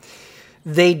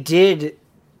 They did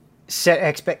set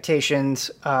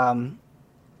expectations,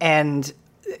 and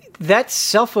that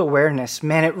self-awareness,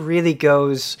 man, it really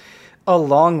goes a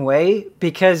long way,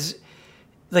 because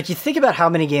you think about how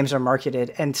many games are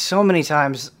marketed, and so many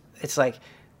times it's like,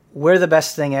 we're the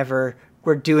best thing ever,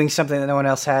 we're doing something that no one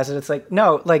else has, and it's like,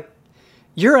 no,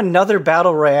 you're another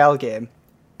battle royale game,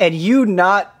 and you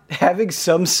not having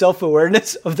some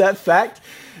self-awareness of that fact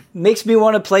makes me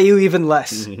want to play you even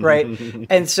less, right?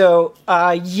 And so,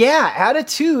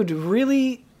 attitude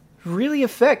really, really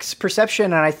affects perception,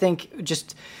 and I think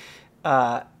just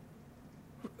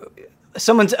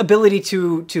someone's ability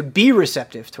to be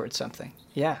receptive towards something.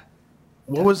 Yeah.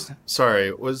 Was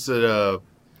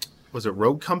it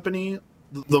Rogue Company?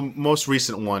 The most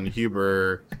recent one,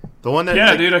 Huber. The one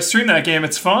that dude, I streamed that game.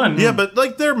 It's fun. Yeah,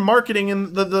 but their marketing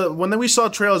and when we saw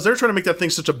trailers, they're trying to make that thing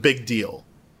such a big deal.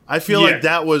 I feel like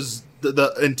that was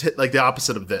like the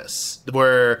opposite of this,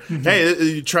 where hey,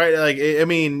 you try like I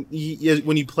mean,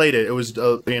 when you played it, it was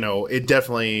it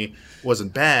definitely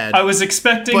wasn't bad. I was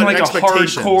expecting like a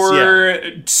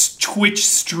hardcore Twitch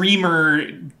streamer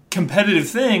competitive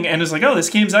thing, and it's like, oh, this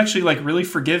game's actually like really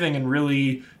forgiving and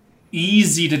really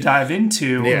easy to dive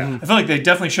into. Yeah. I feel like they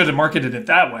definitely should have marketed it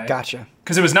that way. Gotcha.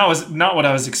 Because it was not what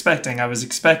I was expecting. I was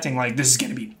expecting like this is going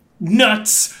to be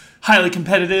nuts, highly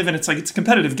competitive, and it's like it's a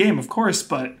competitive game, of course,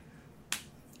 but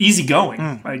easy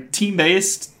going, like team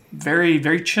based, very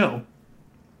very chill.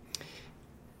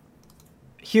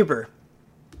 Huber,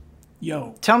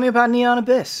 yo, tell me about Neon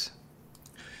Abyss.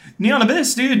 Neon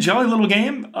Abyss, dude, jolly little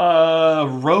game,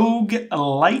 roguelite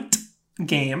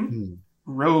game.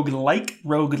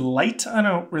 Roguelite. I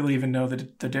don't really even know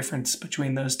the difference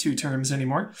between those two terms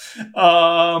anymore.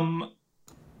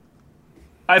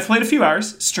 I've played a few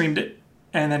hours, streamed it,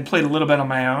 and then played a little bit on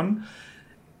my own.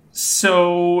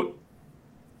 So,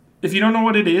 if you don't know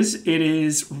what it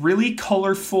is really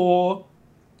colorful,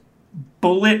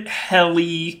 bullet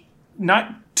hell-y,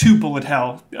 not too bullet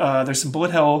hell. There's some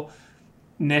bullet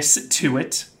hell-ness to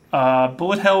it.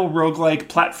 Bullet hell, roguelike,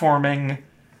 platforming,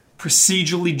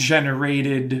 procedurally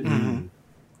generated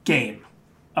game.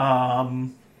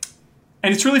 And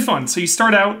it's really fun. So you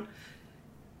start out,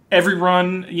 every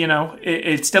run,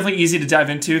 it's definitely easy to dive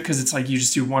into because it's like you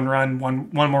just do one run, one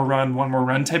more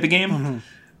run type of game.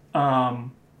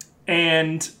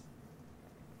 And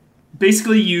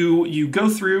basically you go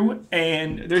through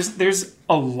and there's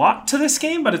a lot to this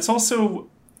game, but it's also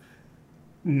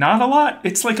not a lot.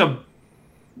 It's like a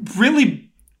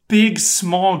really big,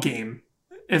 small game,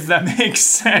 if that makes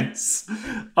sense.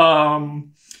 So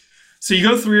you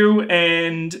go through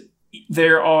and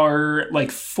there are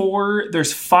like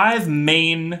there's 5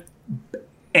 main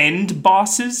end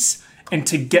bosses. And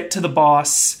to get to the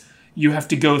boss, you have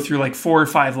to go through like 4 or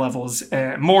 5 levels,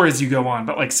 more as you go on.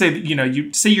 But like say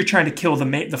you're trying to kill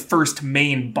the first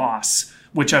main boss,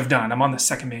 which I've done. I'm on the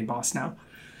second main boss now.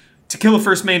 To kill the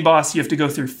first main boss, you have to go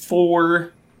through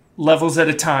 4 levels at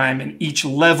a time, and each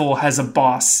level has a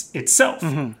boss itself.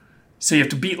 So you have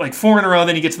to beat like 4 in a row,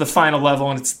 then you get to the final level,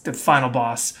 and it's the final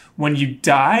boss. When you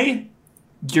die,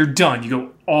 you're done. You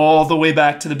go all the way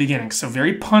back to the beginning. So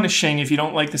very punishing if you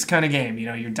don't like this kind of game.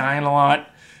 You're dying a lot,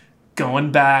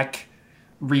 going back,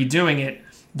 redoing it.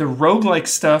 The roguelike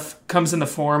stuff comes in the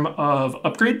form of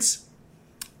upgrades,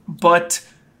 but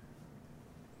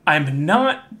I'm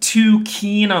not too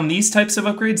keen on these types of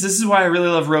upgrades. This is why I really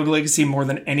love Rogue Legacy more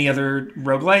than any other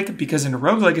roguelike, because in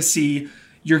Rogue Legacy,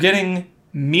 you're getting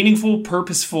meaningful,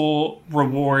 purposeful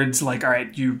rewards like, all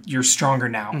right, you're stronger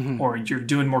now, or you're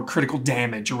doing more critical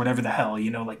damage, or whatever the hell,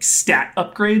 like stat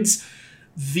upgrades.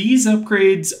 These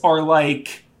upgrades are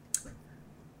like,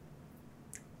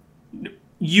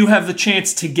 you have the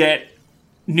chance to get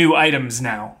new items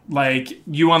now. Like,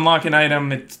 you unlock an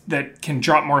item that can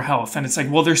drop more health, and it's like,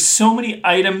 well, there's so many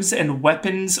items and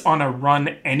weapons on a run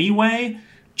anyway,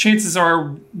 chances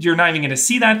are you're not even going to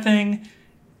see that thing,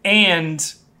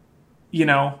 and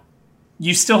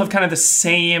you still have kind of the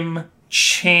same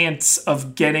chance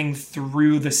of getting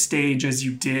through the stage as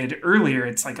you did earlier.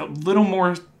 It's like a little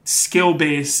more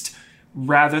skill-based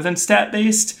rather than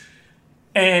stat-based.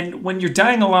 And when you're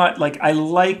dying a lot, like, I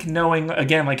like knowing,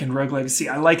 again, like in Rogue Legacy,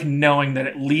 I like knowing that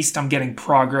at least I'm getting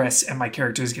progress and my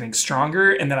character is getting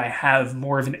stronger and that I have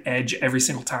more of an edge every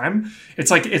single time.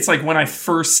 It's like when I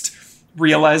first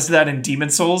realized that in Demon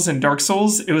Souls and Dark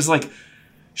Souls, it was like,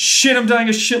 shit, I'm dying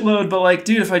a shitload, but like,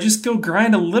 dude, if I just go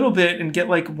grind a little bit and get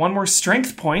like 1 more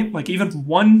strength point, like even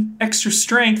 1 extra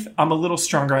strength, I'm a little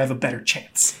stronger, I have a better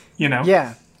chance,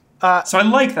 Yeah. So I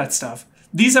like that stuff.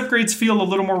 These upgrades feel a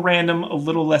little more random, a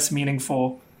little less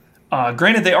meaningful.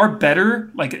 Granted, they are better.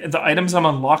 Like, the items I'm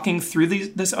unlocking through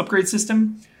this upgrade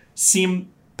system seem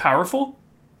powerful,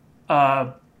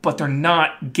 but they're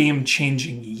not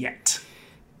game-changing yet.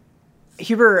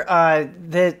 Huber,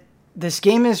 this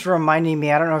game is reminding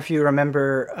me, I don't know if you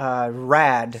remember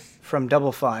Rad from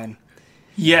Double Fine.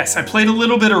 Yes, I played a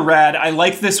little bit of Rad. I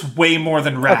like this way more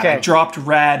than Rad. Okay. I dropped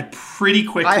Rad pretty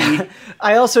quickly.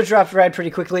 I also dropped Rad pretty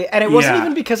quickly, and it wasn't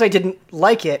even because I didn't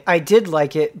like it. I did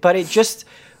like it, but it just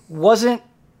wasn't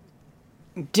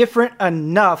different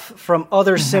enough from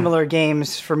other similar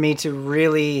games for me to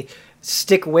really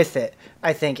stick with it,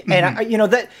 I think. And,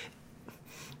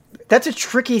 that's a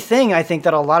tricky thing, I think,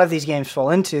 that a lot of these games fall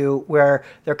into, where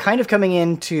they're kind of coming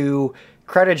into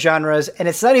crowded genres, and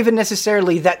it's not even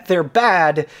necessarily that they're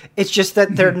bad, it's just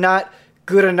that they're not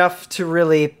good enough to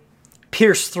really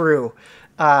pierce through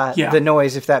the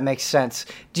noise, if that makes sense.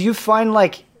 Do you find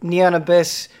like Neon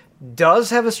Abyss does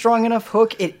have a strong enough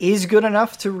hook, it is good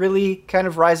enough to really kind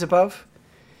of rise above?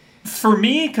 For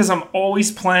me, because I'm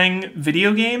always playing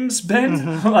video games,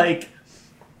 Ben, like,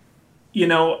 you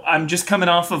know, I'm just coming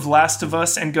off of Last of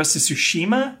Us and Ghost of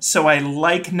Tsushima, so I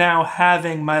like now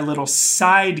having my little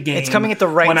side game. It's coming at the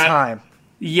right time.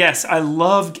 Yes, I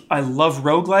love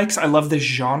roguelikes. I love this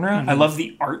genre. I love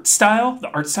the art style. The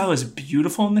art style is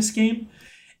beautiful in this game.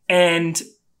 And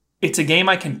it's a game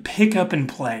I can pick up and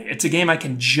play. It's a game I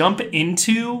can jump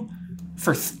into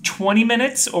for 20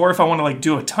 minutes, or if I want to like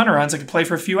do a ton of runs, I can play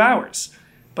for a few hours.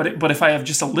 But if I have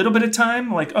just a little bit of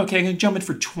time, like, okay, I can jump in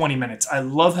for 20 minutes. I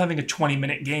love having a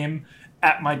 20-minute game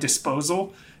at my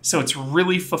disposal. So it's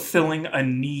really fulfilling a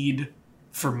need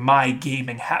for my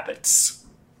gaming habits.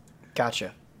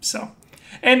 Gotcha. So,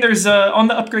 and there's on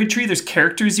the upgrade tree, there's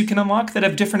characters you can unlock that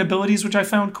have different abilities, which I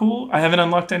found cool. I haven't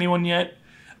unlocked anyone yet.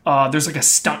 There's like a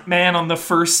stuntman on the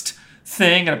first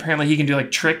thing, and apparently he can do like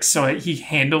tricks, so he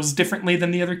handles differently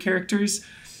than the other characters.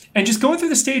 And just going through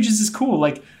the stages is cool.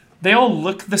 Like, they all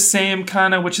look the same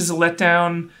kind of, which is a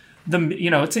letdown.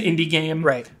 It's an indie game.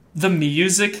 Right. The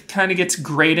music kind of gets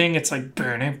grating. It's like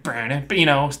burn it,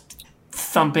 but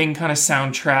thumping kind of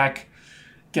soundtrack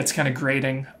gets kind of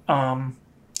grating.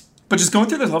 But just going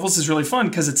through the levels is really fun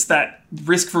because it's that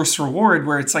risk versus reward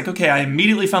where it's like, okay, I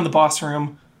immediately found the boss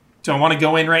room. Do I want to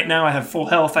go in right now? I have full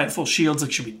health. I have full shields.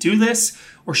 Like, should we do this?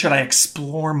 Or should I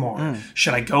explore more?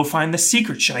 Should I go find the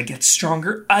secret? Should I get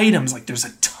stronger items? Like, there's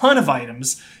a ton of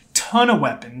items, ton of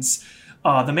weapons.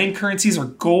 The main currencies are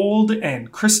gold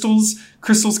and crystals.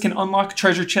 Crystals can unlock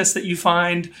treasure chests that you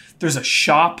find. There's a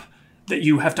shop that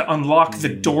you have to unlock the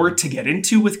door to get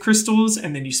into with crystals,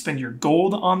 and then you spend your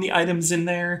gold on the items in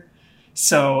there.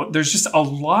 So there's just a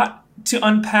lot to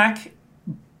unpack,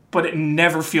 but it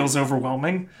never feels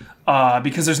overwhelming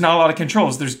because there's not a lot of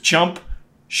controls. There's jump,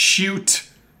 shoot,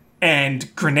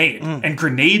 and grenade. And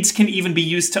grenades can even be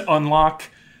used to unlock,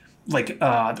 like,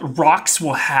 rocks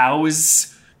will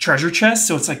house treasure chests.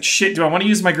 So it's like, shit, do I want to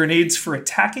use my grenades for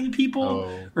attacking people?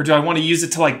 Or do I want to use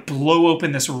it to, like, blow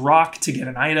open this rock to get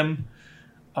an item?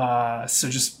 So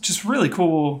just really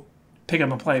cool pick up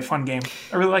and play, fun game.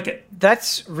 I really like it.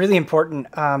 That's really important,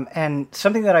 and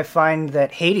something that I find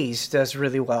that Hades does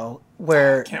really well.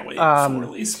 Where can't wait for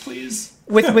release, please.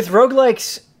 with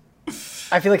roguelikes,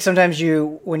 I feel like sometimes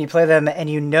when you play them and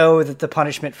you know that the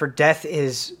punishment for death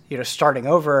is starting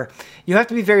over, you have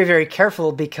to be very, very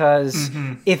careful because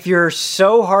if you're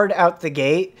so hard out the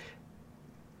gate,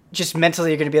 just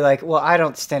mentally you're going to be like, well, I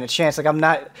don't stand a chance. Like, I'm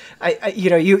not.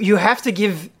 You have to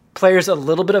give players a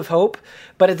little bit of hope,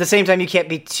 but at the same time you can't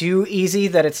be too easy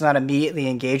that it's not immediately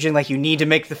engaging. Like, you need to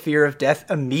make the fear of death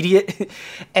immediate.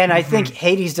 And I think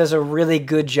Hades does a really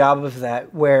good job of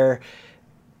that, where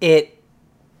it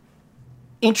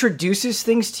introduces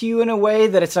things to you in a way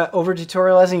that it's not over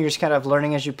tutorializing. You're just kind of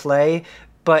learning as you play,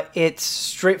 but it's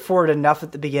straightforward enough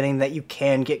at the beginning that you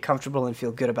can get comfortable and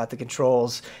feel good about the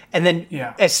controls. And then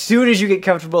as soon as you get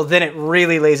comfortable, then it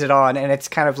really lays it on, and it's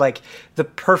kind of like the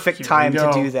perfect time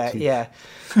to do that. Yeah.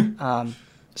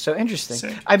 So interesting.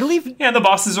 Sick. I believe. Yeah, the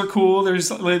bosses are cool.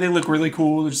 They look really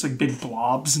cool. There's like big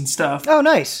blobs and stuff. Oh,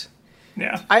 nice.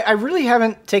 Yeah. I really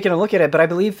haven't taken a look at it, but I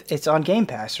believe it's on Game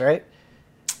Pass, right?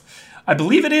 I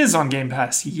believe it is on Game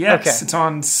Pass. Yes. Okay. It's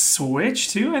on Switch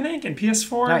too, I think, and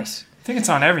PS4. Nice. I think it's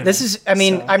on everything.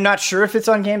 I'm not sure if it's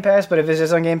on Game Pass, but if it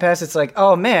is on Game Pass, it's like,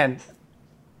 oh man,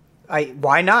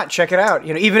 why not check it out?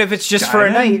 Even if it's just for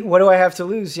a night, what do I have to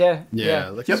lose? Yeah.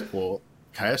 Looks cool.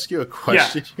 Can I ask you a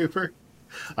question, Hubert?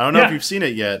 I don't know if you've seen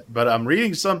it yet, but I'm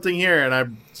reading something here, and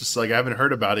I'm just like, I haven't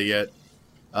heard about it yet.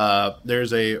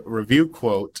 There's a review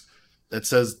quote that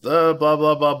says, blah, blah,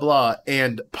 blah, blah,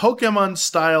 and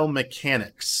Pokemon-style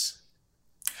mechanics.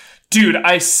 Dude,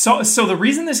 I saw. So the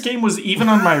reason this game was even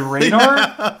on my radar,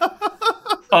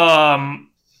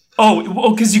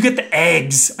 because you get the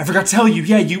eggs. I forgot to tell you.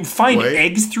 Yeah, you find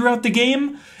eggs throughout the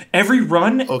game. Every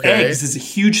run, eggs is a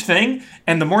huge thing,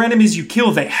 and the more enemies you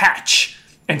kill, they hatch.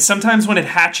 And sometimes when it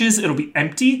hatches, it'll be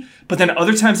empty, but then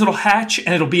other times it'll hatch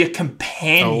and it'll be a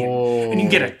companion. And you can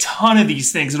get a ton of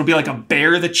these things. It'll be like a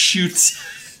bear that shoots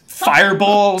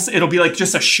fireballs. It'll be like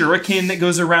just a shuriken that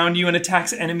goes around you and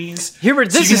attacks enemies.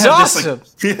 Hubert, this is awesome.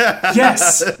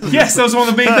 Yes, that was one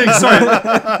of the main things. Sorry.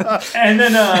 And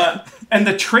then, and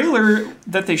the trailer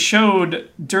that they showed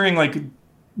during like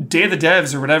Day of the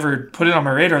Devs or whatever, put it on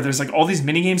my radar. There's like all these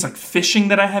mini games like fishing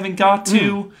that I haven't got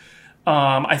to.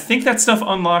 I think that stuff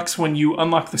unlocks when you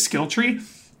unlock the skill tree.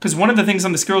 Because one of the things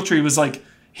on the skill tree was like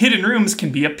hidden rooms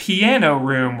can be a piano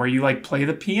room where you like play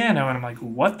the piano. And I'm like,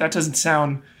 what? That doesn't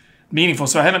sound meaningful.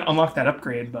 So I haven't unlocked that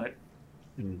upgrade, but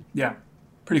yeah,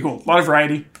 pretty cool. A lot of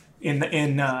variety. in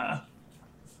that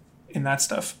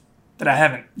stuff that I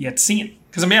haven't yet seen.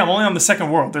 Because I'm only on the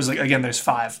second world. There's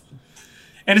 5,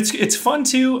 and it's fun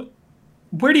too.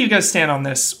 Where do you guys stand on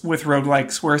this with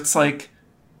roguelikes, where it's like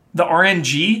the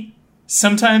RNG?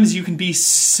 Sometimes you can be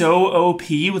so OP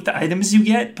with the items you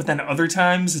get, but then other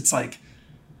times it's like,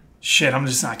 shit, I'm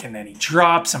just not getting any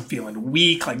drops. I'm feeling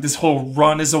weak. Like this whole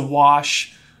run is a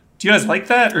wash. Do you guys like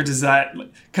that, or does that?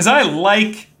 Because I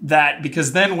like that,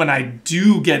 because then when I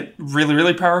do get really,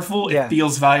 really powerful, it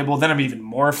feels valuable. Then I'm even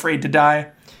more afraid to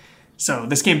die. So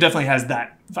this game definitely has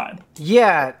that vibe.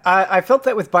 Yeah, I felt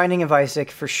that with Binding of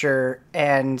Isaac for sure,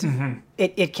 and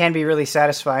it can be really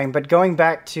satisfying. But going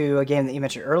back to a game that you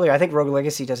mentioned earlier, I think Rogue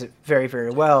Legacy does it very, very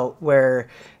well, where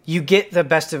you get the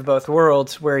best of both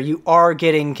worlds, where you are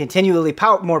getting continually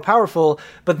more powerful,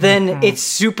 but then it's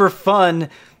super fun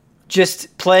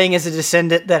just playing as a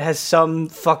descendant that has some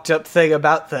fucked up thing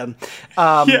about them.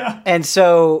 And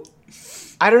so,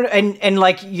 I don't, and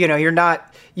like, you're not,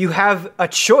 you have a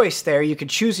choice there. You could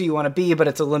choose who you want to be, but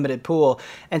it's a limited pool.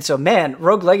 And so, man,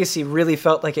 Rogue Legacy really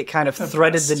felt like it kind of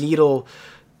threaded the needle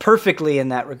perfectly in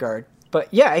that regard. But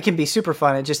yeah, it can be super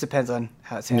fun. It just depends on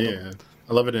how it's handled. Yeah,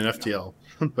 I love it in FTL,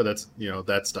 but that's,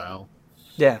 that style.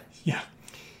 Yeah. Yeah.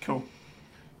 Cool.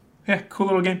 Yeah, cool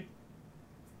little game.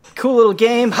 Cool little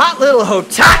game. Hot little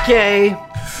Hotake!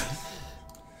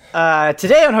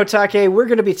 Today on Hotake, we're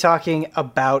going to be talking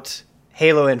about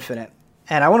Halo Infinite.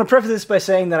 And I want to preface this by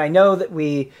saying that I know that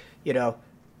we, did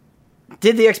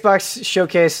the Xbox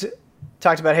showcase,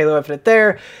 talked about Halo Infinite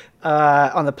there.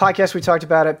 On the podcast, we talked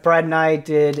about it. Brad and I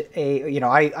did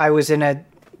I was in a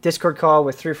Discord call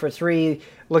with 343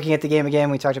 looking at the game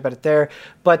again. We talked about it there.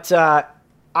 But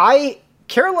I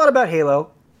care a lot about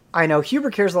Halo. I know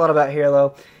Huber cares a lot about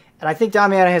Halo. And I think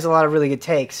Damiana has a lot of really good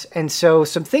takes. And so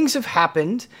some things have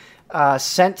happened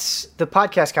since the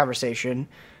podcast conversation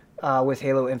with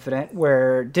Halo Infinite,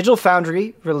 where Digital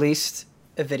Foundry released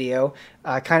a video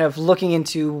kind of looking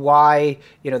into why,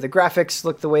 the graphics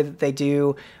look the way that they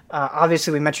do.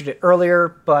 Obviously, we mentioned it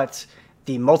earlier, but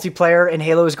the multiplayer in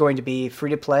Halo is going to be free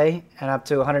to play and up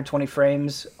to 120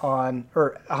 frames on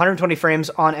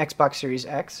Xbox Series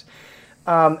X.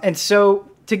 And so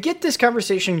to get this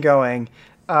conversation going,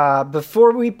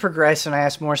 before we progress and I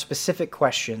ask more specific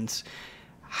questions,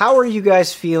 how are you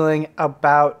guys feeling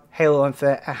about Halo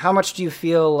Infinite, and how much do you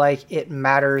feel like it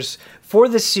matters for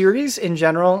the series in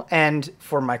general and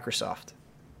for Microsoft?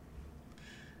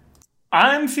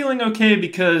 I'm feeling okay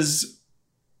because,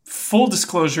 full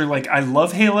disclosure, I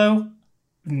love Halo,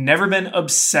 never been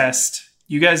obsessed.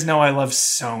 You guys know I love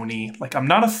Sony. I'm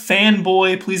not a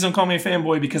fanboy. Please don't call me a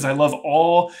fanboy, because I love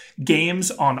all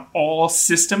games on all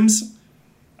systems.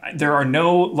 There are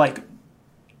no,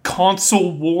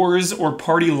 console wars or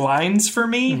party lines for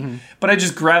me, but I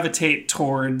just gravitate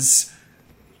towards,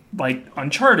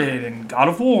 Uncharted and God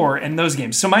of War and those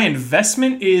games. So my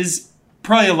investment is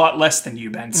probably a lot less than you,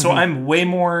 Ben. So I'm way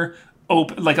more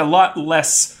open, a lot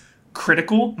less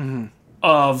critical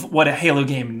of what a Halo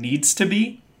game needs to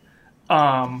be.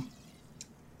 So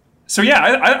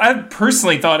yeah, I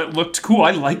personally thought it looked cool. I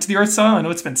liked the art style. I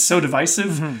know it's been so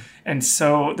divisive, and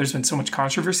so there's been so much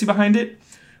controversy behind it.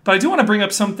 But I do want to bring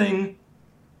up something.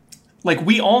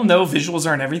 We all know visuals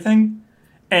aren't everything,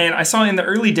 and I saw in the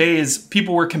early days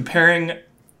people were comparing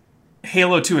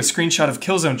Halo to a screenshot of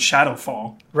Killzone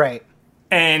Shadowfall. Right.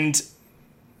 And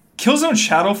Killzone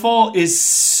Shadowfall is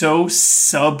so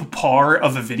subpar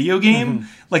of a video game.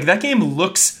 That game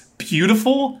looks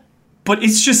beautiful, but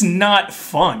it's just not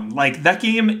fun. That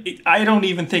game, I don't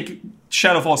even think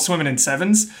Shadowfall's swimming in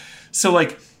sevens. So,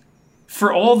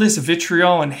 for all this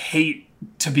vitriol and hate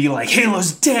to be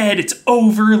Halo's dead, it's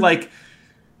over,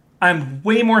 I'm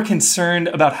way more concerned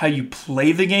about how you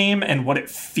play the game and what it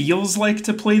feels like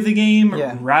to play the game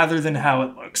rather than how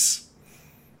it looks.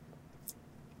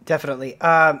 Definitely.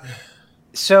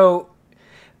 So,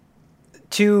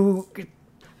 to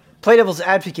play devil's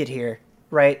advocate here,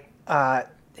 right?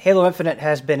 Halo Infinite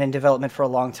has been in development for a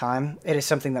long time. It is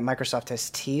something that Microsoft has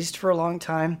teased for a long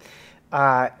time.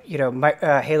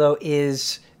 Halo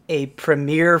is a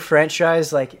premier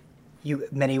franchise,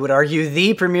 many would argue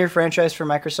the premier franchise for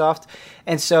Microsoft.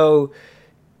 And so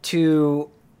to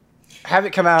have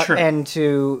it come out and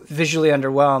to visually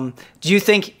underwhelm, do you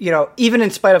think, even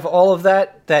in spite of all of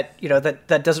that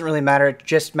doesn't really matter, it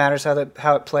just matters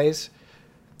how it plays?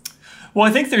 Well,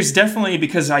 I think there's definitely,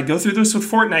 because I go through this with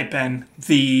Fortnite, Ben,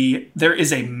 there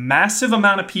is a massive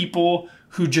amount of people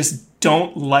who just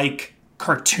don't like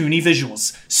cartoony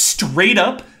visuals. Straight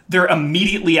up, they're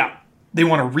immediately out. They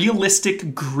want a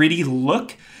realistic, gritty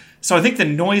look. So I think the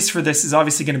noise for this is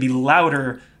obviously going to be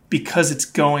louder because it's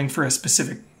going for a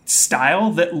specific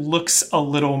style that looks a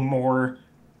little more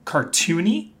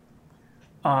cartoony.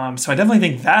 So I definitely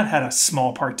think that had a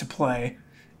small part to play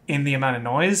in the amount of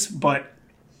noise. But,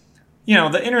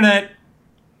 the internet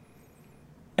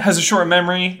has a short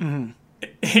memory. Mm-hmm.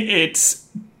 It's,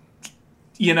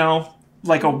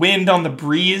 like a wind on the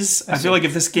breeze. I feel like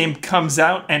if this game comes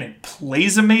out and it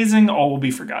plays amazing, all will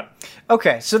be forgotten.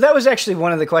 Okay, so that was actually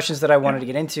one of the questions that I wanted to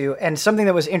get into, and something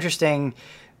that was interesting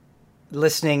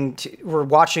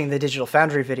watching the Digital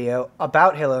Foundry video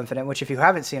about Halo Infinite, which if you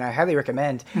haven't seen, I highly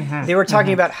recommend. Mm-hmm. They were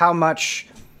talking about how much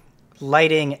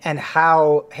lighting and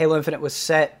how Halo Infinite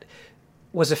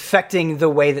was affecting the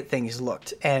way that things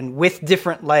looked. And with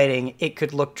different lighting, it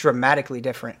could look dramatically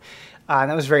different. And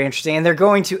that was very interesting. And they're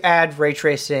going to add ray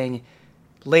tracing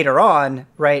later on,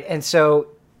 right? And so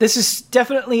this is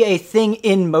definitely a thing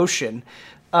in motion.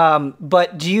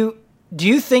 But do you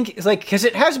think, like, because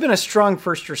it has been a strong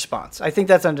first response. I think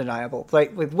that's undeniable.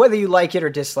 Like, whether you like it or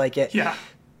dislike it, yeah,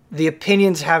 the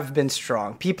opinions have been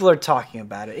strong. People are talking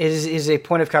about it. It is a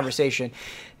point of conversation.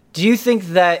 Do you think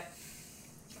that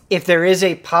if there is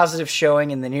a positive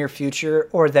showing in the near future,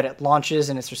 or that it launches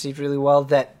and it's received really well,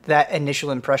 that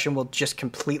initial impression will just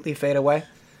completely fade away?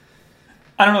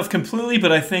 I don't know if completely,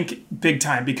 but I think big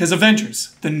time, because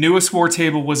Avengers, the newest war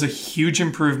table, was a huge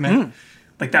improvement.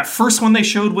 Like that first one they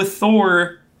showed with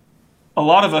Thor, a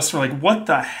lot of us were like, what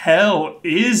the hell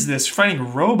is this?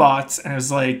 Fighting robots. And it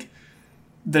was like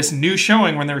this new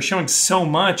showing, when they were showing so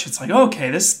much, it's like,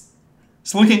 okay, this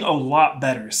is looking a lot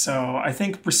better. So I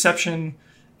think reception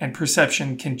and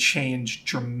perception can change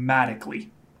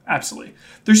dramatically. Absolutely.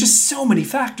 There's just so many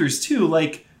factors too.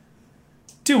 Like,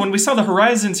 dude, when we saw the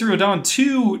Horizon Zero Dawn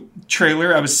 2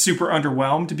 trailer, I was super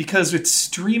underwhelmed because it's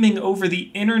streaming over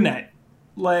the internet.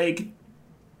 Like,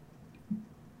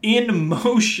 in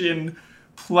motion,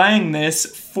 playing this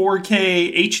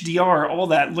 4K HDR, all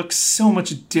that looks so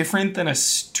much different than a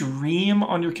stream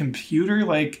on your computer.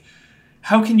 Like,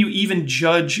 how can you even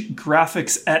judge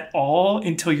graphics at all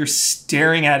until you're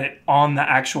staring at it on the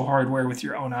actual hardware with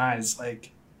your own eyes?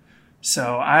 Like,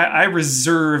 so I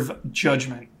reserve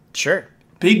judgment. Sure.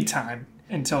 Big time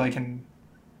until I can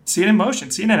see it in motion,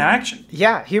 see it in action.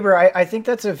 Yeah, Huber, I think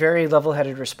that's a very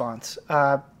level-headed response.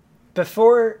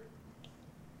 Before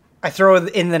I throw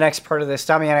in the next part of this,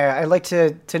 Tommy, I'd like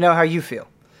to know how you feel.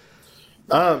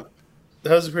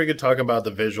 That was a pretty good talk about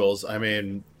the visuals. I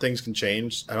mean, things can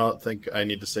change. I don't think I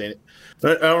need to say it.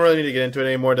 But I don't really need to get into it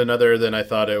anymore other than I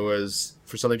thought it was,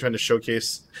 for something trying to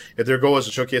showcase, if their goal was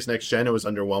to showcase next gen, it was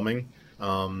underwhelming.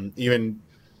 Even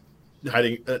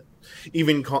hiding,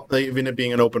 even it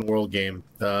being an open world game.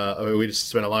 We just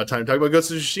spent a lot of time talking about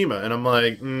Ghost of Tsushima, and I'm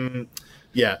like,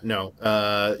 yeah, no.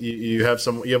 You have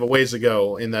a ways to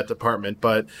go in that department.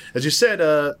 But as you said,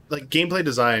 like gameplay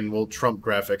design will trump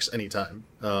graphics anytime.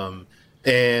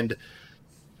 And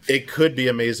it could be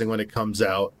amazing when it comes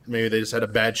out. Maybe they just had a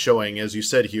bad showing, as you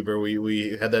said, Huber.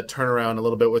 We had that turnaround a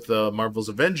little bit with Marvel's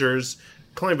Avengers.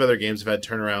 Plenty of other games have had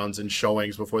turnarounds and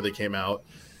showings before they came out.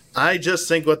 I just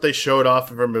think what they showed off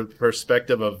from a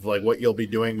perspective of like what you'll be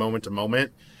doing moment to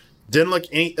moment didn't look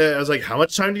any. I was like, how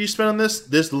much time did you spend on this?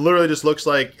 This literally just looks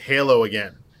like Halo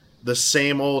again, the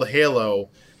same old Halo.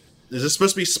 Is this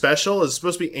supposed to be special? Is it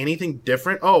supposed to be anything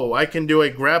different? Oh, I can do a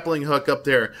grappling hook up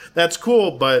there. That's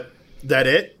cool, but that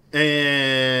it?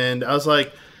 And I was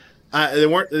like,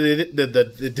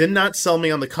 they did not sell me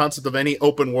on the concept of any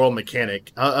open world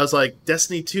mechanic. I was like,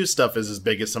 Destiny 2 stuff is as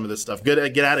big as some of this stuff. Get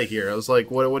out of here. I was like,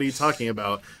 what are you talking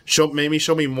about? Show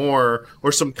me more,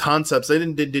 or some concepts. They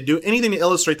didn't do anything to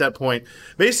illustrate that point.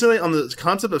 Basically, on the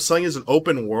concept of selling as an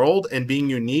open world and being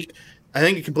unique, I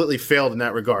think it completely failed in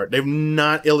that regard. They've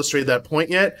not illustrated that point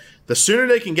yet. The sooner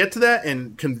they can get to that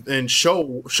and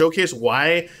showcase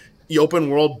why the open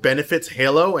world benefits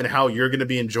Halo and how you're going to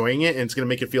be enjoying it and it's going to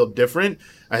make it feel different,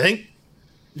 I think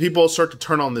people will start to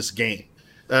turn on this game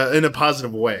in a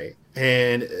positive way.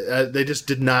 And they just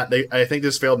did not. I think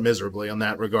this failed miserably on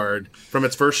that regard from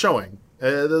its first showing.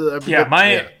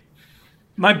 My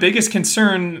biggest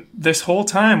concern this whole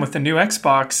time with the new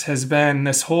Xbox has been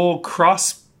this whole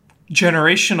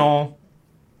cross-generational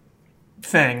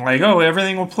thing. Like, oh,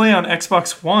 everything will play on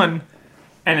Xbox One.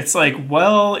 And it's like,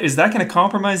 well, is that going to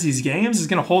compromise these games? Is it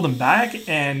going to hold them back?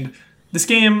 And this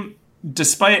game,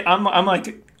 despite, I'm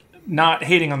like not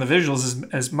hating on the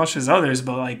visuals as much as others,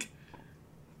 but like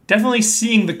definitely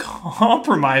seeing the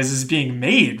compromises being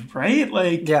made, right?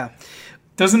 Like, yeah.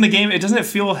 Doesn't it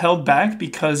feel held back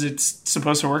because it's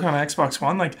supposed to work on Xbox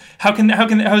One? Like, how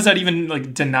is that even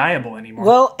like deniable anymore?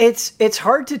 Well, it's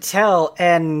hard to tell,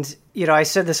 and I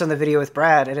said this on the video with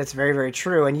Brad, and it's very, very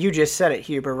true. And you just said it,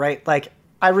 Huber, right? Like,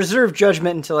 I reserve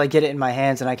judgment until I get it in my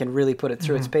hands and I can really put it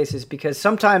through its paces, because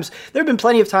sometimes there have been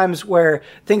plenty of times where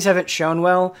things haven't shown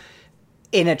well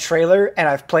in a trailer and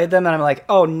I've played them and I'm like,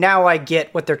 oh, now I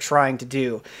get what they're trying to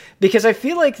do. Because I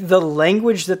feel like the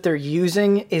language that they're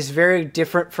using is very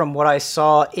different from what I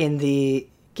saw in the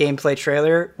gameplay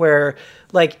trailer, where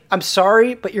like, I'm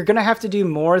sorry, but you're going to have to do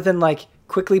more than like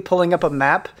quickly pulling up a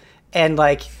map and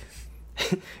like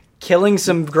killing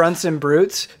some grunts and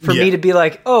brutes for me to be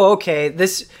like, oh, okay,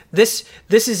 this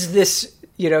is this,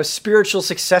 you know, spiritual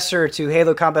successor to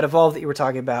Halo Combat Evolved that you were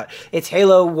talking about. It's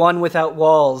Halo 1 without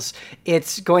walls.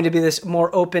 It's going to be this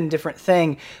more open, different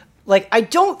thing. Like, I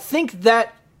don't think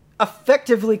that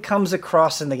effectively comes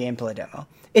across in the gameplay demo.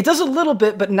 It does a little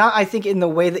bit, but not, I think, in the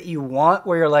way that you want,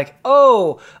 where you're like,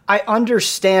 oh, I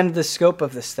understand the scope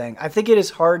of this thing. I think it is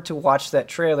hard to watch that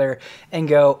trailer and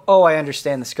go, oh, I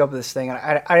understand the scope of this thing.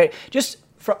 And I just,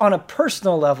 on a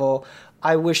personal level,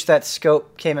 I wish that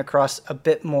scope came across a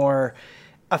bit more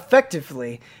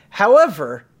effectively.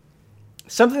 However,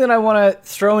 something that I want to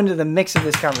throw into the mix of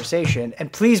this conversation,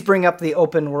 and please bring up the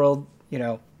open world, you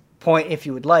know, point if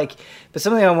you would like, but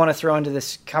something I want to throw into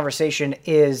this conversation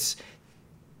is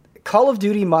Call of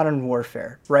Duty Modern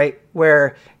Warfare, right?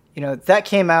 Where, you know, that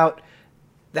came out,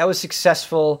 that was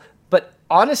successful, but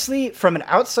honestly, from an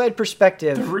outside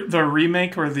perspective... The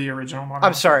remake or the original Modern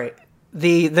I'm sorry,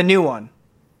 the new one.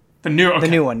 The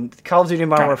new one, Call of Duty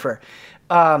Modern Warfare.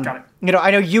 Got it. You know, I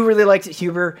know you really liked it,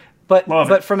 Huber,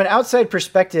 but from an outside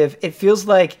perspective, it feels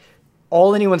like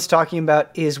all anyone's talking about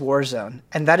is Warzone,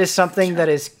 and that is something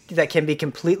that can be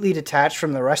completely detached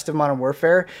from the rest of Modern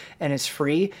Warfare and is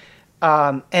free.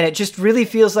 And it just really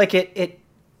feels like it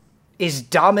is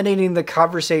dominating the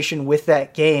conversation with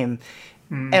that game.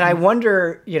 Mm-hmm. And I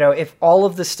wonder, you know, if all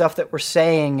of the stuff that we're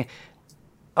saying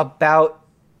about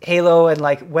Halo and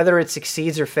like whether it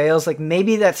succeeds or fails, like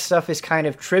maybe that stuff is kind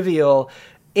of trivial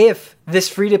if this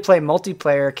free-to-play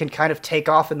multiplayer can kind of take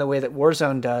off in the way that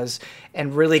Warzone does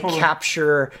and really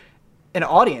capture an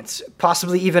audience,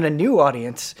 possibly even a new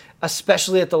audience,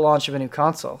 especially at the launch of a new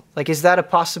console. Like, is that a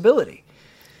possibility?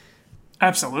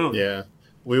 Absolutely. Yeah.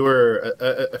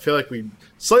 I feel like we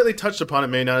slightly touched upon it,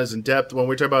 maybe not as in depth, when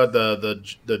we talk about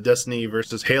the Destiny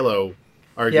versus Halo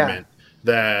argument,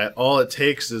 that all it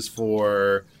takes is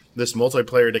for this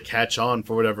multiplayer to catch on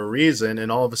for whatever reason,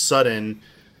 and all of a sudden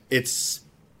it's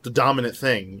the dominant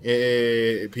thing.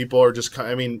 People are just,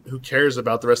 I mean, who cares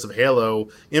about the rest of Halo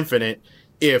Infinite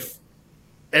if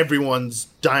everyone's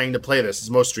dying to play this? It's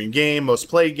the most streamed game, most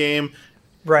played game.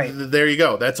 Right. There you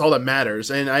go. That's all that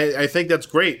matters. And I think that's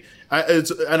great.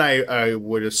 I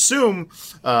would assume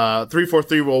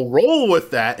 343 will roll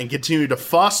with that and continue to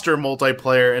foster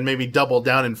multiplayer and maybe double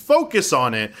down and focus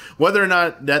on it. Whether or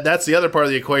not that's the other part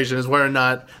of the equation, is whether or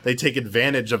not they take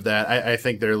advantage of that. I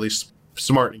think they're at least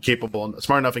smart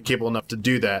enough and capable enough to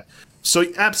do that. So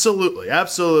absolutely,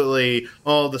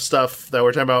 all the stuff that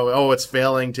we're talking about, oh, it's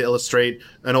failing to illustrate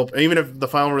even if the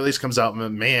final release comes out,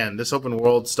 man, this open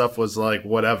world stuff was like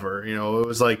whatever, you know, it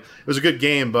was a good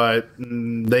game, but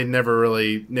they never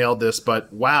really nailed this.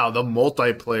 But wow, the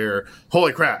multiplayer,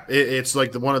 holy crap, it's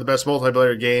like one of the best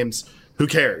multiplayer games. Who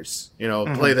cares? You know,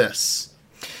 play this.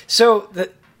 So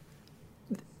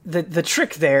the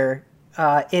trick there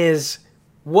is,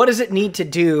 what does it need to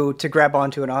do to grab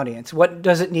onto an audience? What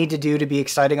does it need to do to be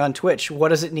exciting on Twitch? What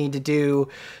does it need to do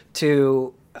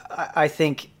to, I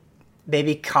think,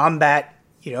 maybe combat,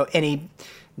 you know, any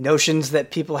notions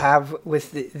that people have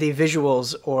with the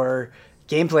visuals or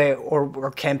gameplay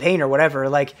or campaign or whatever?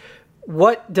 Like,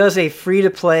 what does a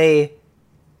free-to-play...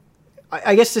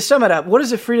 I guess to sum it up, what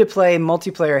does a free-to-play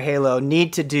multiplayer Halo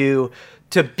need to do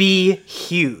to be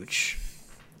huge?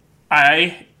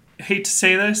 I hate to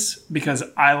say this because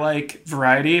I like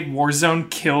variety.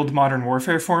 Warzone killed Modern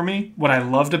Warfare for me. What I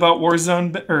loved about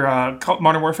Warzone or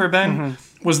Modern Warfare, Ben,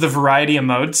 was the variety of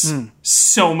modes.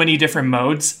 So many different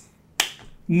modes.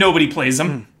 Nobody plays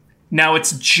them. Now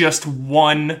it's just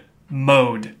one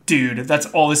mode, dude. That's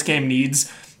all this game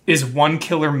needs, is one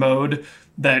killer mode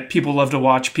that people love to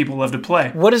watch, people love to play.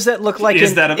 What does that look like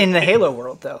in the Halo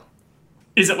world, though?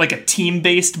 Is it like a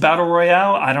team-based battle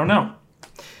royale? I don't know.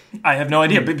 I have no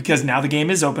idea, but because now the game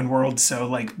is open world, so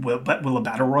like, will a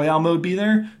battle royale mode be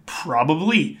there?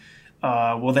 Probably.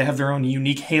 Will they have their own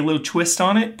unique Halo twist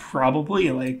on it?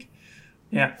 Probably. Like,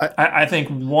 yeah, I think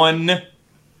one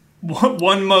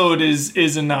mode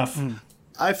is enough.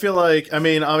 I feel like, I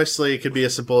mean, obviously it could be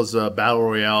as simple as a battle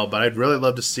royale, but I'd really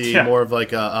love to see more of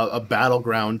like a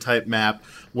battleground type map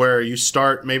where you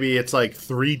start, maybe it's like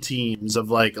 3 teams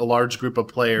of like a large group of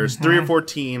players, 3 or 4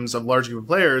 teams of large group of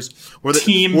players where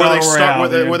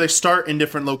they start in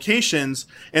different locations,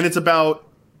 and it's about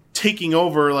taking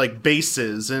over like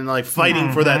bases and like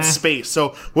fighting for that space. So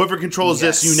whoever controls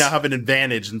this, you now have an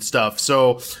advantage and stuff.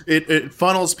 So it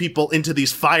funnels people into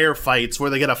these firefights where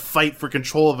they got to fight for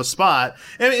control of a spot.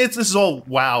 And this is all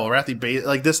WoW, Wrathy base,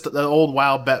 like this the old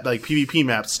WoW like PvP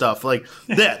map stuff, like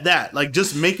that like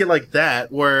just make it like that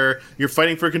where you're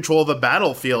fighting for control of a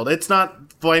battlefield. It's not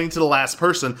fighting to the last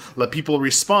person, let people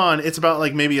respawn. It's about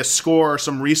like maybe a score or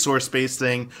some resource based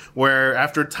thing where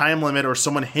after a time limit or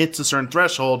someone hits a certain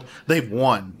threshold, they've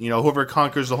won. You know, whoever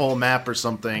conquers the whole map or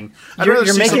something.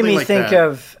 You're making me think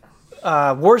of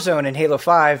Warzone in Halo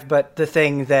 5, but the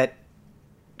thing that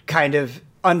kind of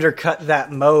undercut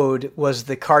that mode was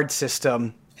the card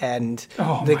system and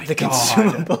the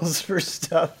consumables for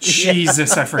stuff.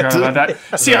 Jesus, I forgot about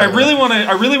that. See, I really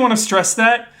want to stress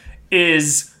that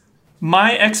is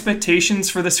my expectations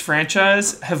for this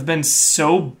franchise have been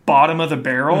so bottom of the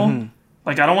barrel.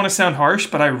 Like, I don't want to sound harsh,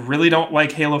 but I really don't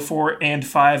like Halo 4 and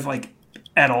 5, like,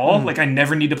 at all. Like, I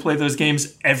never need to play those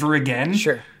games ever again.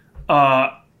 Sure.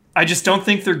 I just don't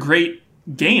think they're great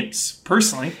games,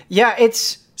 personally. Yeah,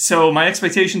 So my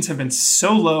expectations have been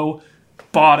so low,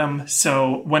 bottom.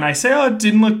 So when I say, it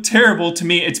didn't look terrible, to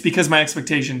me, it's because my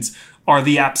expectations are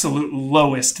the absolute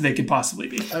lowest they could possibly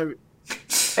be.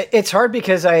 It's hard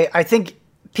because I think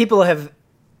people have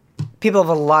a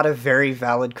lot of very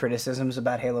valid criticisms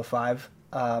about Halo 5.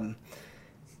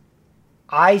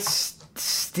 I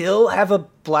still have a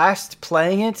blast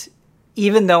playing it,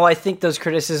 even though I think those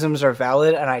criticisms are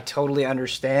valid, and I totally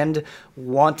understand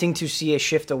wanting to see a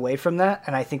shift away from that,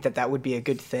 and I think that would be a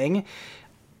good thing.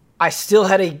 I still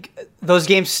had those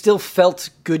games still felt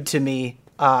good to me,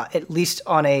 at least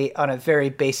on a very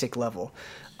basic level.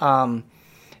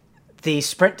 The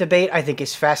sprint debate, I think,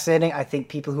 is fascinating. I think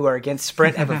people who are against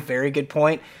sprint have a very good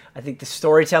point. I think the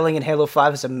storytelling in Halo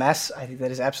 5 is a mess. I think that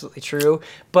is absolutely true.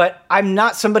 But I'm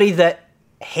not somebody that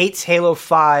hates Halo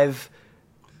 5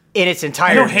 in its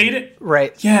entirety. I don't hate it.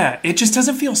 Right. Yeah, it just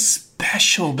doesn't feel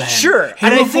special, Ben. Sure.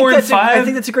 Halo 4 and 5... I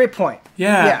think that's a great point.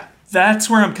 Yeah.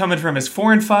 That's where I'm coming from, is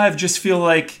 4 and 5 just feel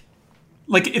like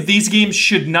if these games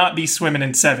should not be swimming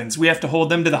in sevens. We have to hold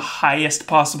them to the highest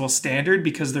possible standard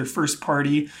because they're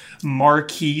first-party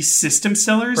marquee system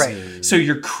sellers. Right. So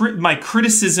my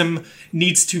criticism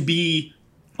needs to be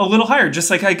a little higher. Just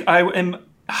like I am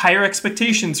higher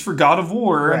expectations for God of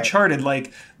War or Uncharted.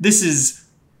 Like, this is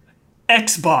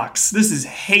Xbox. This is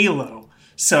Halo.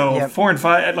 So 4 and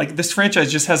 5, like, this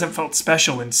franchise just hasn't felt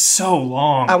special in so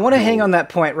long. I want to hang on that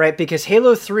point, right? Because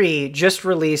Halo 3 just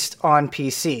released on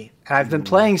PC. And I've been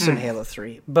playing some Halo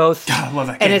 3, both. God, I love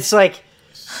that game. And it's like,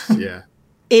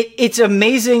 it's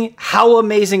amazing how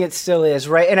amazing it still is,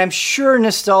 right? And I'm sure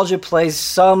nostalgia plays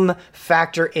some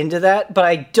factor into that, but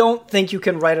I don't think you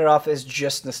can write it off as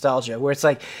just nostalgia, where it's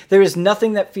like, there is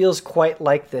nothing that feels quite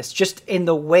like this, just in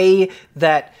the way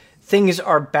that things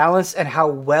are balanced and how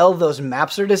well those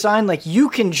maps are designed. Like, you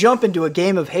can jump into a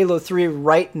game of Halo 3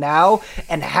 right now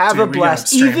and have a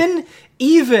blast.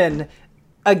 Even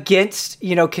against,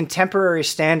 contemporary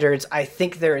standards, I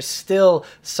think there is still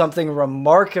something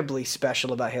remarkably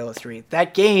special about Halo 3.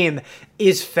 That game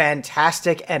is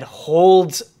fantastic and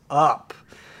holds up.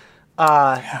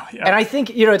 And I think,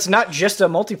 it's not just a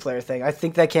multiplayer thing. I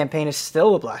think that campaign is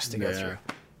still a blast to go through.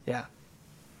 Yeah.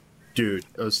 Dude,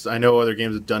 I know other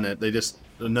games have done it.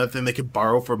 Another thing they could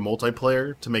borrow for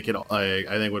multiplayer to make it, I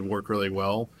think, would work really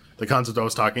well. The concept I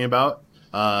was talking about,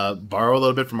 borrow a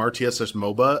little bit from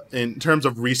RTS/MOBA in terms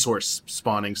of resource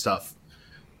spawning stuff.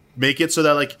 Make it so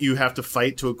that, like, you have to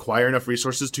fight to acquire enough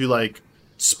resources to, like,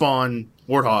 spawn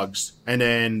warthogs and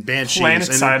then banshees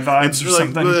Planet-side vibes or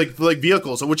something. like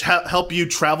vehicles, which help you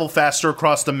travel faster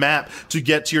across the map to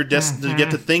get to your to get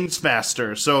to things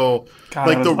faster. So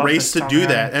the race to do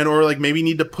that, and or like maybe you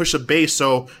need to push a base,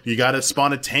 so you got to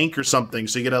spawn a tank or something.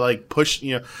 So you got to like push,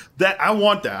 that I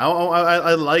want that.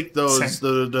 I like those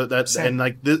Same. And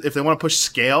like if they want to push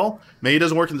scale, maybe it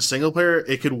doesn't work in the single player.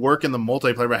 It could work in the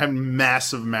multiplayer by having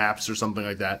massive maps or something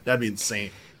like that. That'd be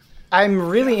insane. I'm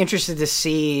really interested to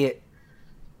see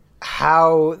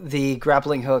how the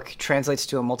grappling hook translates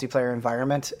to a multiplayer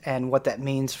environment and what that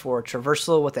means for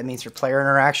traversal, what that means for player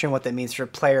interaction, what that means for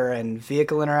player and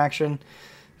vehicle interaction.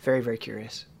 Very, very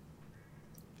curious.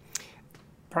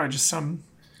 Probably just some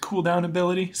cooldown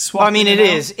ability.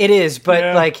 It is, but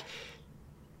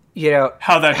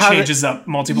how that changes up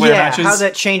multiplayer matches. How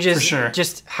that changes, for sure.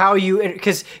 Just how you,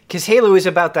 because Halo is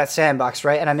about that sandbox,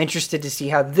 right? And I'm interested to see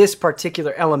how this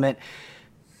particular element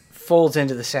folds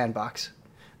into the sandbox.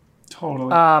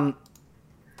 Totally.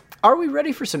 Are we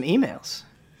ready for some emails?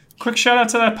 Quick shout out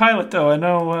to that pilot, though. I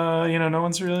know, no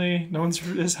one's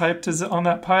as hyped as on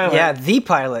that pilot. Yeah, the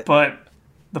pilot. But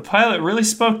The pilot really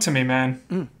spoke to me,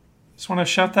 man. Just want to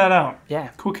shout that out. Yeah.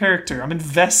 Cool character. I'm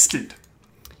invested.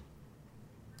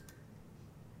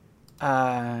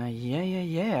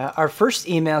 Yeah. Our first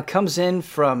email comes in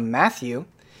from Matthew.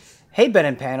 Hey, Ben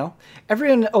and panel.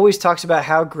 Everyone always talks about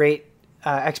how great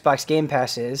Xbox Game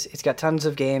Pass is. It's got tons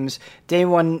of games. Day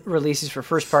one releases for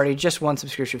first party, just one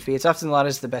subscription fee. It's often lauded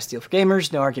as the best deal for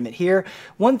gamers. No argument here.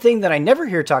 One thing that I never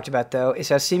hear talked about, though, is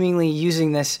how seemingly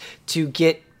using this to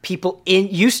get people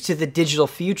used to the digital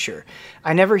future.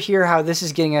 I never hear how this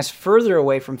is getting us further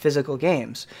away from physical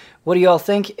games. What do you all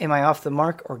think? Am I off the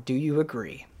mark, or do you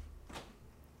agree?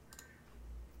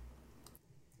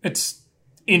 It's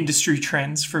industry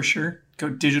trends for sure. Go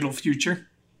digital future.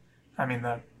 I mean,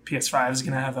 the PS5 is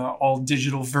going to have an all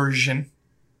digital version.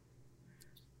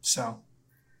 So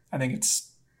I think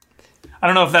I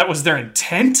don't know if that was their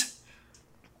intent.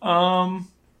 But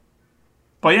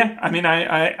yeah, I mean,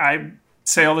 I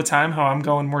say all the time how I'm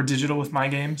going more digital with my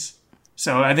games.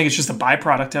 So I think it's just a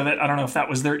byproduct of it. I don't know if that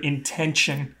was their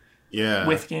intention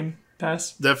with Game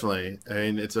Pass. Definitely. I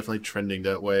mean, it's definitely trending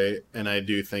that way. And I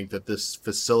do think that this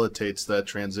facilitates that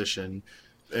transition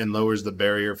and lowers the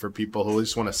barrier for people who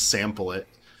just want to sample it,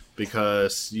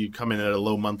 because you come in at a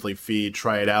low monthly fee,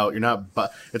 try it out.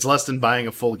 It's less than buying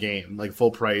a full game, like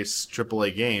full price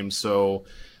AAA game. So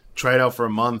try it out for a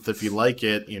month. If you like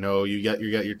it, you got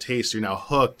your taste. You're now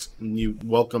hooked, and you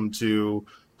welcome to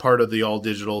part of the all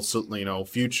digital,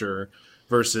 future.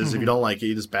 Versus if you don't like it,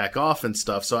 you just back off and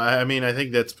stuff. So I mean, I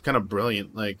think that's kind of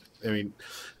brilliant. Like, I mean,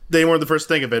 they weren't the first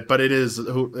to think of it, but it is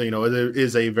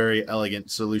a very elegant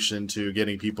solution to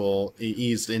getting people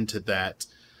eased into that.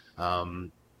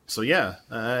 So yeah,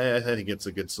 I think it's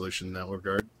a good solution in that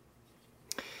regard.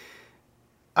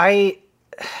 I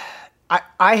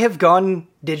have gone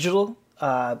digital.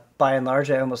 By and large,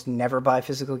 I almost never buy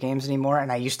physical games anymore, and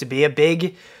I used to be a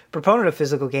big proponent of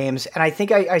physical games, and I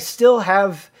think I still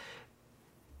have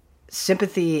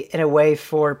sympathy in a way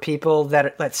for people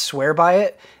that swear by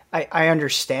it. I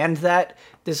understand that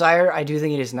desire. I do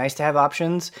think it is nice to have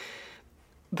options,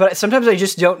 but sometimes I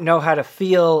just don't know how to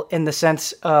feel, in the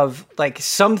sense of, like,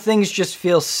 some things just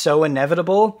feel so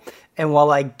inevitable, and while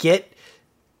I get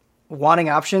wanting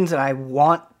options and I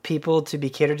want people to be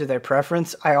catered to their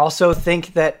preference, I also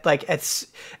think that, like, at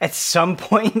some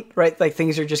point, right, like,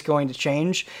 things are just going to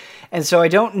change. And so I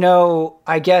don't know,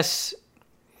 I guess,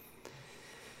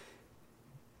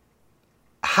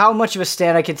 how much of a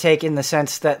stand I can take, in the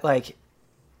sense that, like,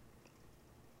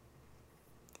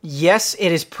 yes,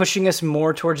 it is pushing us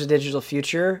more towards a digital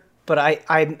future, but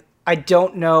I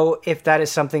don't know if that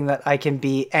is something that I can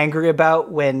be angry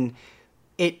about when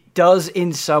it does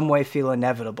in some way feel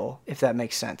inevitable, if that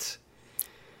makes sense.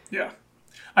 Yeah.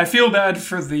 I feel bad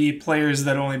for the players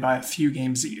that only buy a few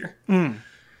games a year.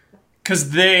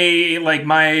 Because they, like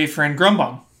my friend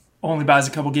Grumbum, only buys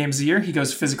a couple games a year. He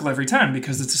goes physical every time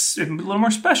because it's a little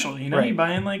more special. Right. You're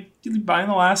buying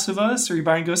The Last of Us, or you're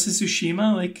buying Ghost of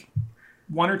Tsushima, like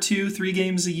 1 or 2, 3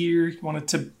 games a year. You want it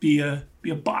to be a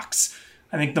box.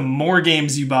 I think the more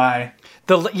games you buy,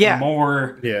 the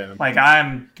more, like,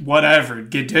 I'm whatever.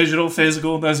 Get digital,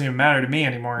 physical, doesn't even matter to me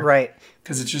anymore. Right.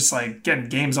 Because it's just like getting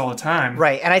games all the time.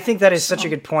 Right. And I think that is such a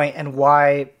good point, and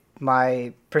why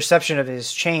my perception of it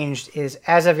has changed is,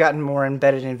 as I've gotten more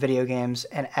embedded in video games,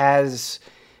 and as,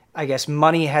 I guess,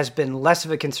 money has been less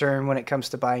of a concern when it comes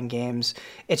to buying games,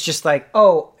 it's just like,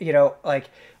 I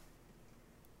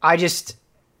just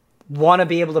want to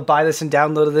be able to buy this and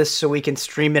download this so we can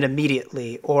stream it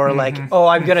immediately. Or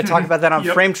I'm going to talk about that on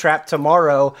Frame Trap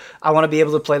tomorrow. I want to be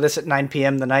able to play this at 9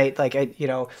 p.m. the night. Like,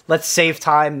 let's save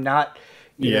time, not,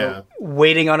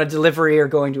 waiting on a delivery or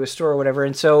going to a store or whatever.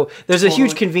 And so there's a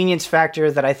huge convenience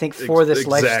factor that I think for this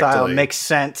lifestyle makes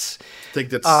sense. I think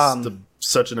that's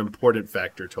such an important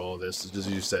factor to all this, as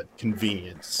you said,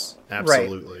 convenience.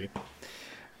 Absolutely.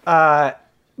 Right.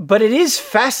 But it is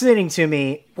fascinating to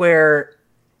me where,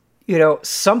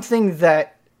 something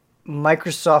that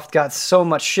Microsoft got so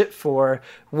much shit for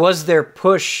was their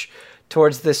push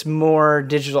towards this more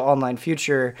digital online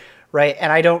future, right?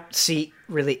 And I don't see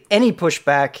really any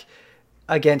pushback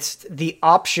against the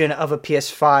option of a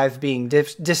PS5 being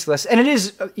diskless. And it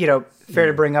is, fair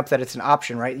to bring up that it's an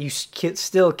option, right? You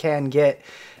still can get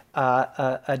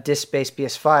a disc-based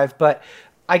PS5. But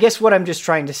I guess what I'm just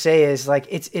trying to say is, like,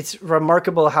 it's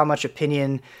remarkable how much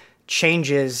opinion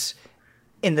changes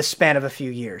in the span of a few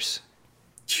years.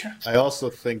 I also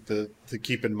think that to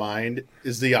keep in mind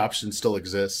is the option still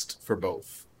exists for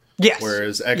both. Yes.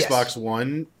 Whereas Xbox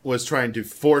One was trying to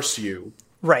force you.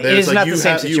 Right. It is not the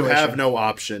same situation. You have no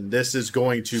option. This is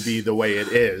going to be the way it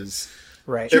is.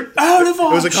 Right. Out of It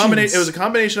was a options. combination. It was a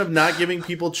combination of not giving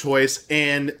people choice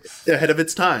and ahead of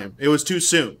its time. It was too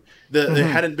soon. It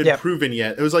hadn't been proven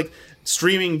yet. It was like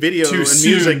streaming video Too and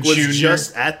soon, music was Junior.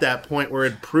 just at that point where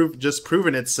it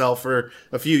proven itself for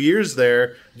a few years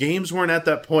there. Games weren't at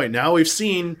that point. Now we've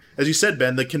seen, as you said,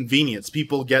 Ben, the convenience.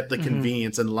 People get the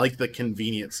convenience and like the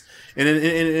convenience. And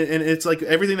it's like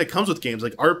everything that comes with games,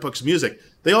 like art books, music,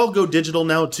 they all go digital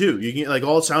now too. You can like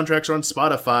all soundtracks are on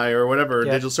Spotify or whatever,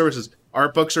 digital services.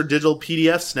 Art books are digital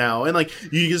PDFs now, and like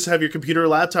you just have your computer, or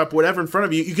laptop, whatever in front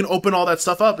of you. You can open all that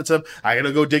stuff up. It's I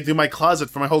gotta go dig through my closet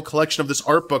for my whole collection of this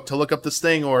art book to look up this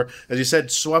thing, or as you said,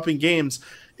 swapping games.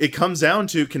 It comes down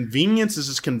to convenience is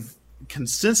just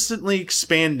consistently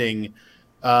expanding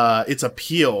its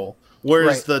appeal,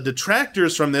 whereas the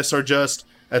detractors from this are just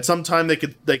at some time they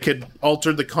could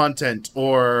alter the content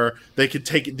or they could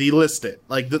delist it.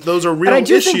 Like those are real and I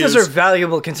do issues. think those are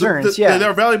valuable concerns.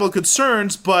 They're valuable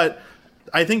concerns, but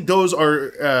I think those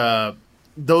are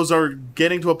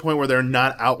getting to a point where they're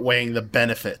not outweighing the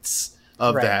benefits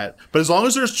of that. But as long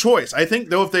as there's choice, I think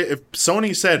though if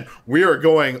Sony said we are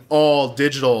going all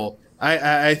digital,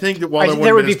 I think that while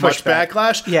there wouldn't be as much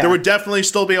backlash, there would definitely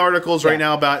still be articles right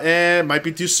now about it might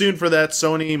be too soon for that,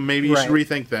 Sony. Maybe you should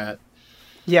rethink that.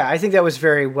 Yeah, I think that was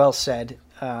very well said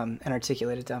and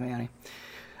articulated, Damiani.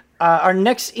 Our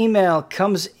next email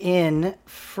comes in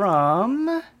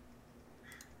from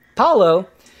Paulo.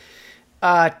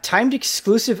 Timed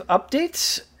exclusive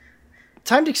updates.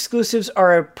 Timed exclusives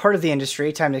are a part of the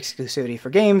industry. Timed exclusivity for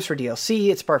games, for DLC,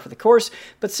 it's par for the course.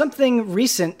 But something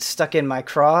recent stuck in my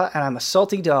craw, and I'm a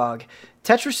salty dog.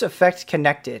 Tetris Effect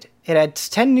Connected. It adds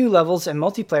 10 new levels and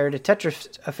multiplayer to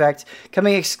Tetris Effect,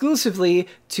 coming exclusively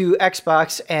to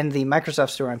Xbox and the Microsoft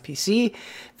Store on PC.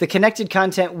 The connected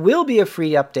content will be a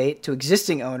free update to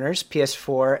existing owners,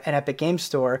 PS4 and Epic Games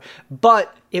Store,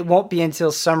 but it won't be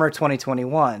until summer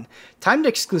 2021. Timed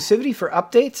exclusivity for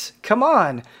updates? Come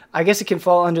on! I guess it can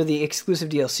fall under the exclusive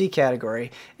DLC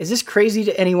category. Is this crazy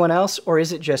to anyone else, or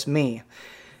is it just me?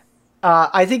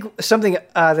 I think something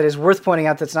that is worth pointing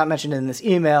out that's not mentioned in this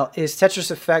email is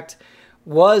Tetris Effect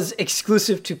was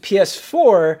exclusive to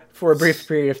PS4 for a brief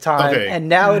period of time, and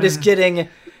now it is getting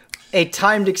a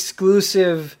timed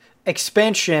exclusive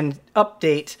expansion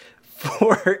update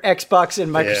for Xbox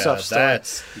and Microsoft Store.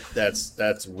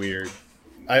 That's weird.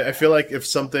 I feel like if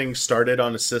something started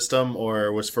on a system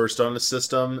or was first on a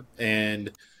system,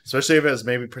 and especially if it has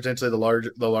maybe potentially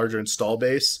the larger install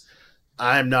base,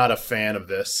 I'm not a fan of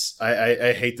this.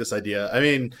 I hate this idea. I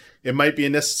mean, it might be a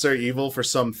necessary evil for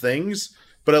some things,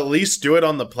 but at least do it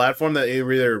on the platform that it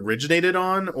either originated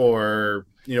on or,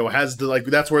 has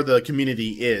that's where the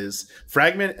community is.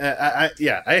 Fragment, I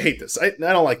hate this. I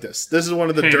don't like this. This is one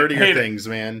of the dirtier things,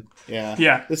 man.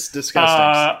 Yeah. This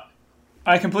disgusting.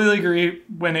 I completely agree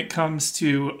when it comes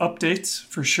to updates,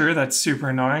 for sure. That's super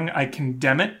annoying. I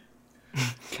condemn it.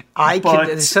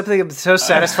 There's something so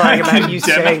satisfying about you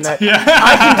saying that. Yeah.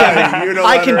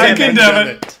 I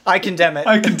condemn it.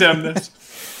 I condemn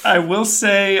this. I will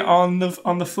say on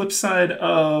the flip side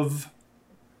of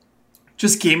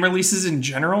just game releases in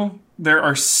general, there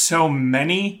are so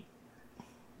many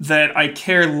that I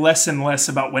care less and less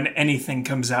about when anything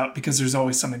comes out because there's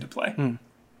always something to play.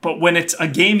 But when it's a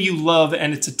game you love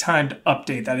and it's a timed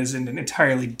update, that is an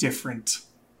entirely different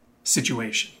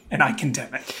situation, and I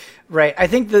condemn it. Right. I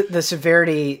think the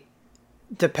severity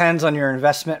depends on your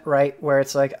investment, right? Where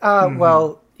it's like,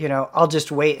 well, I'll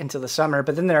just wait until the summer.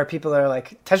 But then there are people that are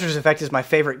like, Tetris Effect is my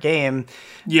favorite game.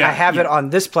 Yeah, I have it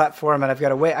on this platform and I've got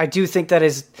to wait. I do think that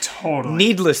is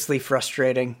needlessly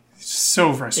frustrating.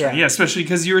 So frustrating. Yeah, especially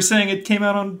because you were saying it came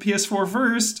out on PS4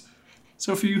 first.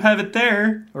 So if you have it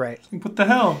there, right? What the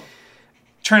hell?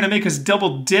 Trying to make us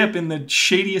double dip in the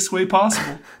shadiest way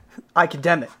possible. I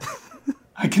condemn it.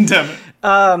 I condemn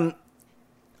it.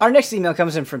 Our next email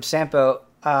comes in from Sampo.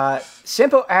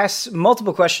 Sampo asks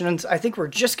multiple questions. I think we're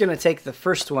just going to take the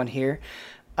first one here.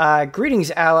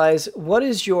 Greetings, allies. What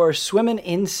is your Swimmin'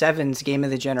 in Sevens game of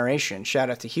the generation?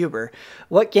 Shout out to Huber.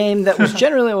 What game that was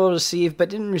generally well received but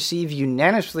didn't receive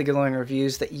unanimously glowing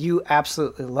reviews that you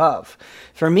absolutely love?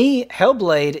 For me,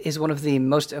 Hellblade is one of the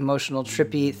most emotional,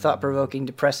 trippy, thought-provoking,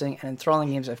 depressing, and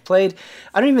enthralling games I've played.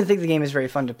 I don't even think the game is very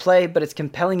fun to play, but it's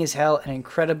compelling as hell and an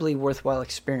incredibly worthwhile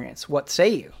experience. What say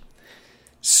you?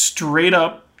 Straight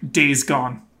up Days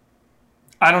Gone.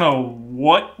 I don't know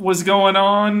what was going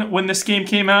on when this game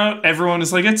came out. Everyone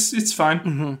was like, it's fine.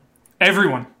 Mm-hmm.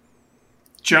 Everyone.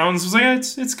 Jones was like,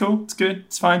 it's cool. It's good.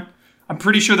 It's fine. I'm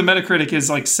pretty sure the Metacritic is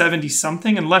like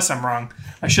 70-something, unless I'm wrong.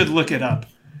 I should look it up.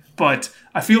 But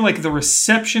I feel like the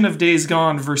reception of Days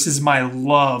Gone versus my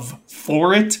love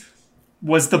for it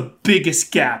was the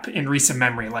biggest gap in recent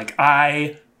memory. Like,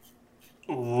 I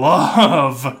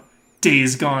love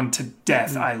Days Gone to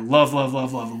death. I love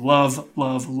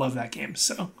that game.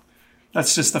 So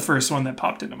that's just the first one that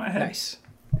popped into my head. Nice.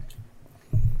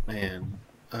 Man,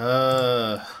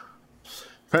 trying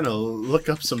to look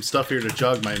up some stuff here to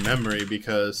jog my memory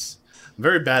because I'm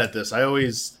very bad at this. I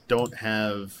always don't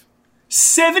have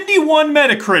 71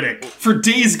 Metacritic for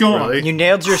Days Gone. Really? You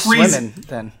nailed your Crazy. swimming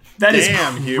then. That is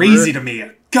Damn, crazy Huber. to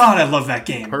me. God, I love that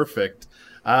game. perfect.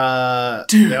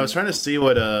 Dude. Yeah, I was trying to see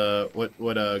what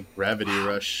Gravity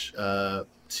Rush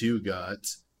 2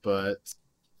 got, but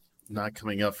not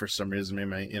coming up for some reason. Maybe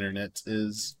my internet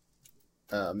is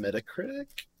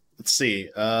Metacritic. Let's see.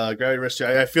 Gravity Rush 2.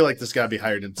 I feel like this got to be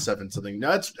higher than 7 something.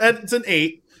 No, it's an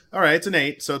 8. All right, it's an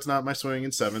 8, so it's not my swimming in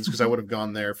 7s because I would have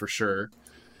gone there for sure.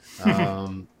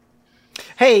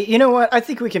 Hey, you know what? I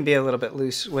think we can be a little bit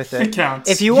loose with it. It counts.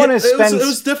 If you want to spend, it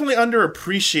was definitely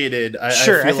underappreciated.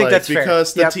 Sure, I feel I think that's fair.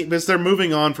 because the Yep. team, because they're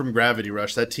moving on from Gravity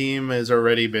Rush. That team has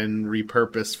already been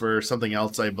repurposed for something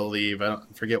else, I believe. I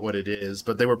don't forget what it is,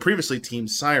 but they were previously Team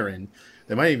Siren.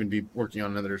 They might even be working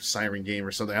on another Siren game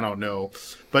or something. I don't know,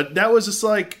 but that was just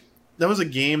like that was a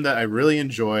game that I really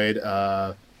enjoyed.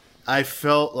 I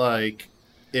felt like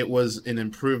it was an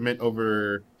improvement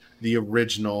over the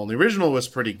original. The original was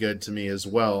pretty good to me as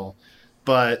well,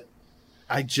 but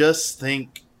I just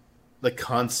think the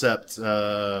concept,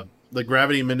 the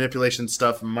gravity manipulation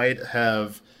stuff might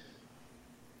have,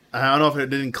 I don't know if it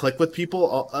didn't click with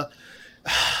people.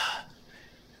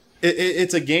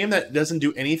 It's a game that doesn't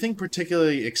do anything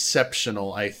particularly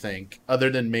exceptional, I think, other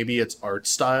than maybe its art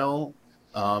style,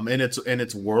 and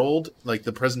its world, like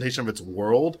the presentation of its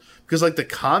world, because like the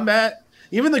combat,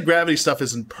 even the gravity stuff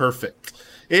isn't perfect.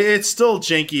 It's still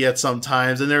janky at some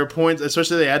times, and there are points,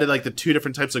 especially they added like the 2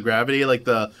 different types of gravity, like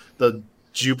the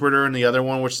Jupiter and the other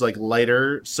one, which is like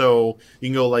lighter, so you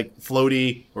can go like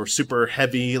floaty or super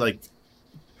heavy, like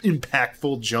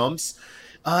impactful jumps.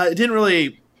 It didn't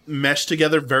really mesh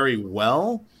together very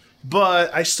well,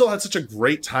 but I still had such a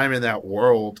great time in that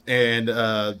world, and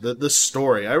the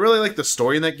story. I really like the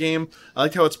story in that game. I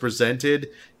like how it's presented,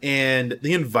 and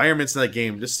the environments in that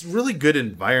game, just really good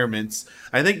environments.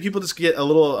 I think people just get a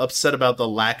little upset about the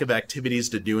lack of activities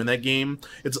to do in that game.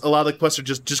 It's a lot of the quests are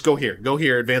just go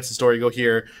here, advance the story, go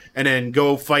here, and then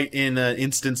go fight in an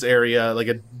instance area, like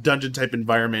a dungeon type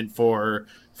environment for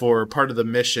part of the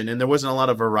mission, and there wasn't a lot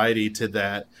of variety to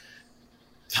that.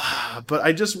 But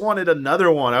I just wanted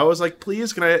another one. I was like,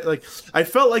 please, can I, like, I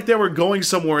felt like they were going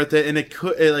somewhere with it, and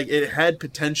it had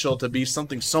potential to be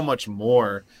something so much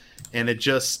more, and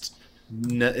it's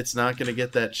not going to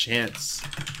get that chance.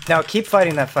 now keep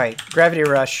fighting that fight. Gravity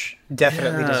Rush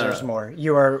definitely deserves more.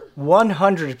 You are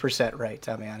 100% right,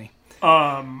 Damiani.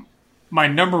 My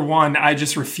number one, I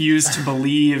just refuse to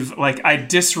believe, like, I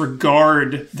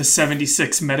disregard the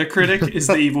 76 Metacritic is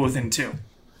The Evil Within 2.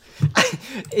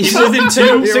 Evil Within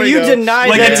 2? So you go. deny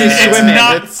Like, that it's swimming.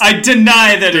 not, I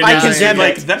deny that it I is. condemn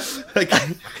Like, it.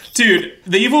 that, dude,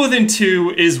 The Evil Within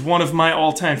 2 is one of my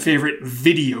all-time favorite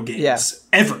video games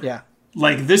ever. Yeah.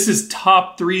 Like, this is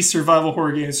top 3 survival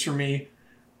horror games for me.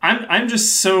 I'm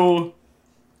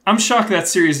shocked that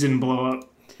series didn't blow up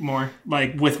more.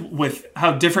 Like, with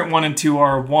how different 1 and 2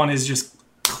 are. 1 is just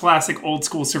classic old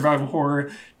school survival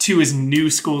horror. 2 is new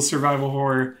school survival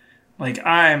horror. Like,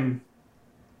 I'm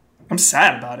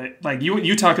sad about it. Like,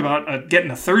 you talk about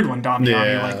getting a third one, Damiani.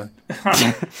 Yeah.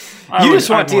 Like, You just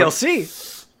want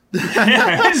DLC.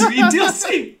 Yeah, I just need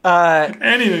DLC.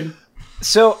 Anything.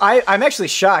 So I'm actually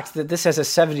shocked that this has a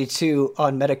 72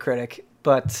 on Metacritic,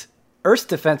 but Earth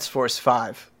Defense Force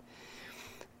 5.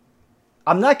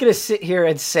 I'm not going to sit here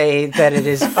and say that it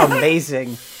is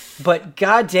amazing, but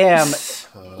goddamn,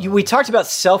 we talked about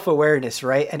self-awareness,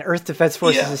 right? And Earth Defense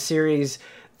Force is a series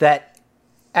that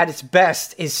at its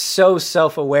best is so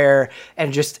self-aware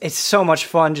and just it's so much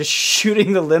fun just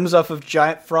shooting the limbs off of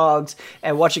giant frogs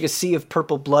and watching a sea of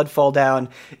purple blood fall down.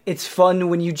 It's fun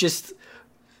when you just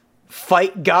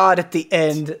fight God at the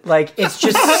end. Like, it's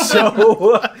just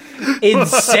so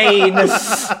insane and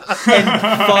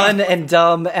fun and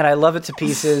dumb, and I love it to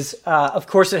pieces. Of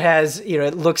course it has,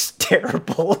 it looks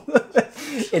terrible.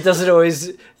 It doesn't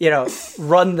always,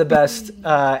 run the best,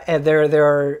 and there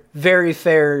are very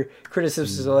fair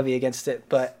criticisms to levy against it,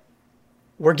 but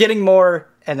we're getting more,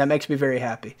 and that makes me very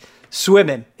happy.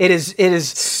 Swimming. It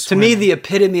is to me the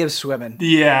epitome of swimming.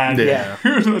 Yeah.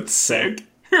 That's sick.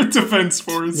 Defense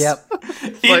Force. Yep.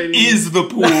 It is the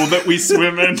pool that we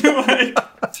swim in. Like,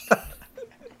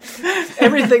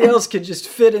 everything else could just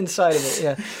fit inside of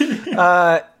it.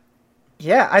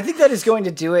 Yeah. I think that is going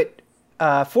to do it.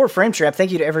 for Frame Trap,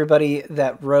 thank you to everybody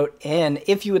that wrote in.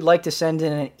 If you would like to send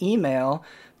in an email,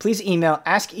 please email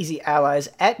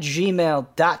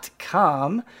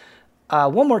askeasyallies@gmail.com.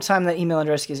 One more time, that email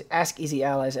address is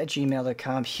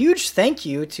askeasyallies@gmail.com. Huge thank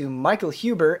you to Michael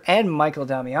Huber and Michael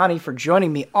Damiani for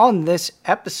joining me on this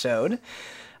episode.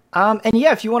 And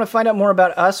yeah, if you want to find out more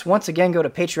about us, once again, go to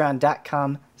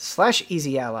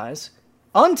patreon.com/easyallies.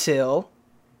 Until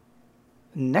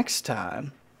next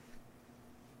time.